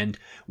play, and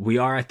we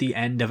are at the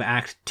end of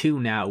Act 2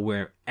 now,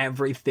 where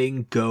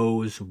everything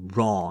goes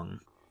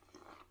wrong.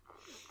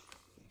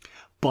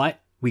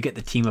 But we get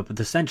the team up of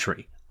the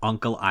century,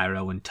 Uncle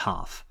Iroh and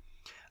Toph.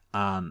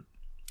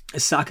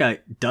 Sokka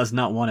does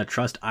not want to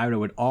trust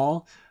Iroh at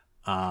all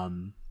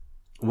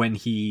when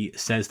he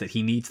says that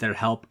he needs their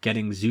help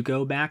getting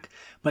Zuko back.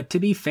 But to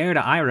be fair to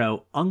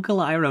Iroh, Uncle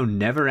Iroh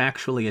never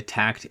actually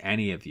attacked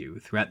any of you.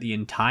 Throughout the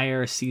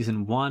entire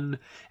Season 1,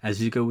 as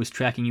Zuko was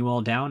tracking you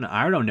all down,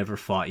 Iroh never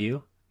fought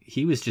you.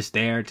 He was just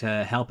there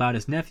to help out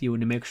his nephew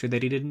and to make sure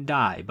that he didn't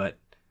die, but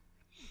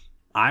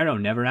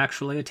Iroh never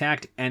actually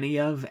attacked any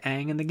of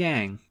Aang and the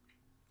gang.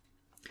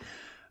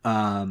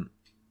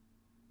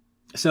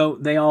 So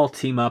they all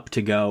team up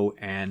to go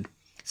and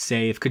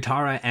save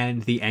Katara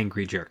and the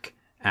Angry Jerk,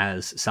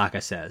 as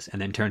Sokka says,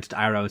 and then turns to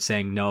Iroh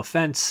saying no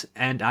offense,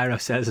 and Iroh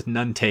says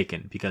none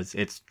taken, because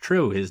it's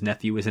true, his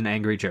nephew is an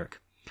angry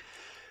jerk.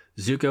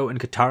 Zuko and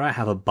Katara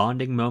have a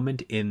bonding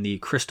moment in the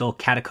crystal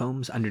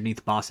catacombs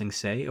underneath Ba Sing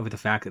Se over the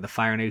fact that the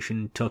Fire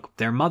Nation took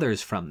their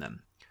mothers from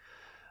them.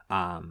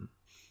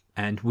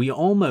 And we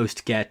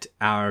almost get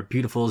our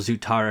beautiful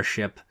Zutara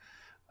ship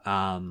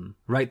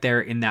right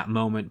there in that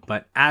moment,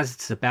 but as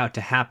it's about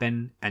to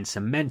happen and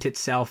cement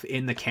itself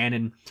in the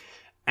canon,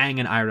 Aang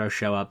and Iroh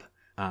show up,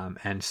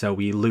 and so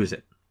we lose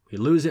it. We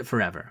lose it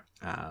forever,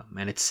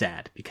 and it's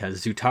sad,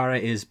 because Zutara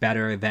is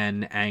better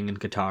than Aang and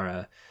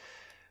Katara,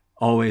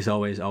 always,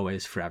 always,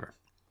 always, forever.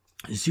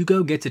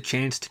 Zuko gets a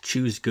chance to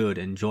choose good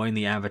and join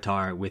the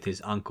Avatar with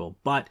his uncle,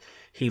 but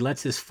he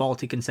lets his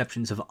faulty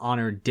conceptions of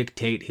honor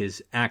dictate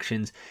his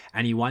actions,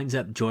 and he winds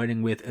up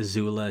joining with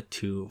Azula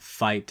to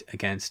fight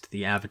against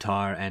the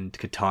Avatar and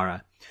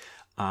Katara.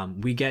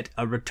 We get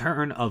a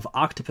return of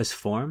octopus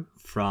form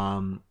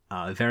from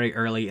very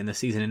early in the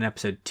season in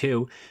episode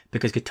 2,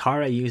 because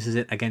Katara uses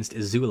it against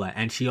Azula,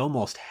 and she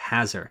almost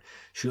has her.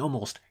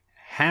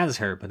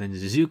 But then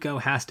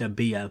Zuko has to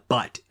be a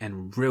butt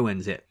and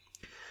ruins it.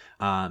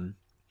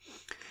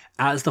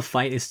 As the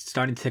fight is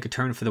starting to take a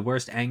turn for the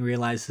worst, Aang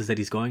realizes that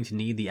he's going to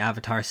need the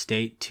Avatar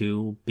state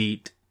to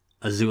beat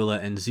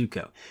Azula and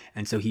Zuko.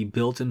 And so he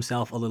builds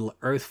himself a little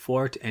earth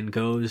fort and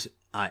goes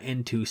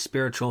into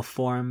spiritual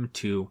form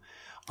to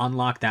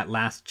unlock that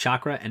last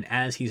chakra. And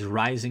as he's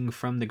rising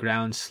from the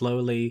ground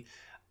slowly,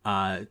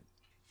 unlocking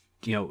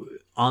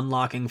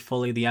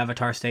fully the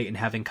Avatar state and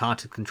having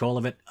conscious control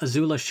of it,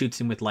 Azula shoots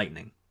him with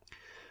lightning.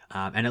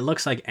 And it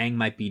looks like Aang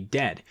might be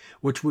dead,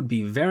 which would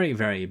be very,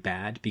 very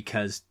bad,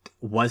 because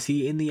was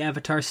he in the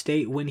Avatar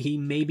state when he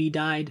maybe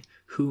died?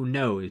 Who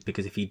knows?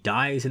 Because if he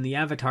dies in the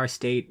Avatar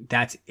state,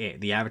 that's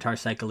it. The Avatar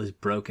cycle is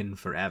broken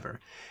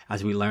forever,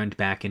 as we learned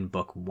back in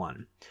Book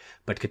 1.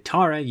 But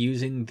Katara,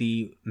 using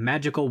the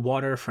magical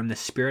water from the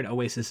Spirit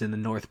Oasis in the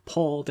North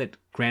Pole that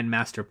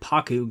Grandmaster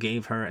Pakku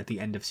gave her at the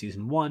end of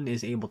Season 1,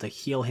 is able to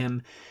heal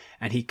him,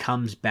 and he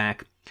comes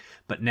back.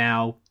 But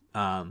now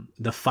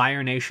the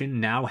Fire Nation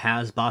now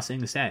has Ba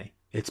Sing Se.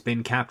 It's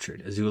been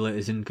captured. Azula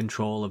is in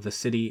control of the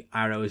city.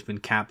 Iroh has been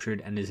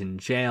captured and is in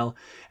jail.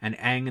 And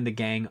Aang and the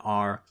gang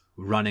are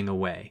running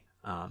away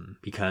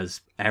because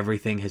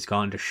everything has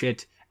gone to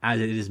shit, as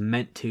it is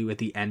meant to at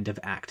the end of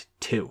Act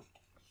 2.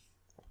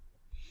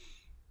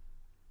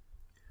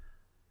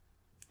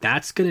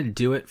 That's going to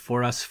do it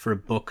for us for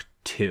Book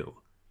 2.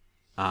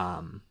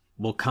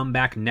 We'll come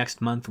back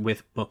next month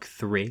with Book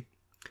 3.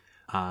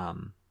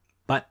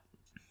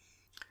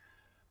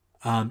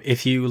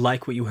 If you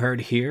like what you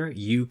heard here,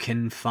 you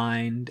can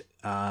find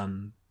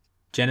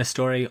Jenna's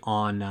story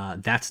on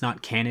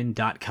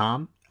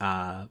that'snotcanon.com.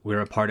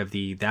 We're a part of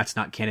the That's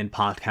Not Canon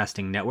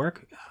podcasting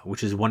network,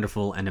 which is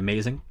wonderful and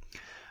amazing.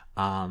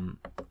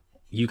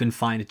 You can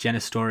find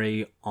Jenna's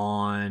story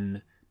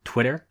on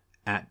Twitter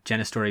at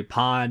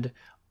JennaStoryPod,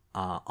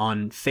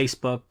 on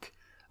Facebook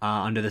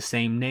under the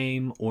same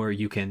name, or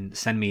you can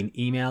send me an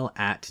email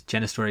at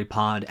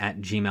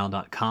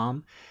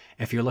jennastorypod@gmail.com.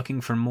 If you're looking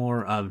for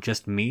more of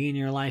just me in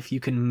your life, you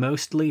can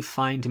mostly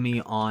find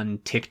me on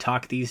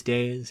TikTok these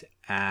days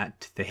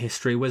at The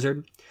History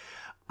Wizard.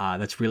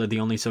 That's really the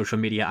only social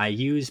media I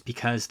use,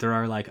 because there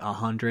are like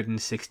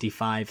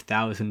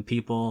 165,000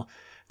 people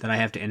that I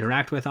have to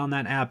interact with on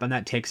that app, and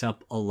that takes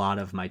up a lot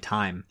of my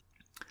time.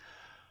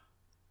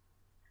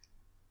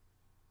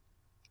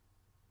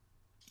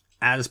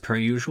 As per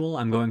usual,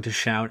 I'm going to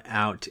shout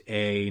out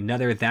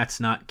another That's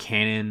Not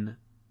Canon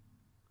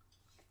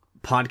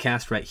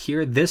podcast right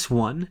here. This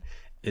one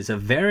is a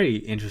very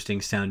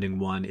interesting sounding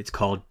one. It's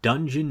called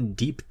Dungeon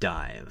Deep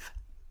Dive.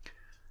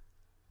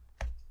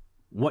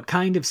 What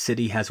kind of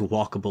city has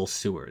walkable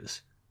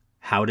sewers?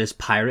 How does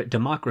pirate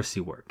democracy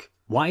work?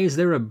 Why is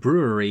there a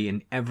brewery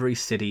in every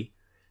city?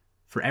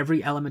 For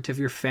every element of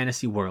your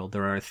fantasy world,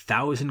 there are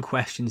 1,000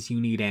 questions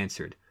you need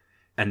answered.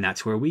 And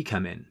that's where we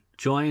come in.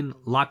 Join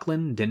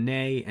Lachlan,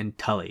 Danae, and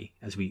Tully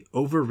as we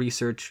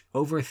over-research,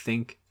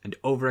 overthink, and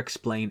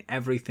over-explain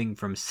everything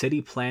from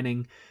city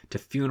planning to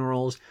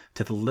funerals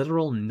to the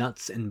literal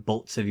nuts and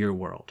bolts of your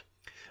world.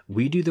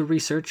 We do the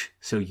research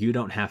so you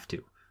don't have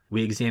to.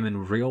 We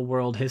examine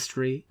real-world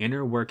history,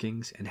 inner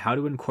workings, and how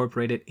to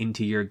incorporate it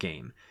into your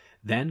game.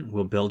 Then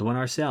we'll build one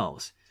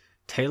ourselves.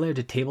 Tailored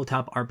to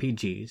tabletop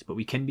RPGs, but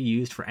we can be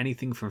used for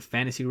anything from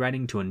fantasy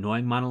writing to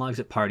annoying monologues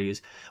at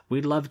parties.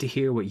 We'd love to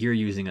hear what you're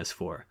using us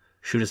for.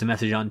 Shoot us a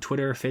message on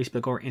Twitter,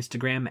 Facebook, or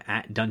Instagram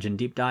at Dungeon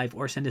Deep Dive,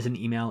 or send us an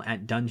email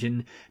at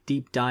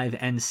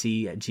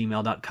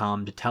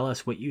dungeondeepdivenc@gmail.com to tell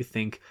us what you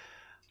think,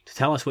 to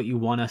tell us what you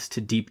want us to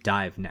deep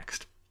dive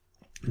next.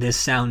 This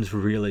sounds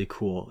really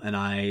cool, and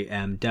I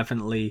am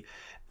definitely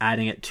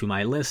adding it to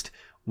my list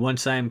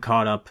once I am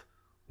caught up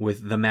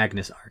with the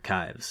Magnus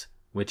Archives,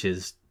 which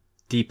is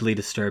deeply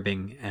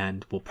disturbing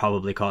and will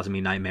probably cause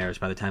me nightmares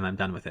by the time I'm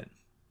done with it.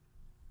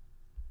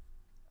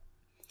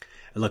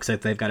 It looks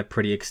like they've got a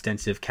pretty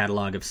extensive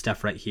catalog of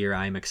stuff right here.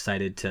 I'm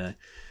excited to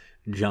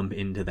jump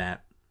into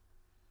that.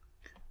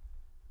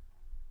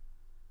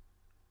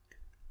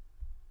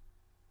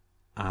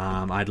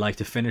 I'd like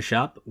to finish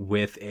up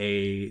with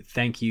a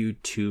thank you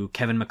to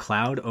Kevin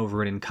MacLeod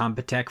over at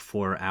Incompetech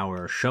for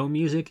our show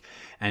music,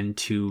 and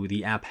to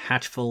the app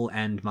Hatchful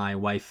and my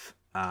wife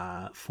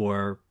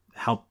for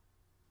help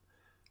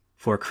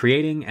for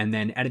creating and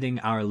then editing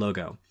our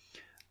logo.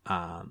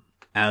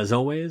 As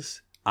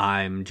always,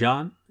 I'm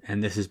John,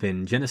 and this has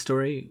been Jenna's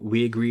Story.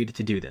 We agreed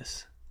to do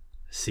this.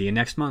 See you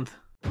next month.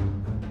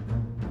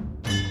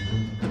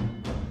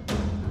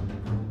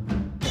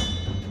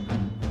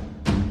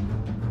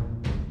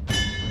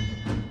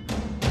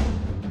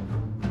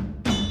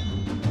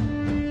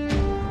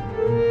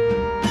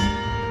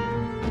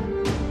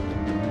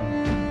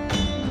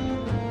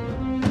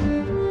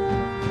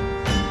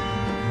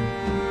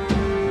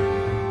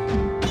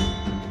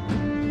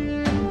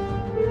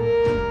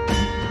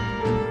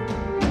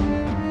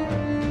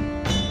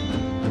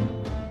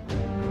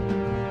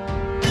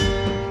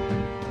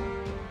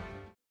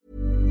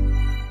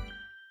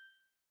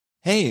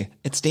 Hey,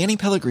 it's Danny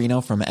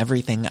Pellegrino from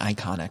Everything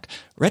Iconic.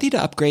 Ready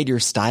to upgrade your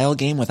style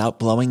game without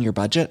blowing your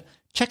budget?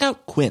 Check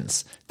out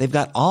Quince. They've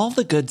got all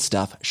the good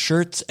stuff,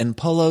 shirts and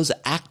polos,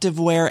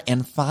 activewear,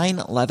 and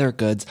fine leather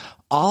goods,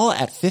 all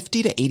at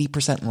 50 to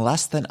 80%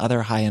 less than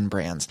other high-end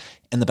brands.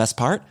 And the best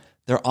part?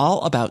 They're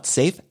all about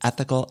safe,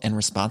 ethical, and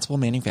responsible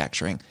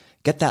manufacturing.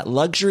 Get that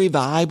luxury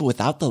vibe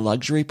without the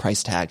luxury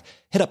price tag.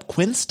 Hit up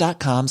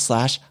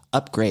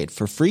quince.com/upgrade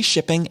for free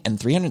shipping and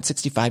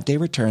 365-day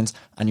returns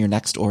on your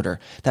next order.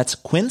 That's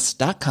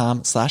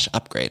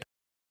quince.com/upgrade.